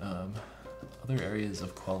 Other areas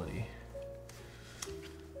of quality.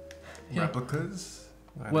 Replicas?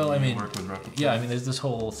 Well, I mean, work with replicas. yeah, I mean, there's this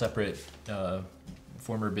whole separate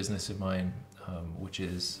former business of mine, which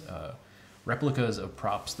is replicas of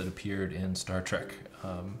props that appeared in Star Trek.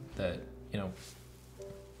 That, you know,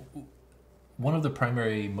 one of the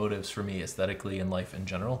primary motives for me aesthetically in life in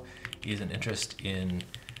general is an interest in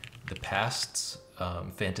the past's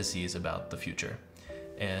fantasies about the future.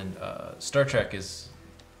 And Star Trek is,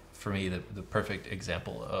 for me, the perfect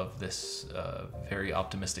example of this very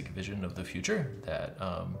optimistic vision of the future that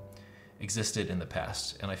existed in the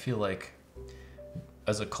past. And I feel like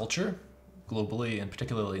as a culture, globally and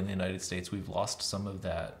particularly in the United States, we've lost some of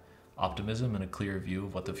that optimism and a clear view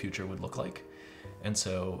of what the future would look like. And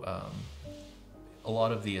so a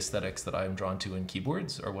lot of the aesthetics that I'm drawn to in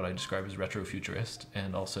keyboards are what I describe as retrofuturist,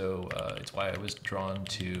 and also it's why I was drawn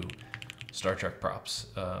to Star Trek props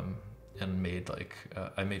and made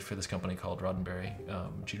I made for this company called Roddenberry.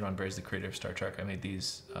 Gene Roddenberry is the creator of Star Trek. I made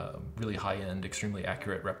these really high-end, extremely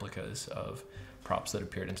accurate replicas of props that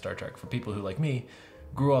appeared in Star Trek for people who, like me,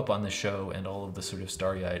 grew up on the show and all of the sort of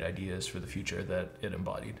starry-eyed ideas for the future that it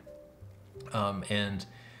embodied. And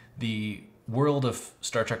the world of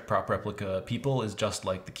Star Trek prop replica people is just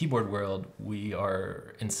like the keyboard world. We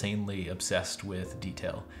are insanely obsessed with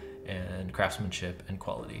detail and craftsmanship and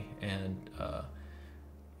quality. And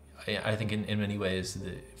I think in many ways,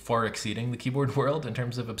 far exceeding the keyboard world in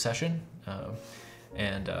terms of obsession. I've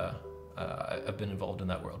been involved in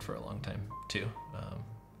that world for a long time too.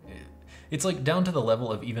 It's like down to the level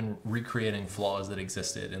of even recreating flaws that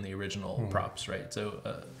existed in the original props, right? So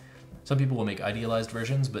some people will make idealized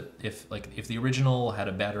versions, but if the original had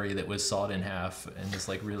a battery that was sawed in half and just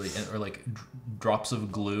drops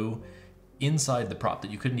of glue inside the prop that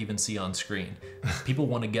you couldn't even see on screen, people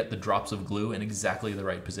want to get the drops of glue in exactly the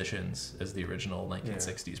right positions as the original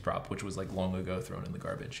 1960s prop, which was like long ago thrown in the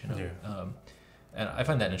garbage, you know? Yeah. And I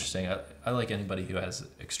find that interesting. I like anybody who has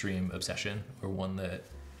extreme obsession or one that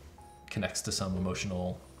connects to some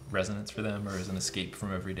emotional resonance for them or is an escape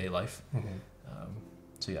from everyday life.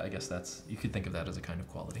 So yeah, I guess you could think of that as a kind of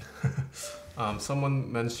quality.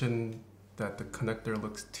 Someone mentioned that the connector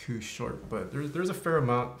looks too short, but there's a fair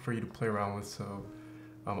amount for you to play around with, so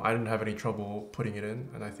I didn't have any trouble putting it in,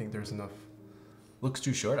 and I think there's enough. Looks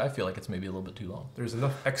too short? I feel like it's maybe a little bit too long. There's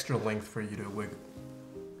enough extra length for you to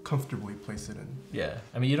comfortably place it in. Yeah,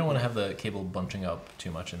 I mean, you don't want to have the cable bunching up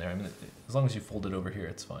too much in there. I mean, as long as you fold it over here,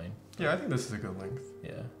 it's fine. Yeah, I think this is a good length.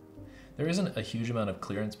 Yeah. There isn't a huge amount of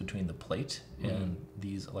clearance between the plate and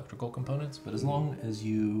these electrical components, but as long as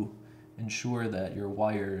you ensure that your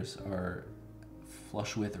wires are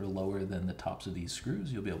flush with or lower than the tops of these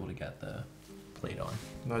screws, you'll be able to get the plate on.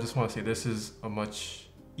 No, I just want to say this is a much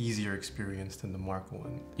easier experience than the Mark I.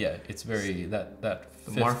 Yeah, it's very, that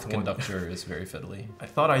fifth conductor is very fiddly. I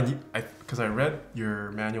thought because I read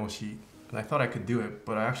your manual sheet and I thought I could do it,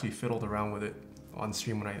 but I actually fiddled around with it on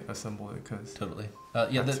stream when I assembled it, because totally.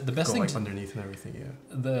 Yeah, the best thing underneath and everything.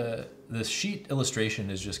 Yeah. The sheet illustration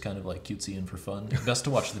is just kind of like cutesy and for fun. Best to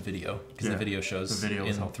watch the video because the video shows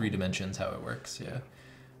in 3 dimensions how it works. Yeah.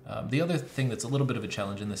 The other thing that's a little bit of a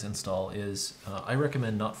challenge in this install is I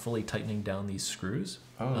recommend not fully tightening down these screws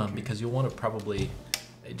because you'll want to probably.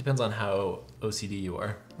 It depends on how OCD you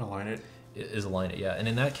are. Align it. Align it, yeah. And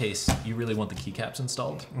in that case, you really want the keycaps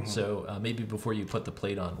installed. So maybe before you put the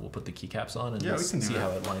plate on, we'll put the keycaps on and let's see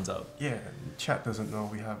how it lines up. Yeah, chat doesn't know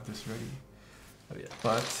we have this ready. Oh yeah.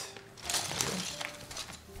 But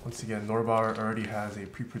once again, Norbauer already has a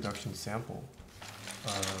pre-production sample.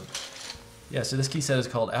 Yeah, so this key set is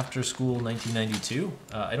called After School 1992.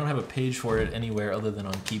 I don't have a page for it anywhere other than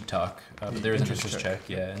on Keep Talk, but there is an interest check.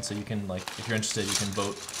 Yeah, and so you can, if you're interested, you can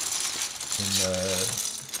vote in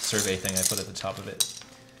the survey thing I put at the top of it.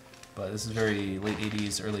 But this is very late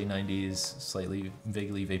 80s, early 90s, slightly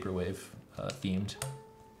vaguely vaporwave themed.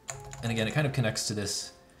 And again, it kind of connects to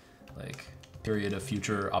this period of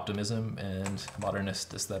future optimism and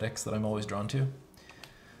modernist aesthetics that I'm always drawn to.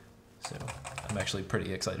 So I'm actually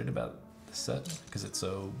pretty excited about this set because it's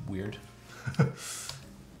so weird.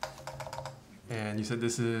 And you said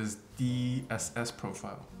this is DSS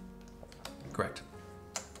profile. Correct.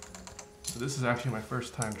 So this is actually my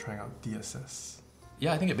first time trying out DSS.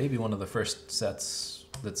 Yeah, I think it may be one of the first sets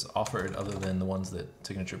that's offered other than the ones that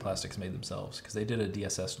Signature Plastics made themselves, because they did a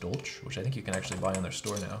DSS Dolch, which I think you can actually buy on their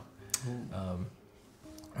store now,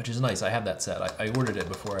 which is nice. I have that set. I ordered it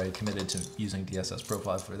before I committed to using DSS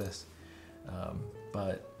profile for this,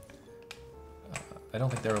 but I don't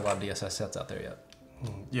think there are a lot of DSS sets out there yet.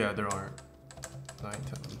 Yeah, there aren't. 9, 10,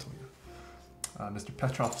 11, 12. Mr.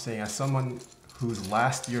 Petrov saying, as someone whose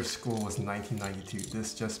last year of school was 1992,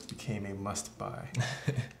 this just became a must-buy.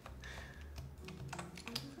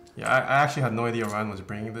 Yeah, I actually had no idea Ryan was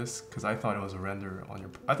bringing this because I thought it was a render on your.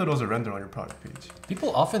 I thought it was a render on your product page.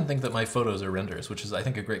 People often think that my photos are renders, which is, I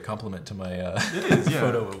think, a great compliment to my It is, yeah.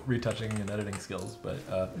 photo retouching and editing skills. But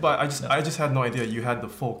I just had no idea you had the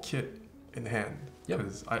full kit in hand. Yep.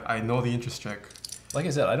 Because I know the interest check. Like I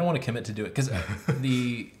said, I don't want to commit to do it because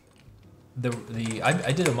I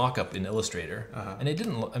did a mock-up in Illustrator, and it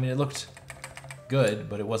didn't. I mean, it looked good,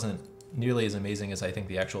 but it wasn't nearly as amazing as I think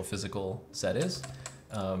the actual physical set is.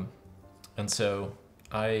 And so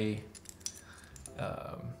I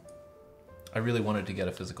really wanted to get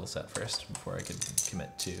a physical set first before I could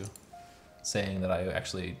commit to saying that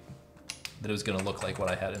that it was going to look like what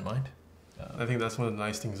I had in mind. I think that's one of the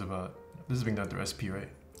nice things about this is being done through SP, right?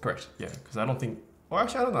 Correct. Yeah, because I don't think. Well,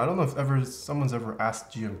 actually, I don't know. I don't know if someone's ever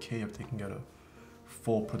asked GMK if they can get a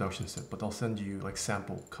full production set, but they'll send you like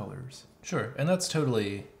sample colors. Sure, and that's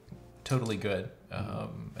totally good,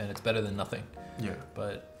 and it's better than nothing. Yeah.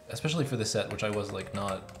 But especially for the set, which I was like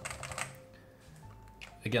not.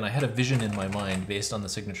 Again, I had a vision in my mind based on the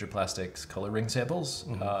Signature Plastics color ring samples,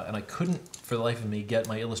 and I couldn't, for the life of me, get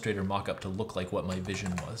my Illustrator mock-up to look like what my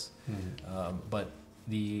vision was. But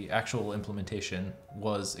the actual implementation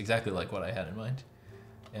was exactly like what I had in mind,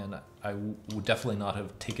 and I would definitely not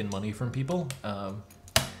have taken money from people on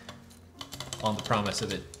the promise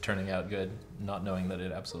of it turning out good, not knowing that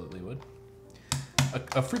it absolutely would.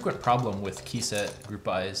 A frequent problem with key set group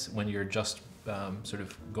buys when you're just sort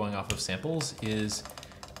of going off of samples is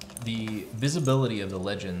the visibility of the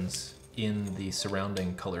legends in the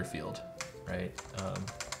surrounding color field, right?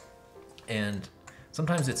 And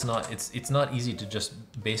sometimes it's not easy to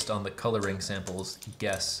just, based on the coloring samples,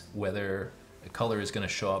 guess whether a color is going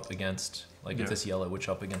to show up against, like if this yellow would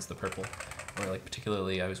show up against the purple, or like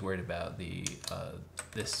particularly I was worried about the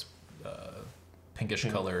this pinkish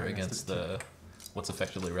color against the what's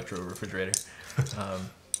effectively retro refrigerator.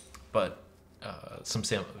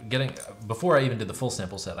 Before I even did the full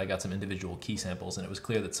sample set, I got some individual key samples, and it was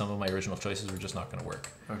clear that some of my original choices were just not going to work.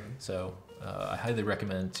 Okay. So I highly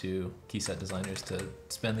recommend to key set designers to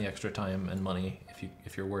spend the extra time and money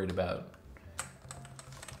if you're worried about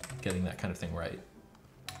getting that kind of thing right.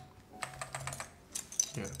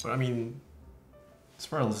 Yeah, but I mean, as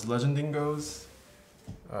far as legending goes,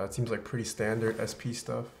 it seems like pretty standard SP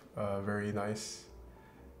stuff. Very nice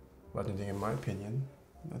legending in my opinion.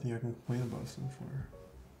 Nothing I can complain about so far.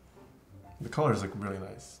 The colors look really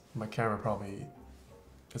nice. My camera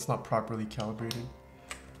it's not properly calibrated,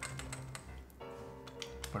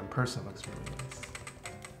 but in person it looks really nice.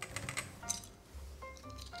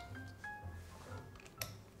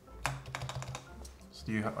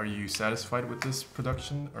 So are you satisfied with this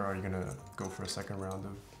production, or are you gonna go for a second round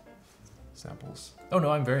of samples? Oh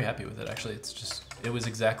no, I'm very happy with it. Actually, it was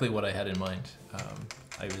exactly what I had in mind.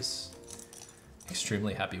 I was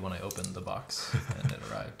extremely happy when I opened the box and it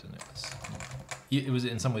arrived, and it was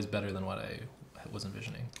in some ways better than what I was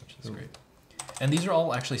envisioning, which is great. And these are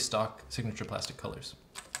all actually stock Signature Plastic colors.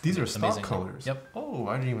 These are stock colors? Yep. Oh,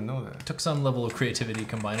 I didn't even know that. It took some level of creativity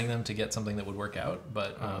combining them to get something that would work out,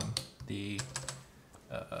 but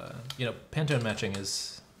Pantone matching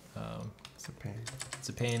is it's a pain. It's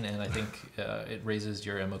a pain, and I think it raises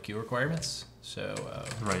your MOQ requirements. So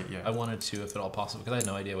right, yeah. I wanted to, if at all possible, because I had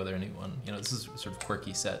no idea whether anyone, this is sort of a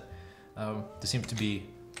quirky set. There seems to be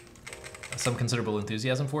some considerable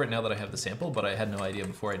enthusiasm for it now that I have the sample, but I had no idea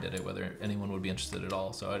before I did it whether anyone would be interested at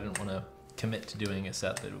all. So I didn't want to commit to doing a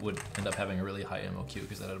set that would end up having a really high MOQ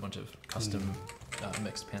because I had a bunch of custom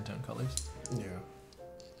mixed Pantone colors. Yeah.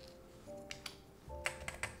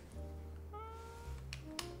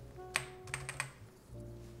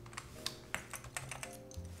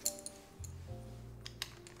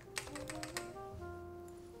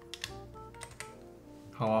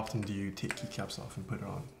 How often do you take keycaps off and put it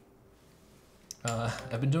on?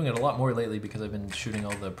 I've been doing it a lot more lately because I've been shooting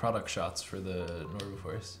all the product shots for the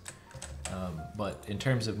Norbaforce. But in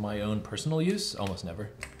terms of my own personal use, almost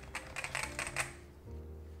never.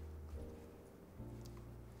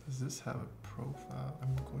 Does this have a profile?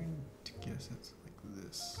 I'm going to guess it's like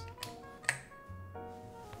this.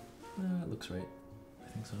 It looks right. I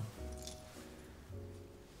think so.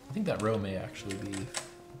 I think that row may actually be...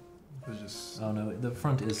 Oh no, the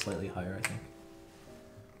front is slightly higher, I think.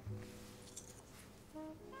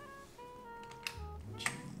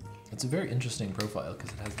 It's a very interesting profile because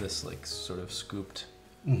it has this like sort of scooped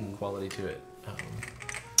quality to it.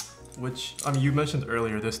 Which, I mean, you mentioned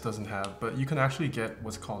earlier this doesn't have, but you can actually get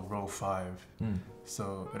what's called row 5.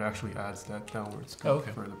 So it actually adds that downward scoop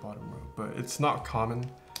for the bottom row. But it's not common.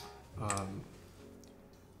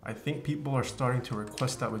 I think people are starting to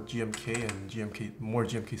request that with GMK, and more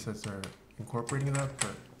GMK sets are incorporating that,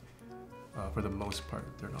 but for the most part,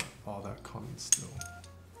 they're not all that common still.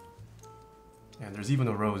 And there's even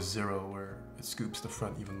a row 0 where it scoops the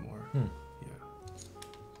front even more. Yeah.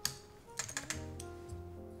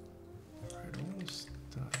 Alright, almost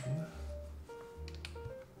done.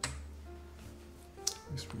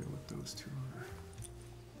 Let's forget what those two are.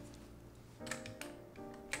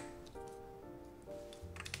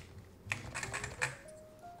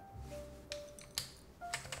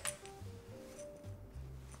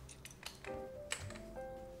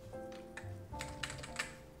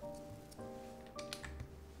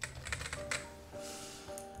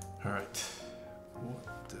 All right.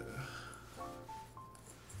 What the?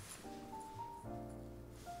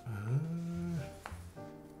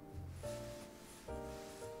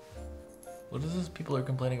 What is this? People are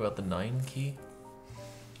complaining about the 9 key.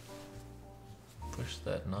 Push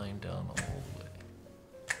that 9 down all the way.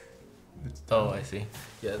 Oh, I see.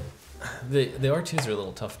 Yeah, the R2s are a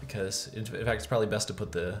little tough because, in fact, it's probably best to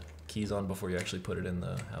put the keys on before you actually put it in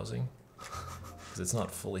the housing, because it's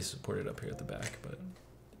not fully supported up here at the back. But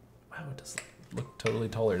wow, it does look totally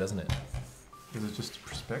taller, doesn't it? Is it just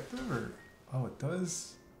perspective, or oh, it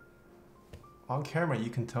does. On camera, you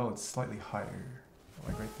can tell it's slightly higher,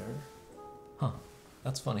 like right there. Huh?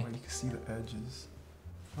 That's funny. Oh, you can see the edges.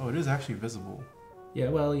 Oh, it is actually visible. Yeah,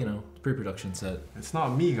 well, you know, pre-production set. It's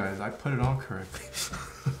not me, guys. I put it on correctly.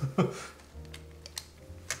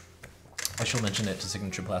 I shall mention it to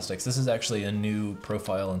Signature Plastics. This is actually a new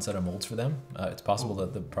profile and set of molds for them. It's possible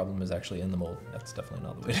that the problem is actually in the mold. That's definitely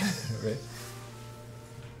not the way to do it,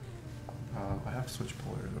 right? I have to switch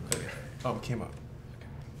polar. Oh, it came up.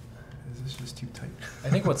 Is this just too tight? I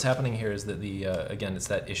think what's happening here is that the again, it's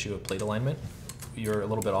that issue of plate alignment. You're a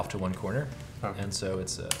little bit off to one corner, and so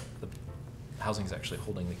it's the housing's actually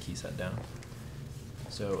holding the key set down.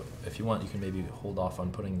 So if you want, you can maybe hold off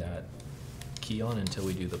on putting that key on until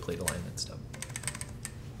we do the plate alignment stuff.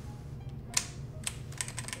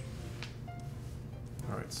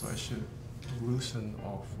 All right, so I should loosen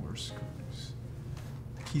all 4 screws.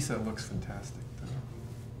 The key set looks fantastic, though.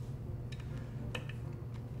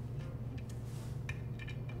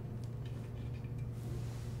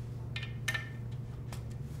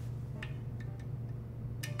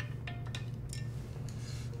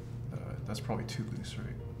 That's probably too loose, right?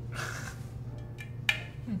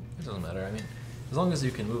 It doesn't matter. I mean, as long as you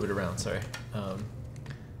can move it around. Sorry.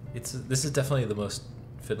 This is definitely the most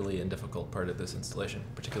fiddly and difficult part of this installation,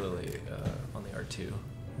 particularly on the R2.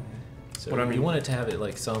 So I mean, you want it to have it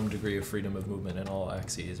like some degree of freedom of movement in all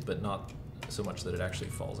axes, but not so much that it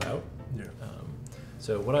actually falls out. Yeah.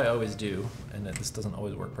 So what I always do, and this doesn't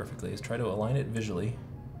always work perfectly, is try to align it visually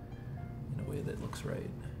in a way that looks right.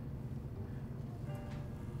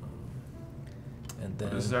 And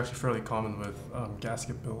then this is actually fairly common with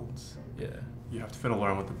gasket builds. Yeah. You have to fiddle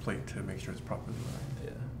around with the plate to make sure it's properly aligned.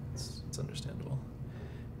 Yeah, it's understandable.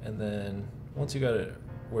 And then once you got it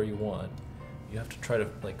where you want, you have to try to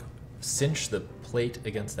like cinch the plate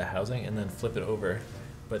against the housing and then flip it over.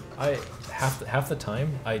 But half the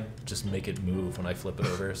time I just make it move when I flip it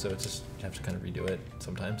over, so it's just you have to kind of redo it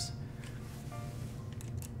sometimes.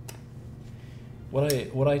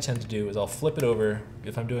 What I tend to do is I'll flip it over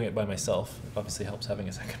if I'm doing it by myself. It obviously helps having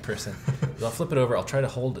a second person. I'll flip it over. I'll try to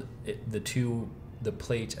hold the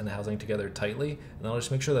plate and the housing together tightly, and then I'll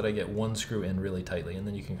just make sure that I get one screw in really tightly, and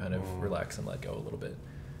then you can kind of relax and let go a little bit.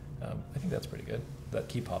 I think that's pretty good. That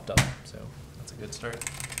key popped up, so that's a good start.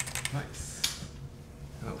 Nice.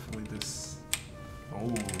 Hopefully this. Oh,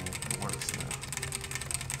 it works now.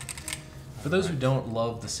 For those who don't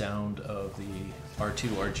love the sound of the R2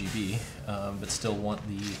 RGB, but still want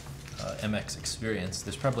the MX experience,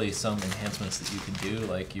 there's probably some enhancements that you can do,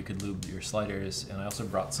 like you could lube your sliders, and I also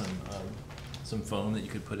brought some foam that you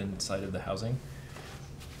could put inside of the housing.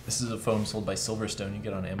 This is a foam sold by Silverstone. You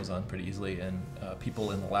get on Amazon pretty easily, and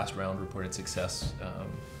people in the last round reported success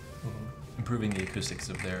improving the acoustics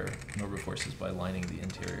of their Norbaforces by lining the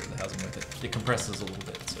interior of the housing with it. It compresses a little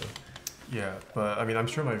bit, so. Yeah, but I mean, I'm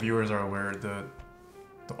sure my viewers are aware the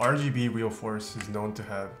RGB real force is known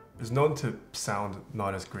to sound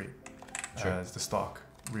not as great as the stock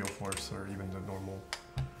real force or even the normal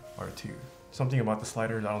R2. Something about the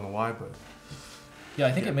sliders, I don't know why, but yeah,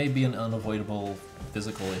 I think it may be an unavoidable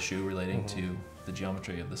physical issue relating to the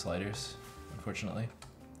geometry of the sliders, unfortunately,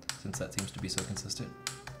 since that seems to be so consistent.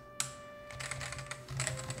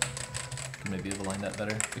 Could maybe have aligned that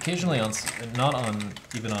better. Occasionally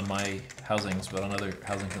even on my housings, but on other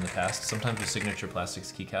housings in the past, sometimes with Signature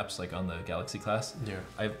Plastics keycaps, like on the Galaxy class,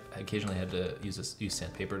 I've occasionally had to use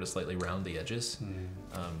sandpaper to slightly round the edges,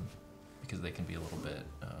 because they can be a little bit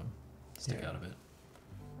stick out of it.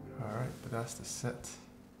 All right, but that's the set.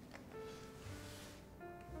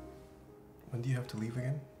 When do you have to leave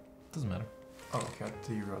again? Doesn't matter. Oh, okay. I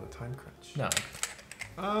thought you were on a time crunch. No.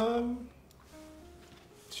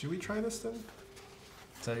 Should we try this then?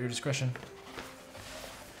 It's at your discretion.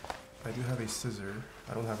 I do have a scissor.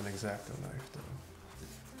 I don't have an X-Acto knife though.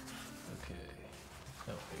 Okay.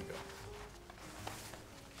 Oh, there you go.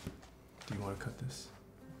 Do you want to cut this?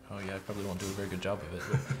 Oh yeah, I probably won't do a very good job of it.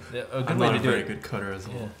 But a good I'm way not to a do very it. good cutter as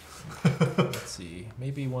well. Yeah. Let's see.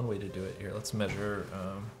 Maybe one way to do it here. Let's measure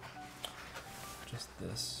just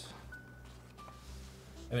this.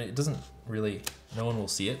 I mean, it doesn't really. No one will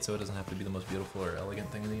see it, so it doesn't have to be the most beautiful or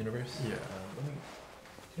elegant thing in the universe. Yeah.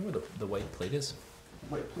 You know where the white plate is?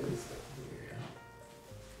 White plate is Here.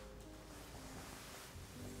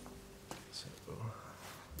 So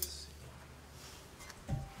let's see.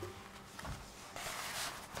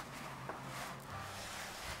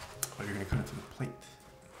 Oh, you're gonna cut it to the plate.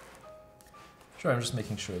 Sure, I'm just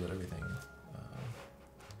making sure that everything.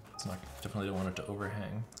 It's not. Definitely don't want it to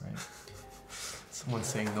overhang, right? Someone's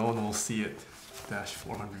saying no one will see it. Dash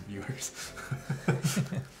 400 viewers.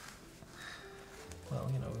 Well,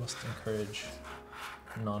 you know, we must encourage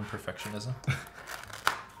non-perfectionism.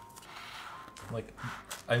 Like,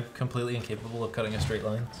 I'm completely incapable of cutting a straight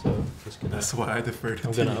line, so I'm just gonna. That's why I deferred to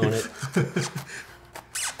I'm gonna you. own it.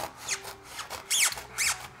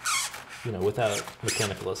 You know, without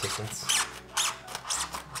mechanical assistance.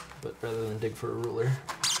 But rather than dig for a ruler, I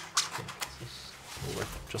think this will work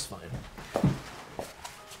just fine.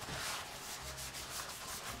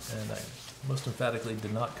 And I most emphatically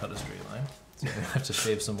did not cut a straight line, so I'm gonna have to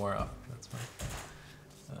shave some more off. That's fine.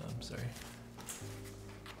 Sorry.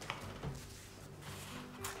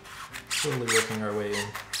 Slowly working our way in.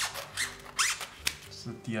 It's a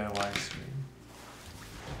DIY stream.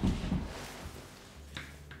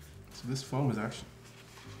 So this foam is actually.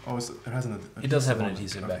 Oh, it has an adhesive. It does have an on it.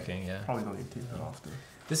 adhesive Okay. backing, yeah. Probably don't need to take that off though.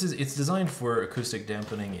 It's designed for acoustic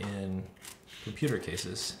dampening in computer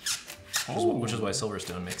cases, which is why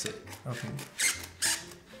Silverstone makes it. Okay.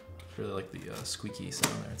 I really like the squeaky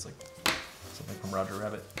sound there. It's like something from Roger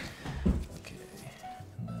Rabbit. Okay,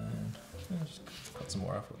 and then just cut some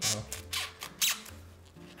more off with the hell.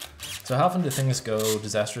 So how often do things go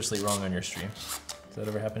disastrously wrong on your stream? Does that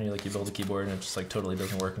ever happen? You build a keyboard and it just like totally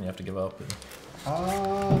doesn't work and you have to give up? And...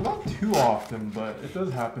 Not too often, but it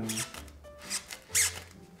does happen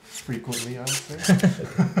frequently, I would say.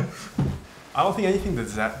 I don't think anything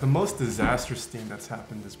the most disastrous thing that's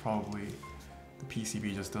happened is probably the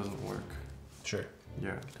PCB just doesn't work. Sure.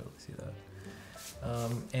 Yeah. I can totally see that.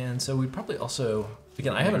 And so we probably also,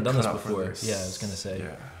 again, I haven't done this before. Yeah, I was going to say.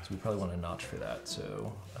 Yeah. So we probably want a notch for that.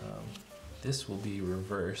 So this will be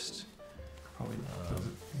reversed. Probably does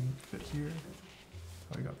it fit here?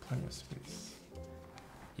 Oh, we got plenty of space.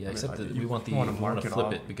 Yeah, I mean, except that you we want wanna to mark it flip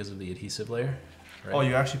off. it because of the adhesive layer. Right? Oh,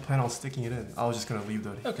 you actually plan on sticking it in? I was just gonna leave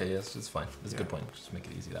the. Okay, yes, it's fine. That's a good Yeah. point. Just make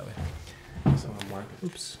it easy that way. So I'm gonna mark it.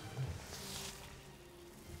 Oops.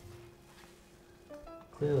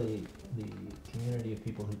 Clearly, the community of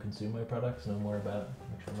people who consume my products know more about.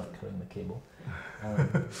 Make sure I'm not cutting the cable.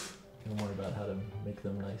 Know more about how to make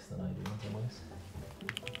them nice than I do in some ways.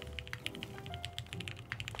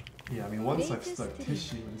 Yeah, I mean, once I've stuck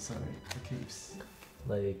tissue inside the case,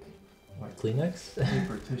 Like like Kleenex?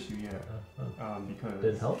 paper tissue, yeah. Because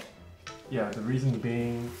Did it help? yeah, the reason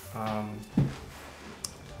being,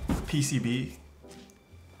 PCB,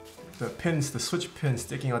 the switch pins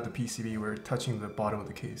sticking out the PCB were touching the bottom of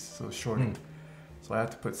the case, so it shorted. So I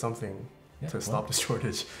had to put something to stop the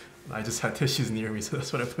shortage. And I just had tissues near me, so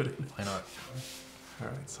that's what I put in. Why not? All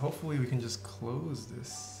right, so hopefully we can just close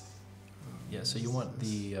this. Yeah, so you want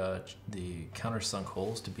the countersunk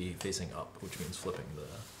holes to be facing up, which means flipping the...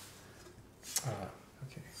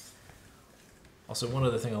 Okay. Also, one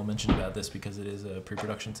other thing I'll mention about this, because it is a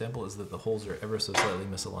pre-production sample, is that the holes are ever so slightly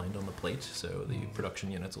misaligned on the plate, so the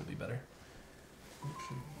production units will be better.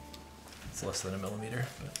 Okay. It's less than a millimeter,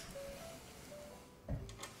 but...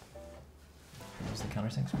 There's the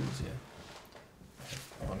countersink screws, yeah. I have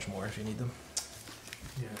a bunch more if you need them.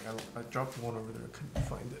 Yeah, I dropped one over there, I couldn't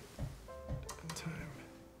find it in time.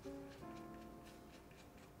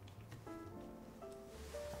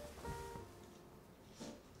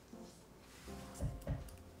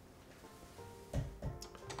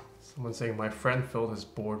 Someone's saying my friend filled his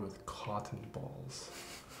board with cotton balls.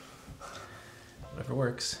 Whatever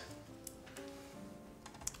works.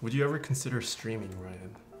 Would you ever consider streaming,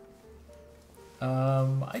 Ryan?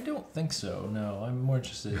 I don't think so, no. I'm more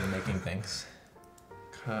interested in making things.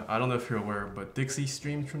 I don't know if you're aware, but Dixie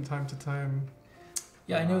streams from time to time.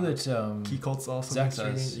 Yeah, I know that Key Cult's also Zach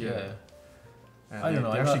streaming. does, yeah. And I don't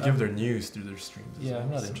know, They I'm actually not- give their news through their streams. as Yeah, well,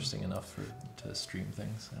 I'm not so interesting enough to stream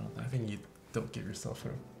things, I don't I think. think Don't give yourself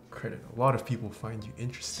enough credit. A lot of people find you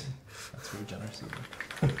interesting. That's very generous of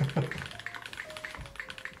you.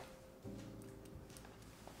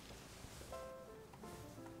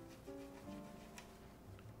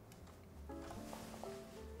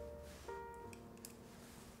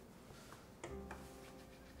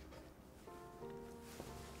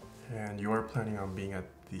 And you are planning on being at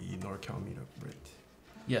the NorCal meetup, right?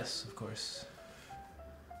 Yes, of course.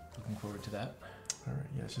 Looking forward to that. All right,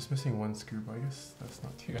 yeah, it's just missing one screw, but I guess that's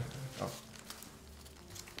not too bad. Oh.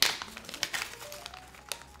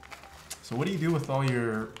 So what do you do with all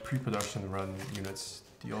your pre-production run units?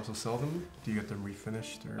 Do you also sell them? Do you get them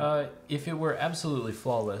refinished? Or? If it were absolutely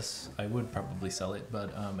flawless, I would probably sell it.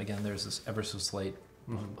 But again, there's this ever so slight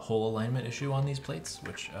hole alignment issue on these plates,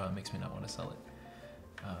 which makes me not want to sell it.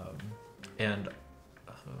 And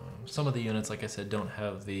some of the units, like I said, don't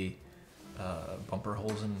have the bumper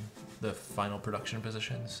holes in the final production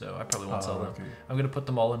position, so I probably won't sell them. Okay. I'm going to put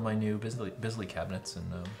them all in my new Bisley cabinets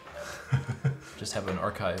and just have an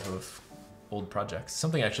archive of old projects.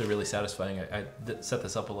 Something actually really satisfying. I set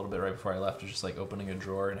this up a little bit right before I left. It was just like opening a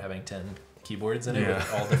drawer and having 10 keyboards in it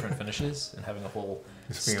with all different finishes and having a whole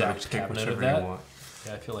stacked cabinet of that.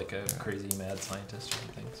 Yeah, I feel like a crazy mad scientist or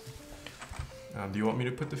something. So. Do you want me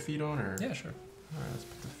to put the feet on, or? Yeah, sure. All right, let's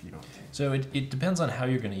put the feet on. So it depends on how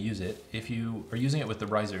you're going to use it. If you are using it with the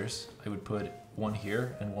risers, I would put one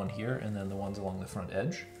here, and then the ones along the front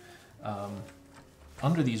edge.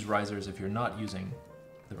 Under these risers, if you're not using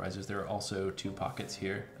the risers, there are also 2 pockets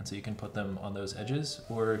here, and so you can put them on those edges,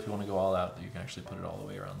 or if you want to go all out, you can actually put it all the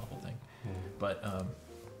way around the whole thing. But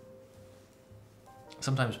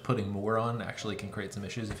sometimes putting more on actually can create some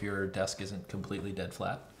issues if your desk isn't completely dead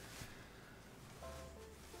flat.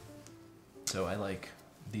 So I like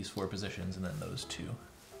these 4 positions and then those 2.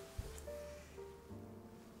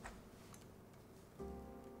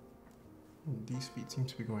 These feet seem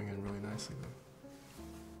to be going in really nicely though.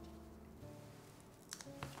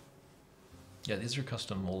 Yeah, these are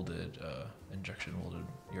custom molded, injection molded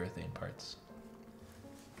urethane parts.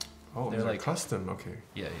 Oh, they're like custom, okay.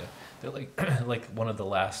 Yeah. They're like like one of the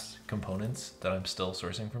last components that I'm still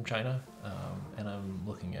sourcing from China, and I'm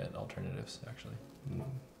looking at alternatives actually.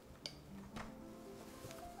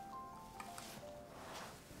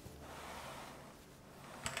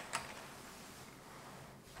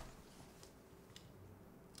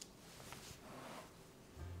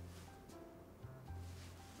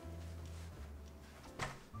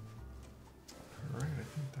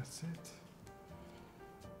 That's it.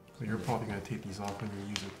 So you're probably going to take these off when you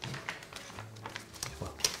use it.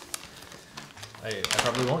 Well, I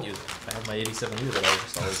probably won't use it. I have my 87U that I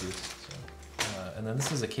just always use. So. And then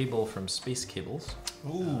this is a cable from Space Cables.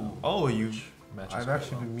 Ooh. I've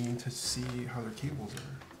actually been meaning to see how their cables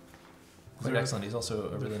are. Quite excellent. He's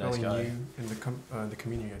also a really nice guy. New in the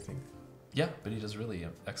community, I think. Yeah, but he does really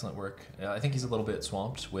excellent work. I think he's a little bit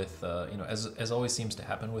swamped with, as always seems to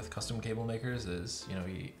happen with custom cable makers, is,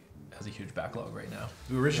 he has a huge backlog right now.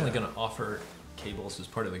 We were originally going to offer cables as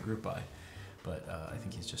part of the group buy, but I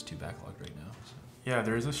think he's just too backlogged right now. So. Yeah,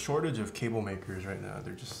 there is a shortage of cable makers right now.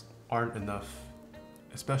 There just aren't enough,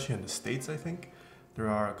 especially in the States, I think. There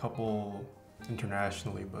are a couple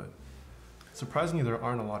internationally, but surprisingly, there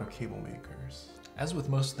aren't a lot of cable makers. As with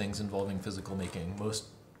most things involving physical making, most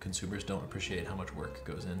consumers don't appreciate how much work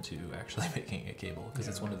goes into actually making a cable, because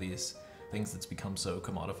it's one of these things that's become so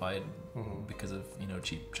commodified because of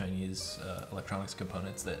cheap Chinese electronics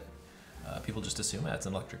components that people just assume it's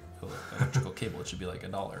an electrical cable. It should be like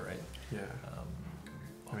 $1, right? Yeah.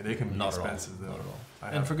 I mean, they can be expensive though. Not at all.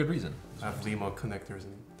 And for good reason. I have Lima connectors,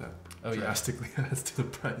 and that drastically adds to the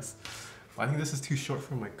price. I think this is too short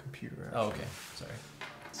for my computer. Actually. Oh, okay. Sorry.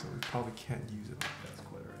 So we probably can't use it. That's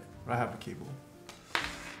quite all right. I have the cable.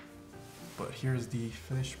 But here's the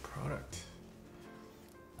finished product.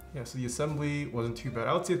 Yeah, so the assembly wasn't too bad.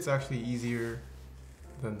 I would say it's actually easier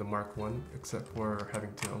than the Mark 1, except for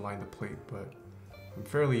having to align the plate, but I'm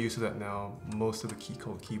fairly used to that now. Most of the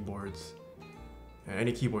keyboards, and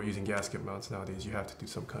any keyboard using gasket mounts nowadays, you have to do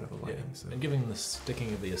some kind of aligning. Yeah. So. And given the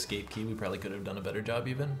sticking of the escape key, we probably could have done a better job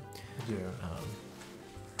even. Yeah.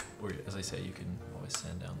 Or, as I say, you can always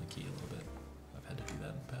sand down the key a little bit. I've had to do that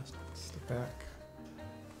in the past. It's the back.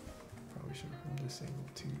 Probably should have from this angle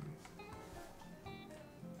too.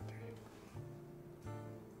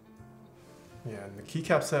 Yeah, and the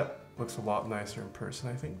keycap set looks a lot nicer in person,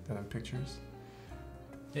 I think, than in pictures.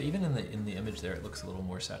 Yeah, even in the image there, it looks a little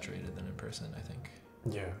more saturated than in person, I think.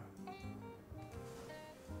 Yeah.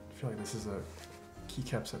 I feel like this is a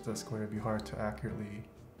keycap set that's going to be hard to accurately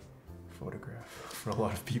photograph for a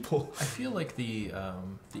lot of people. I feel like the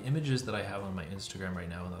images that I have on my Instagram right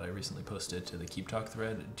now and that I recently posted to the Keep Talk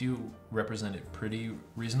thread do represent it pretty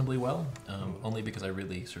reasonably well, only because I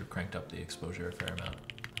really sort of cranked up the exposure a fair amount.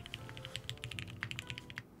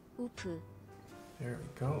 There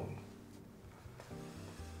we go.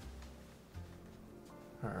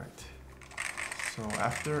 Alright. So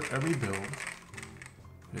after every build,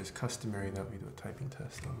 it is customary that we do a typing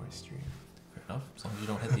test on my stream. Fair enough, as long as you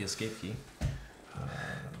don't hit the escape key.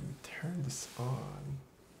 Let me turn this on.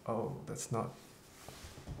 Oh, that's not...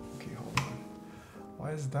 Okay, hold on.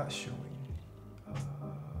 Why is that showing?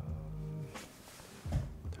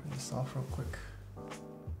 Turn this off real quick.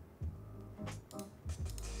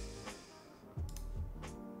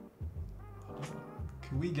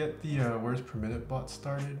 Can we get the where's permitted bot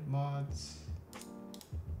started mods?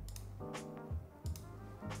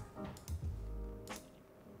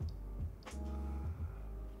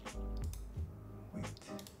 Wait.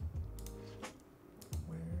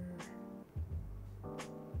 Where?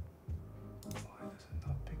 Why does it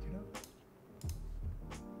not pick it up?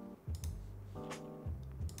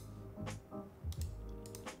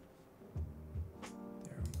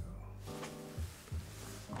 There we go.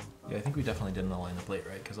 Yeah, I think we definitely didn't align the plate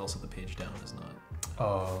right, because also the page down is not.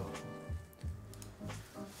 Oh.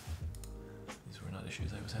 These were not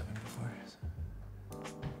issues I was having before. So.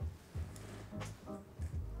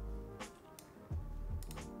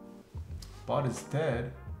 Bot is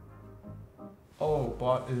dead. Oh,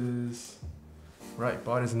 bot is... Right,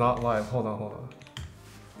 bot is not live. Hold on, hold on.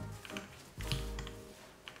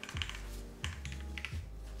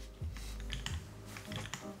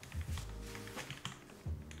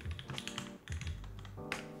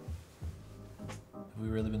 Have we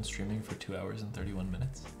really been streaming for 2 hours and 31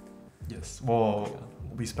 minutes? Yes. Well,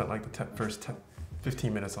 we spent like the first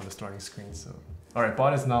 15 minutes on the starting screen, so... Alright,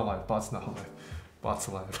 bot is not live. Bot's not live. Bot's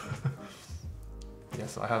live. Yeah,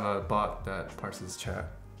 so I have a bot that parses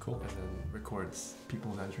chat. Cool. And then records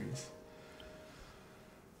people's entries.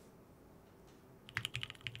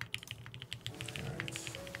 Alright.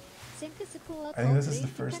 I think this is the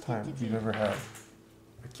first time we've ever had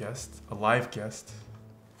a guest, a live guest,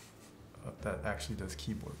 that actually does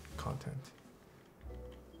keyboard content.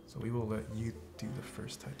 So we will let you do the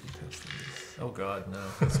first typing test of this. Oh god, no.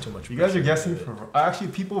 That's too much. You guys are guessing for... Actually,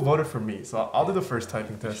 people voted for me, so I'll do the first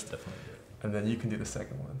typing test. Definitely do it. And then you can do the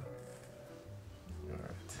second one.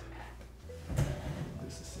 Alright.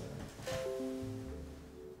 This is...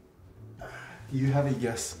 Do you have a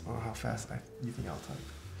guess on how fast you think I'll type?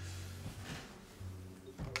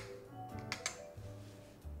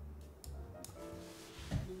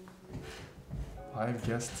 I've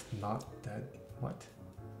guessed not dead. What?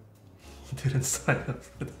 You didn't sign up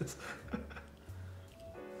for this.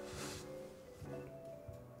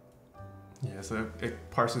 Yeah, so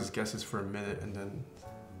it parses guesses for a minute and then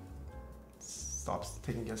stops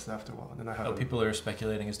taking guesses after a while. And then I have people are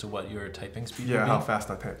speculating as to what your typing speed would yeah, be? how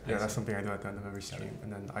fast I type. Yeah, that's something I do at the end of every stream.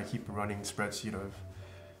 And then I keep a running spreadsheet of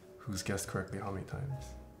who's guessed correctly how many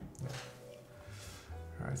times. Yeah.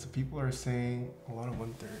 Alright, so people are saying a lot of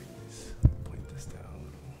 130s. Point this down a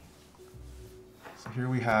little. So here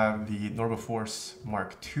we have the Norbaforce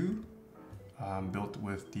Mark II, built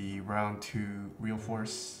with the Round 2 Real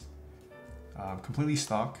Force, completely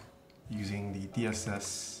stock, using the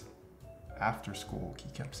DSS After School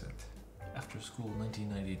keycap set. After School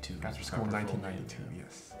 1992. After School 1992,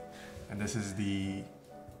 yes. And this is the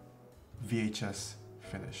VHS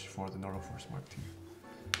finish for the Norbaforce Mark II.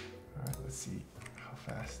 Alright, let's see how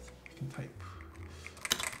fast you can type.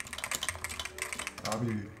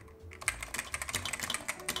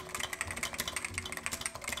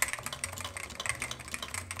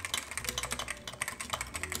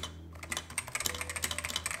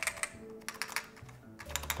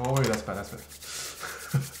 Oh wait, that's bad, that's bad.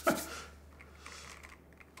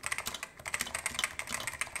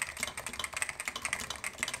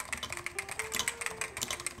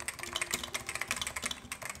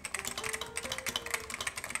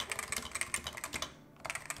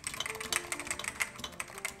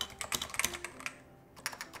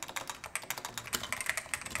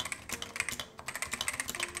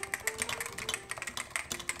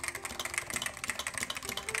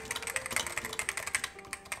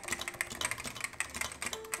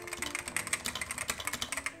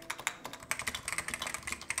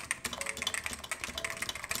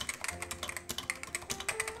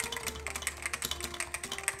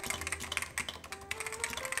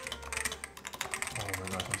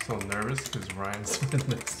 So nervous because Ryan's been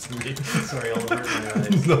next to me. Sorry, I'll avert my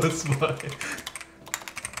eyes. No, it's fine.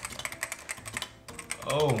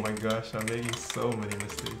 Oh my gosh, I'm making so many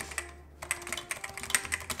mistakes.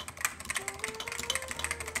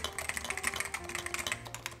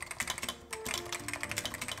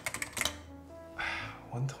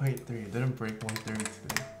 1.3. It didn't break 130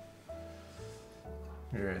 today.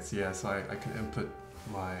 Alright, so yeah, so I can input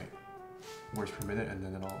my words per minute and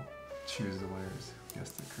then it'll choose the winners who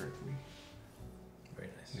guessed it correctly. Very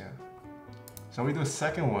nice. Yeah. Shall we do a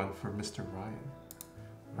second one for Mr. Ryan?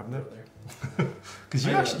 I've never. Because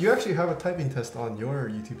you actually have a typing test on your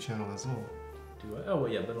YouTube channel as well. Do I? Oh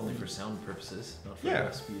well, yeah, but only for sound purposes, not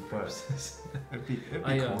for speed purposes. It'd be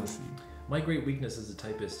cool to see. My great weakness as a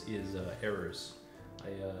typist is errors.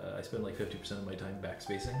 I spend like 50% of my time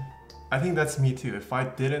backspacing. I think that's me too. If I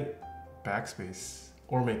didn't backspace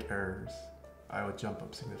or make errors, I would jump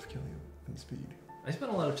up significantly in speed. I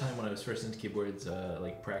spent a lot of time when I was first into keyboards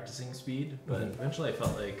like practicing speed, but eventually I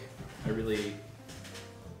felt like I really,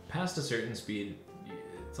 past a certain speed,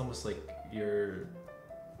 it's almost like you're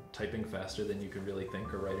typing faster than you can really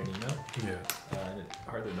think or write an email. Yeah. And it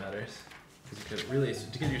hardly matters. Because really,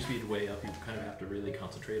 to get your speed way up, you kind of have to really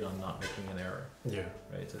concentrate on not making an error. Yeah.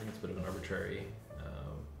 Right? So I think it's a bit of an arbitrary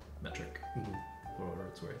metric for what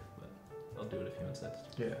it's worth, but I'll do it if you insist.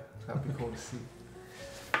 Yeah, that'd be cool to see.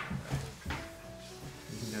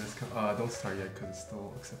 You can guys don't start yet because it's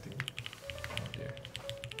still accepting. Oh dear.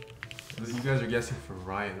 You guys are guessing for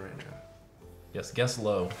Ryan right now. Yes, guess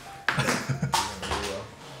low.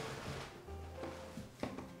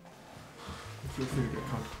 Feel free to get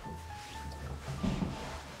comfortable.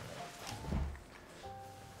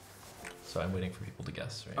 So I'm waiting for people to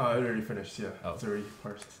guess, right? It already finished, yeah. Oh. It's already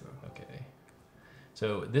parsed, so. Okay.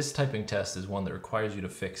 So this typing test is one that requires you to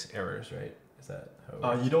fix errors, right? Is that how it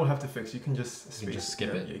works? You don't have to fix. You can just You can just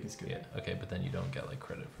skip it? Yeah, you can skip it. Okay, but then you don't get like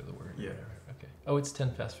credit for the word. or Yeah. whatever. Okay. Oh, it's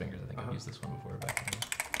 10 fast fingers. I think I've used this one before back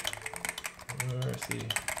in Mercy.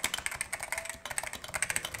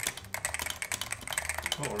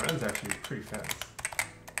 Oh, Ryan's actually pretty fast.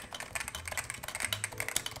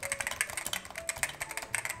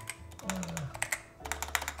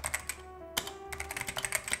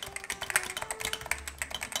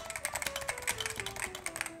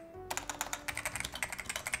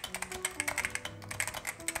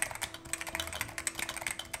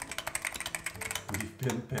 We've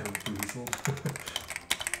been bamboozled.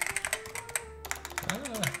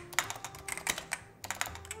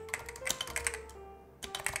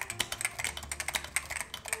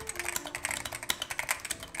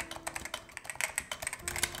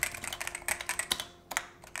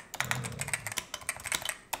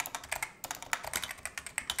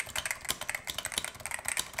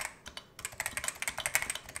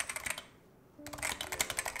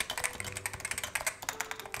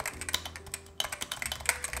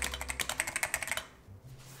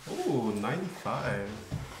 Ooh, 95.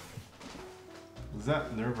 Was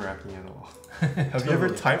that nerve-wracking at all? Have you ever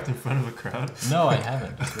typed in front of a crowd? No, I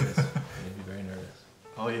haven't. It made me very nervous.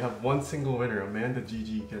 Oh, you have one single winner. Amanda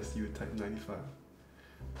GG guessed you would type 95.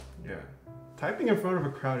 Yeah. Typing in front of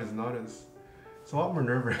a crowd is not as... It's a lot more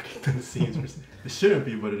nerve-wracking than it seems. It shouldn't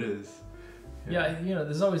be, but it is. Yeah, you know,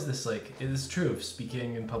 there's always this, like, it is true of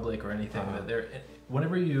speaking in public or anything, that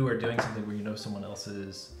whenever you are doing something where you know someone else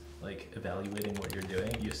is, like, evaluating what you're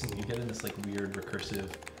doing, you get in this, like, weird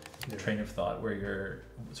recursive train of thought where you're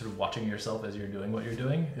sort of watching yourself as you're doing what you're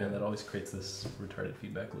doing, and that always creates this retarded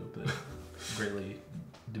feedback loop that greatly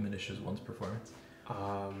diminishes one's performance.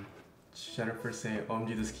 Jennifer saying,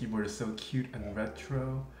 OMG, this keyboard is so cute and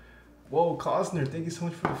retro. Whoa, Cosner, thank you so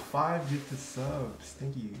much for the 5 gifted subs.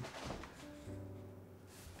 Thank you.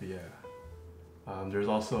 But yeah. There's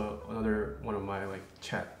also another one of my like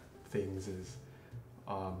chat things is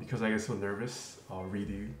because I get so nervous, I'll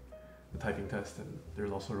redo the typing test, and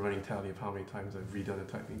there's also a running tally of how many times I've redone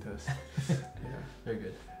the typing test. Yeah, Very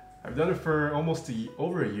good. I've done it for almost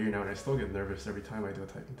over a year now, and I still get nervous every time I do a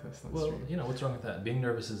typing test on stream. You know, what's wrong with that? Being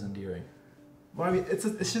nervous is endearing. Well, I mean,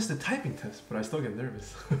 it's just a typing test, but I still get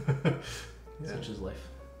nervous. Such is life.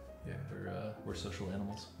 Yeah. We're social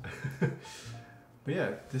animals. But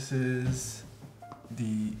yeah, this is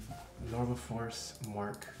the Norbaforce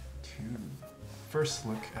Mark II. First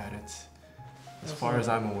look at it, as far as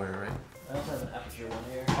I'm aware, right? I also have an aperture one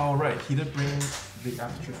here. Oh, right. He did bring the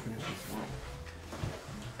aperture finish as well.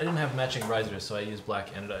 I didn't have matching risers, so I used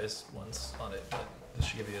black anodized ones on it, but this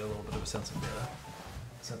should give you a little bit of a sense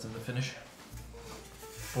of the finish.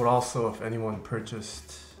 But also, if anyone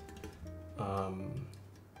purchased,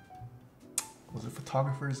 was it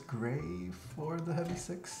Photographer's Gray for the Heavy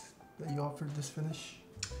 6 that you offered this finish?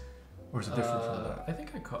 Or is it different from that? I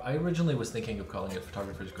think I originally was thinking of calling it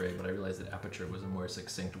Photographer's Gray, but I realized that aperture was a more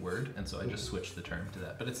succinct word, and so I just switched the term to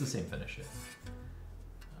that. But it's the same finish. Yeah.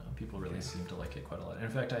 People really seem to like it quite a lot. In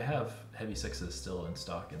fact, I have Heavy 6s still in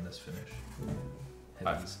stock in this finish.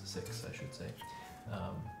 Heavy 6, I should say.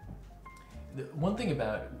 One thing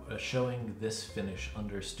about showing this finish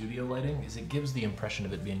under studio lighting is it gives the impression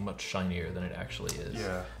of it being much shinier than it actually is.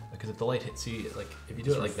 Yeah. Because if the light hits you, like if you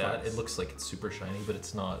do it like that, it looks like it's super shiny, but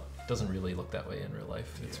it's not. It doesn't really look that way in real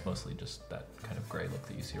life. It's mostly just that kind of gray look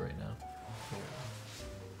that you see right now.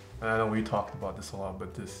 Yeah. I know we talked about this a lot,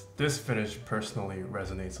 but this finish personally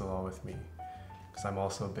resonates a lot with me because I'm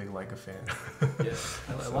also a big Leica fan.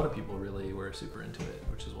 Yeah, a lot of people really were super into it,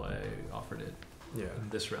 which is why I offered it in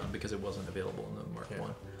this round because it wasn't available in the Mark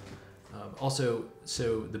I. Also,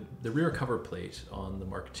 so the rear cover plate on the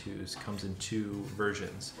Mark IIs comes in two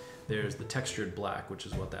versions. There's the textured black, which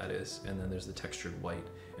is what that is, and then there's the textured white.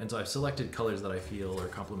 And so I've selected colors that I feel are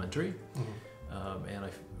complementary,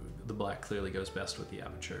 and the black clearly goes best with the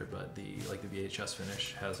aperture, but the VHS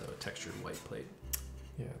finish has a textured white plate.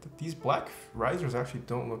 Yeah, these black risers actually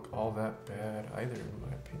don't look all that bad either, in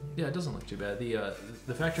my opinion. Yeah, it doesn't look too bad.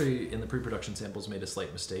 The factory in the pre-production samples made a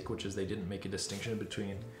slight mistake, which is they didn't make a distinction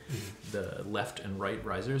between the left and right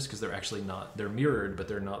risers because they're actually not. They're mirrored, but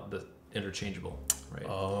they're not the interchangeable, right?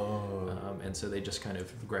 Oh. And so they just kind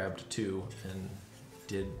of grabbed two and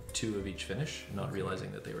did two of each finish, not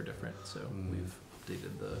realizing that they were different. So we've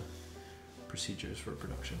updated the procedures for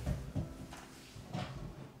production.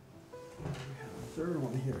 Third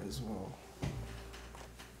one here as well.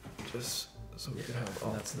 Just so we can have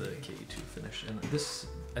and that's the KE2 finish. And this,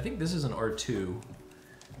 I think this is an R2,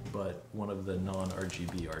 but one of the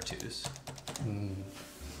non-RGB R2s.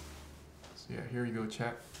 So yeah, here you go,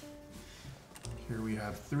 chat. Here we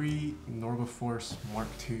have 3 Norbaforce Mark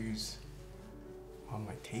IIs on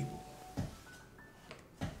my table.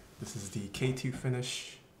 This is the K2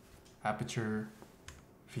 finish, aperture,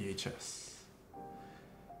 VHS.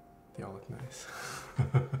 They all look nice.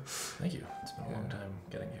 Thank you. It's been a long time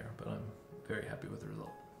getting here, but I'm very happy with the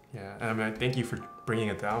result. Yeah, and I mean, thank you for bringing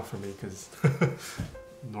it down for me because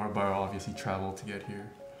Norbauer obviously traveled to get here.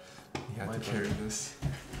 He had to carry this.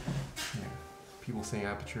 Yeah. People saying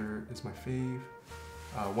aperture is my fave.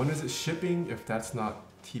 When is it shipping? If that's not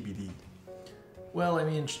TBD. Well, I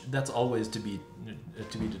mean, that's always to be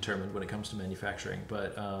determined when it comes to manufacturing.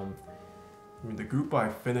 But I mean, the group buy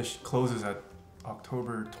finish closes at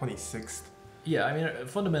October 26th. Yeah, I mean,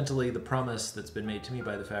 fundamentally, the promise that's been made to me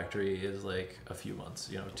by the factory is like a few months,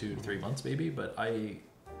 2 to 3 months maybe. But I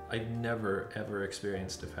never ever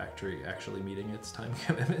experienced a factory actually meeting its time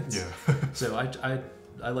commitments. Yeah. So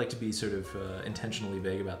I like to be sort of intentionally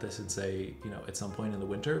vague about this and say, at some point in the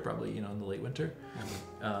winter, probably in the late winter.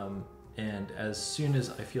 And as soon as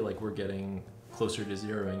I feel like we're getting closer to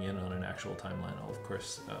zeroing in on an actual timeline, I'll of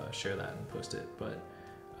course share that and post it. But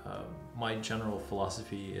my general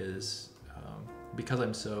philosophy is because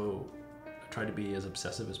I try to be as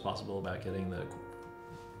obsessive as possible about getting the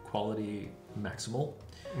quality maximal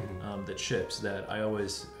that ships, that I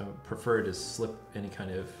always prefer to slip any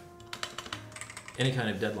kind of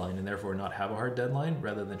deadline and therefore not have a hard deadline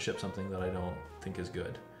rather than ship something that I don't think is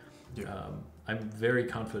good. Yeah. I'm very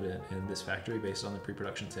confident in this factory based on the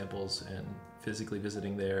pre-production samples and physically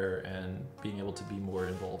visiting there and being able to be more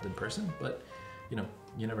involved in person, but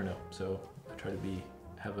you never know. So I try to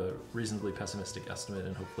have a reasonably pessimistic estimate,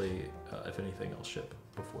 and hopefully, if anything, I'll ship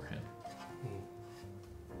beforehand.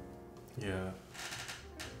 Yeah,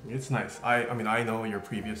 it's nice. I mean, I know your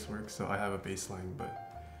previous work, so I have a baseline,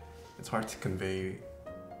 but it's hard to convey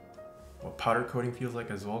what powder coating feels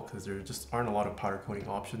like as well, because there just aren't a lot of powder coating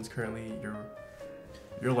options currently.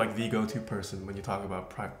 You're like the go-to person when you talk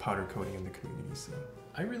about powder coating in the community. So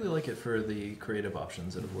I really like it for the creative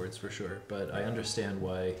options it affords for sure, but I understand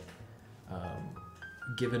why,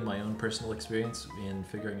 given my own personal experience in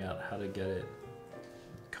figuring out how to get it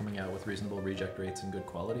coming out with reasonable reject rates and good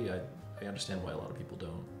quality, I understand why a lot of people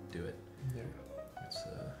don't do it. Yeah,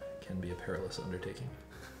 It can be a perilous undertaking.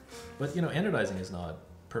 But anodizing is not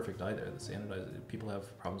perfect either. People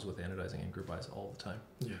have problems with anodizing in group eyes all the time.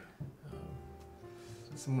 Yeah.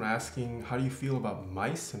 Someone asking, how do you feel about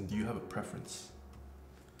mice, and do you have a preference?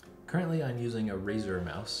 Currently, I'm using a Razer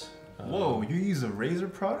mouse. Whoa, you use a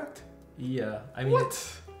Razer product? Yeah, I mean,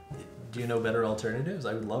 what? Do you know better alternatives?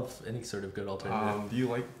 I would love any sort of good alternative. Do you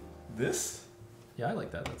like this? Yeah, I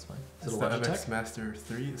like that. That's fine. It's the MX Master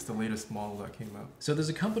 3. It's the latest model that came out. So there's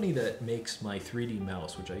a company that makes my 3D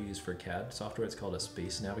mouse, which I use for CAD software. It's called a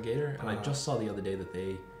Space Navigator, and I just saw the other day that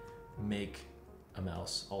they make a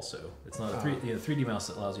mouse also. It's not a 3D mouse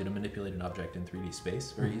that allows you to manipulate an object in 3D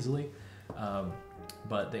space very easily.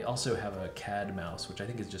 But they also have a CAD mouse, which I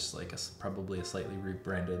think is just like probably a slightly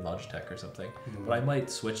rebranded Logitech or something. But I might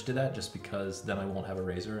switch to that just because then I won't have a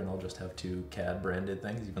Razer and I'll just have 2 CAD branded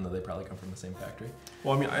things, even though they probably come from the same factory.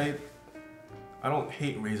 Well, I mean, I don't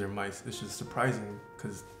hate Razer mice. It's just surprising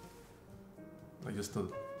because Like just the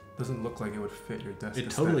doesn't look like it would fit your desk.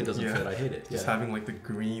 It totally doesn't yeah. fit. I hate it. Just yeah. having like the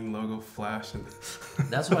green logo flash and.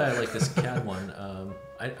 That's why I like this CAD one.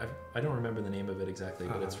 I don't remember the name of it exactly,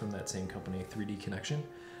 but it's from that same company, 3D Connection.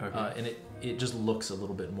 Okay. And it just looks a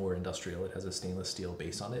little bit more industrial. It has a stainless steel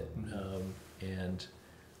base on it, and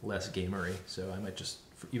less gamery. So I might just,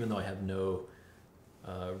 even though I have no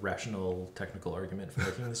rational technical argument for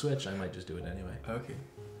making the switch, I might just do it anyway. Okay.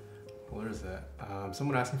 Well, there's that.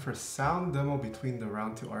 Someone asking for a sound demo between the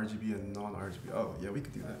round 2 RGB and non-RGB. Oh, yeah, we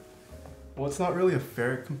could do that. Well, it's not really a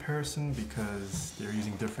fair comparison because they're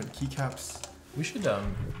using different keycaps. We should,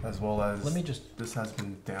 as well as, let me just, this has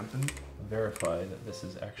been dampened. Verify that this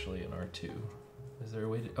is actually an R2. Is there a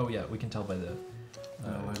way to, oh yeah, we can tell by the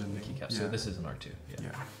keycap. Yeah. So this is an R2,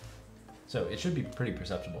 yeah. So it should be pretty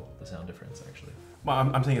perceptible, the sound difference, actually. Well,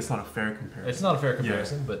 I'm saying it's not a fair comparison. It's not a fair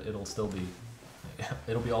comparison, but it'll still be,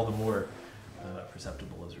 it'll be all the more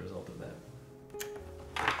perceptible as a result of that.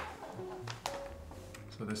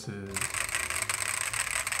 So this is...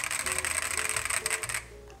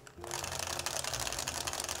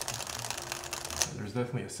 There's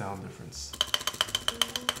definitely a sound difference.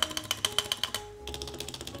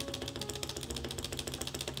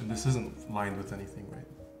 And this isn't lined with anything, right?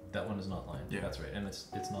 That one is not lined. Yeah. That's right. And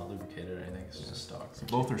it's not lubricated or anything. It's just stock. So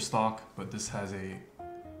both are stock, but this has a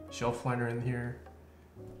shelf liner in here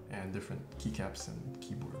and different keycaps and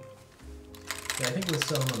keyboard. Yeah, I think with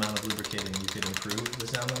some amount of lubricating you could improve the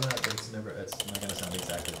sound on that, but it's not going to sound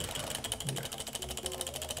exactly like that. Yeah.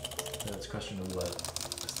 So it's a question of what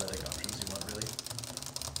aesthetic options you want, really.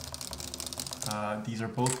 These are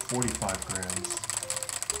both 45 grams.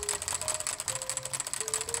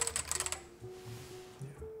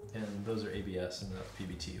 And those are ABS and that's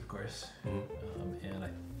PBT, of course. And I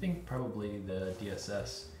think probably the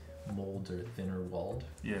DSS molds are thinner walled.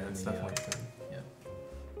 Yeah, it's definitely thin. Yeah.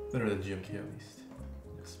 Thinner than GMK at least.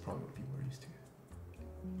 That's probably what people are used to.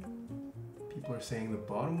 People are saying the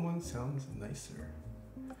bottom one sounds nicer.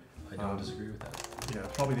 I don't disagree with that. Yeah,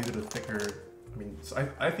 probably due to the thicker. I mean, so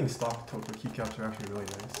I think stock topre keycaps are actually really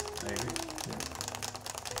nice. I agree. Yeah.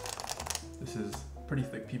 This is pretty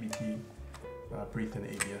thick PBT, pretty thin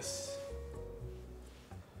ABS.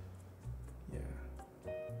 Yeah.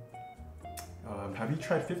 Have you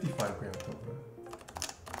tried 55 gram topre?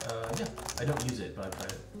 Yeah, I don't use it, but I've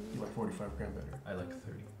tried it. You like 45 gram better? I like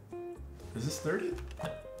 30. Is this 30?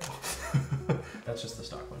 That's just the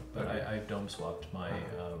stock one. But Okay. I dome swapped my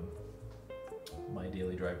my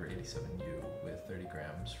daily driver 87U with 30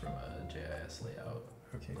 grams from a JIS layout.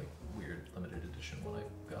 Okay. Like weird limited edition one I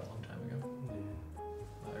got a long time ago.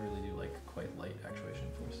 I really do like quite light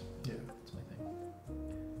actuation force. Yeah. That's my thing.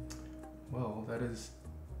 Well, that is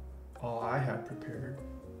all I had prepared.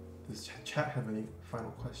 Does chat have any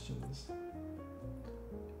final questions?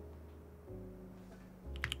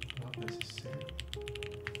 Not necessary.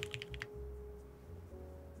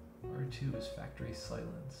 R2 is factory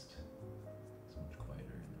silenced. It's much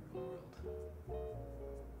quieter in the real world.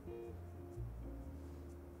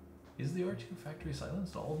 Is the R2 factory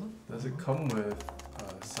silenced, all of them? Does it come with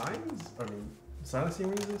signs? I mean,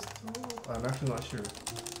 silencing reasons too? I'm actually not sure.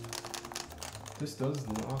 This does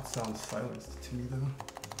not sound silenced to me though.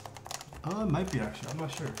 It might be actually, I'm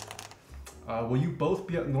not sure. Will you both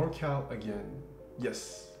be at NorCal again?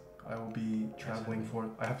 Yes, I will be traveling for,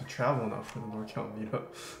 I have to travel now for the NorCal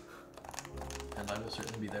meetup. And I will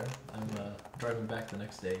certainly be there. I'm driving back the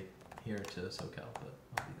next day here to SoCal, but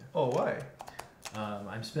I'll be there. Oh, why?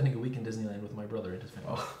 I'm spending a week in Disneyland with my brother and his family.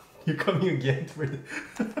 Oh, you're coming again for the...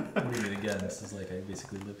 What do you mean again? This is like I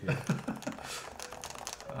basically live here.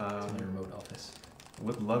 It's my remote office.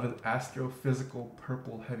 Would love an astrophysical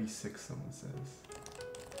purple heavy 6, someone says.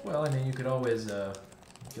 Well, I mean, you could always buy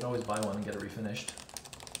one and get it refinished.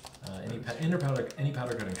 Any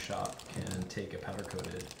powder coating shop can take a powder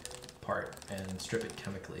coated part and strip it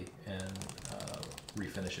chemically and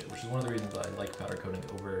refinish it, which is one of the reasons I like powder coating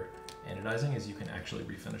over anodizing, is you can actually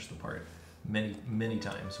refinish the part many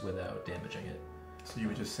times without damaging it. So you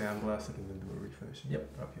would just sandblast it and then do a refinishing? Yep.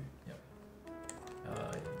 Okay.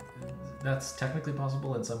 That's technically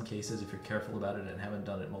possible in some cases if you're careful about it and haven't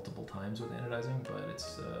done it multiple times with anodizing, but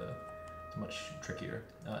it's much trickier.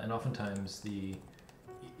 And oftentimes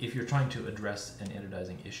if you're trying to address an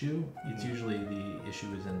anodizing issue, it's usually the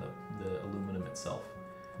issue is in the aluminum itself.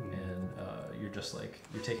 And you're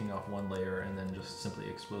taking off one layer and then just simply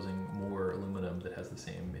exposing more aluminum that has the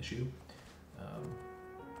same issue.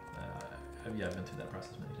 I've been through that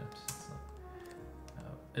process many times. It's not,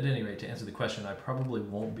 at any rate, to answer the question, I probably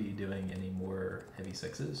won't be doing any more heavy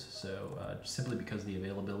sixes. So simply because the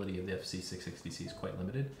availability of the FC660C is quite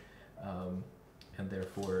limited, and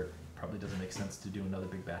therefore probably doesn't make sense to do another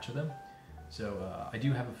big batch of them. So I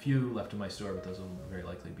do have a few left in my store, but those will very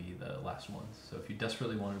likely be the last ones. So if you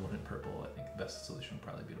desperately wanted one in purple, I think the best solution would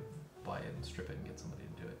probably be to buy it and strip it and get somebody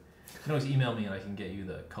to do it. You can always email me and I can get you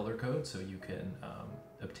the color code so you can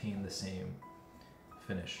obtain the same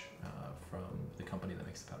finish from the company that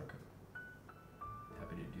makes the powder coat.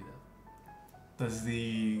 Happy to do that. Does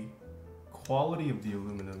the quality of the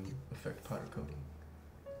aluminum affect powder coating?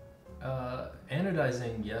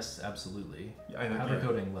 Anodizing, yes, absolutely. Yeah, Powder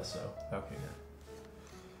coating, less so. Okay.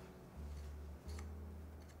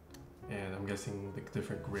 Yeah. And I'm guessing the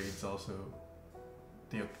different grades also,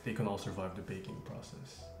 they can all survive the baking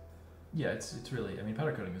process. Yeah, it's really, I mean,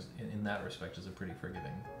 powder coating is, in that respect, is a pretty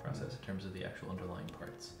forgiving process in terms of the actual underlying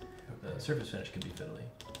parts. Okay. The surface finish can be fiddly.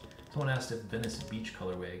 Someone asked if Venice Beach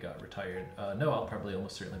colorway got retired. No, I'll probably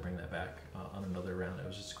almost certainly bring that back on another round. It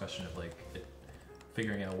was just a question of like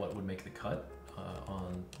figuring out what would make the cut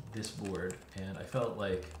on this board, and I felt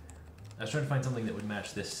like I was trying to find something that would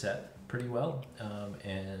match this set pretty well,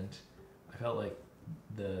 and I felt like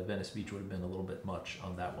the Venice Beach would have been a little bit much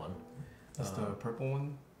on that one. That's the purple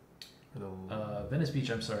one? Or the Venice Beach,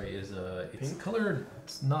 I'm sorry, is it's pink? colored.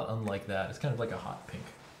 It's not unlike that. It's kind of like a hot pink.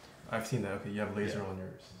 I've seen that. Okay, you have laser on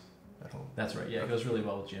yours at home. That's right. Yeah, it goes really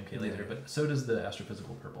well with GMK laser, but so does the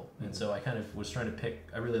astrophysical purple. And so I kind of was trying to pick.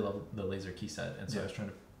 I really love the laser key set, and so I was trying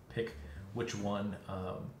to pick which one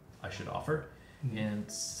I should offer.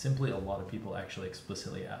 And simply, a lot of people actually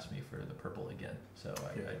explicitly asked me for the purple again, so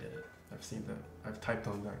I did it. I've seen that. I've typed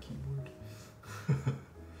on that keyboard.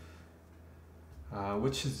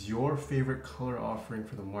 Which is your favorite color offering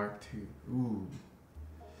for the Mark II? Ooh.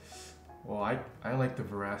 Well, I like the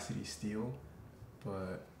Veracity Steel,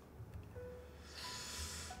 but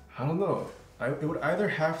I don't know. It would either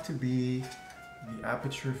have to be the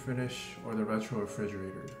aperture finish or the retro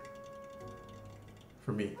refrigerator.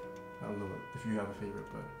 For me. I don't know if you have a favorite,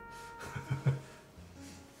 but...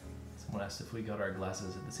 Someone asked if we got our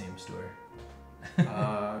glasses at the same store. Which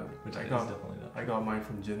I is got, definitely not. I got mine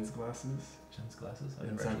from Jin's Glasses. Jin's Glasses?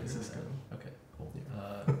 In San Francisco. Okay, cool.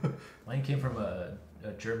 Yeah. Mine came from a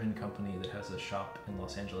German company that has a shop in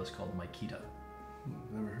Los Angeles called Makita.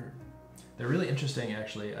 Never heard. They're really interesting,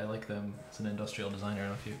 actually. I like them. It's an industrial designer. I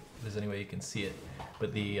don't know if there's any way you can see it,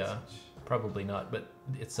 but the probably not. But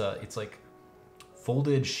it's like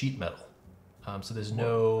folded sheet metal. So there's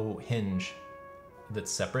no hinge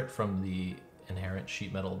that's separate from the inherent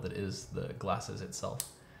sheet metal that is the glasses itself,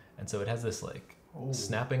 and so it has this like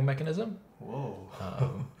snapping mechanism. Whoa.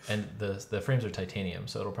 And the frames are titanium,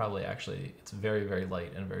 so it'll probably it's very, very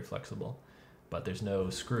light and very flexible, but there's no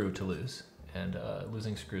screw to lose. And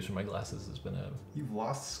losing screws from my glasses has been You've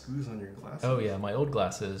lost screws on your glasses? Oh yeah, my old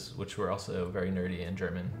glasses, which were also very nerdy and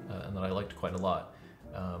German, and that I liked quite a lot,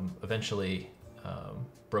 eventually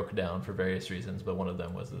broke down for various reasons, but one of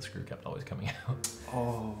them was the screw kept always coming out.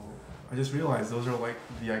 Oh, I just realized those are like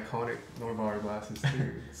the iconic Norbauer glasses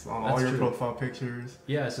too. It's on all That's your true. profile pictures.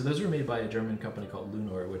 Yeah, so those were made by a German company called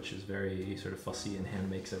Lunor, which is very sort of fussy and hand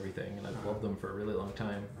makes everything, and I've loved them for a really long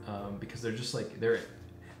time because they're just like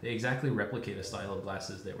they exactly replicate a style of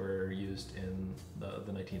glasses that were used in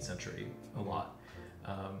the 19th century a lot,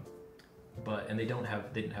 and they didn't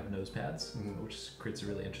have nose pads, which creates a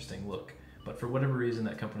really interesting look. But for whatever reason,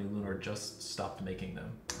 that company Lunor just stopped making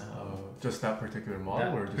them. Just that particular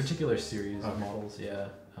model, or just particular series of models, yeah.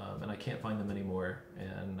 And I can't find them anymore,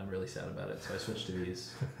 and I'm really sad about it. So I switched to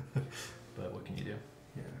these. But what can you do?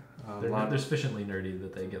 Yeah, they're sufficiently nerdy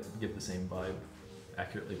that they give the same vibe,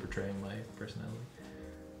 accurately portraying my personality.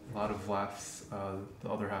 a lot of laughs. The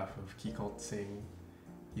other half of Keycult saying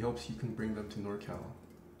he hopes you can bring them to NorCal.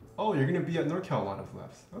 Oh, you're gonna be at NorCal. A lot of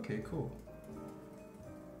laughs. Okay, cool.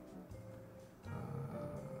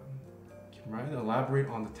 Can Ryan elaborate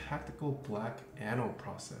on the tactical black anode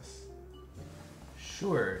process?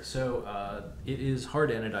 Sure. So it is hard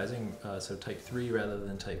anodizing, so type 3 rather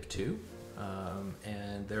than type 2,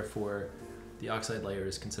 and therefore the oxide layer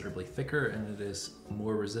is considerably thicker and it is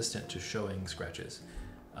more resistant to showing scratches.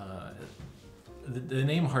 The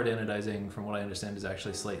name hard anodizing, from what I understand, is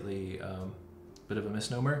actually slightly bit of a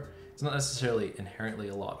misnomer. It's not necessarily inherently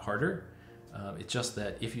a lot harder. It's just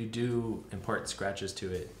that if you do impart scratches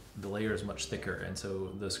to it, the layer is much thicker, and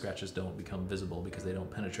so those scratches don't become visible because they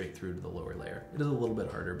don't penetrate through to the lower layer. It is a little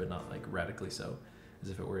bit harder, but not like radically so, as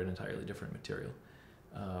if it were an entirely different material.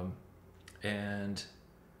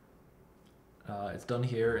 It's done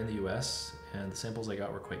here in the US, and the samples I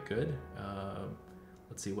got were quite good.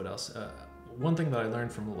 Let's see what else. One thing that I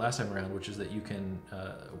learned from the last time around, which is that you can,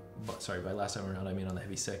 by last time around I mean on the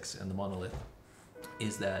Heavy 6 and the monolith,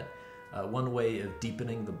 is that one way of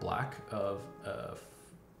deepening the black of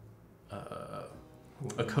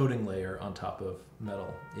a coating layer on top of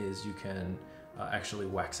metal is you can actually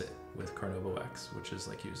wax it with carnauba wax, which is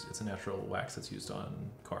like used. It's a natural wax that's used on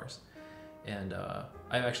cars. And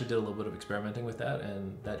I actually did a little bit of experimenting with that,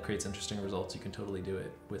 and that creates interesting results. You can totally do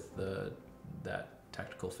it with that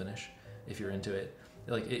tactical finish if you're into it.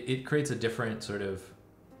 Like it creates a different sort of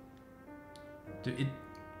it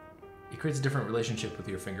creates a different relationship with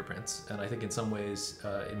your fingerprints, and I think in some ways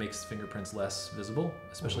it makes fingerprints less visible,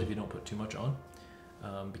 especially if you don't put too much on,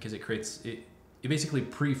 because it basically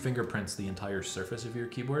pre-fingerprints the entire surface of your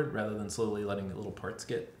keyboard rather than slowly letting the little parts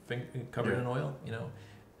get covered in oil, you know.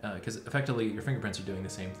 Because effectively your fingerprints are doing the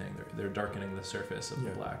same thing. They're darkening the surface of the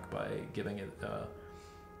black by giving it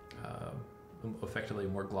effectively a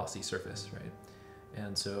more glossy surface, right?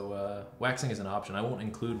 And so waxing is an option. I won't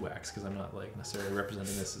include wax because I'm not like necessarily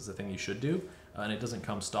representing this as the thing you should do, and it doesn't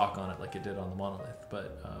come stock on it like it did on the monolith.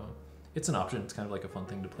 But it's an option. It's kind of like a fun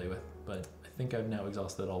thing to play with. But I think I've now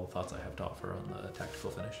exhausted all the thoughts I have to offer on the tactical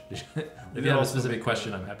finish. If you have a specific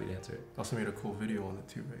question, I'm happy to answer it. Also made a cool video on it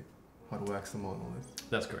too, right? How to wax the monolith.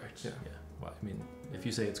 That's correct. Yeah. Well, I mean, if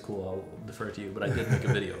you say it's cool, I'll defer to you. But I did make a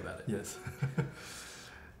video about it. Yes.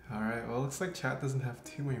 All right. Well, it looks like chat doesn't have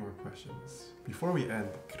too many more questions. Before we end,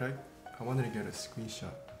 I wanted to get a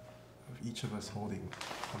screenshot of each of us holding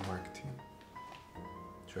a Mark II.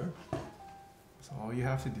 Sure. So all you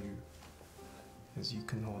have to do is you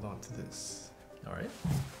can hold on to this. All right.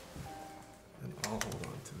 And I'll hold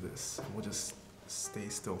on to this. And we'll just stay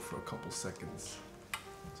still for a couple seconds.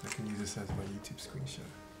 So I can use this as my YouTube screenshot.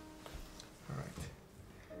 All right.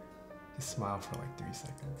 Just smile for like 3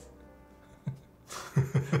 seconds.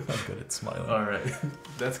 I'm good at smiling. All right.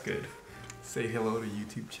 That's good. Say hello to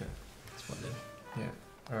YouTube chat. That's what I did.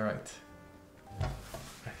 Yeah. All right.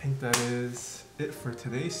 I think that is it for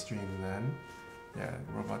today's stream then. Yeah,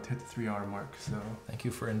 we're about to hit the 3-hour mark, so. Thank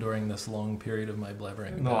you for enduring this long period of my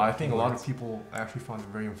blabbering. No, I think a lot of people actually found it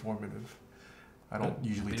very informative. I don't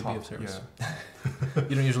usually talk. Yeah.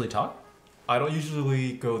 You don't usually talk? I don't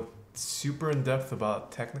usually go super in depth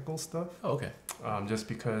about technical stuff. Oh, okay. Just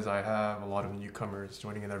because I have a lot of newcomers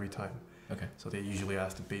joining in every time. Okay. So they usually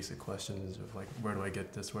ask the basic questions of like, where do I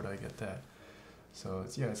get this? Where do I get that? So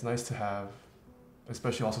it's nice to have,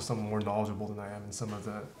 especially also someone more knowledgeable than I am in some of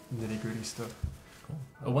the nitty gritty stuff.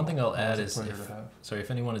 Cool. One thing I'll add is,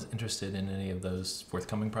 if anyone is interested in any of those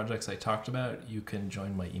forthcoming projects I talked about, you can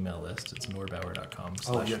join my email list. It's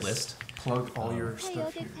norbauer.com/list. Plug all your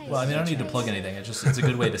stuff here. Well, I mean, I don't need to plug anything. It's a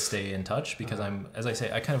good way to stay in touch because as I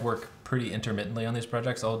say, I kind of work pretty intermittently on these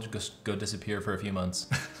projects. I'll just go disappear for a few months,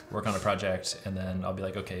 work on a project, and then I'll be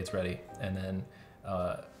like, okay, it's ready. And then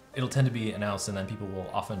it'll tend to be announced, and then people will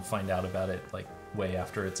often find out about it like way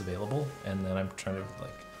after it's available. And then I'm trying to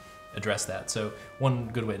like address that. So one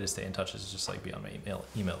good way to stay in touch is just like be on my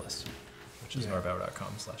email list, which is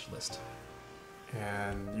norbauer.com/list.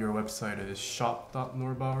 And your website is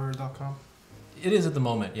shop.norbauer.com? It is at the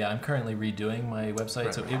moment, yeah. I'm currently redoing my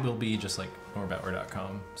website, so it will be just like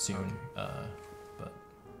norbauer.com soon, but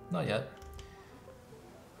not yet.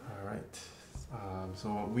 All right.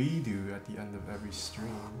 So what we do at the end of every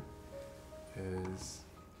stream is,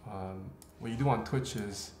 what you do on Twitch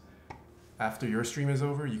is, after your stream is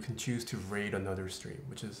over, you can choose to raid another stream,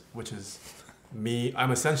 which is me. I'm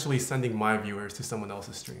essentially sending my viewers to someone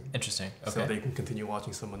else's stream. Interesting. Okay. So they can continue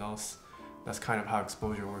watching someone else. That's kind of how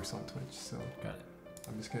exposure works on Twitch. So got it.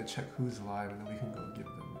 I'm just gonna check who's live, and then we can go give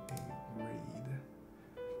them a raid.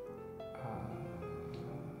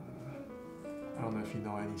 I don't know if you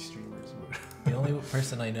know any streamers, but the only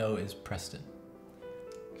person I know is Preston.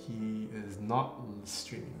 He is not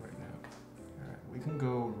streaming right now. We can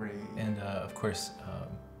go raid. And of course,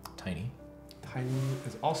 Tiny. Tiny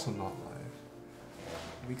is also not live.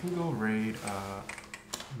 We can go raid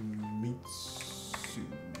Mitsuki.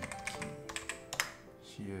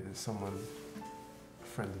 She is someone, a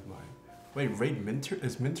friend of mine. Wait, raid Minter?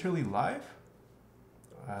 Is Minterly live?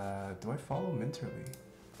 Do I follow Minterly?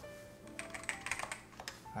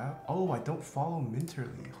 Oh, I don't follow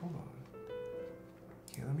Minterly. Hold on.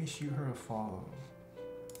 Okay, let me shoot her a follow.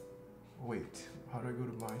 Wait, how do I go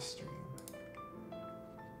to my stream?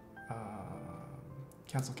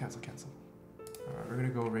 Cancel. Alright, we're gonna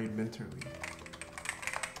go raid Minterly.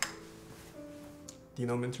 Do you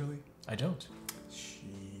know Minterly? I don't.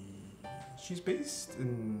 She's based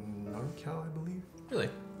in NorCal, I believe. Really?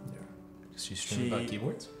 Yeah. Does she stream about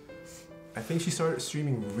keyboards? I think she started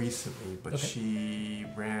streaming recently, but she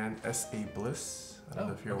ran SA Bliss. I don't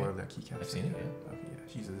know if you're aware of that keycap. I've seen it, yeah. Okay, yeah,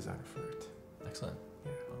 she's a designer for it. Excellent.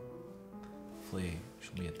 Yeah. Hopefully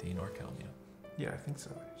she'll be at the NorCal meetup. Yeah, I think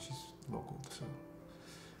so. She's local, so.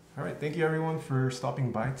 All right, thank you everyone for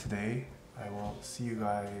stopping by today. I will see you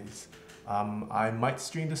guys. I might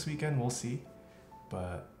stream this weekend, we'll see.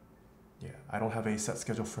 But yeah, I don't have a set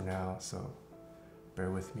schedule for now, so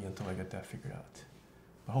bear with me until I get that figured out.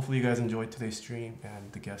 But hopefully you guys enjoyed today's stream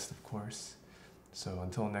and the guest, of course. So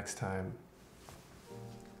until next time,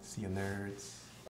 see you nerds.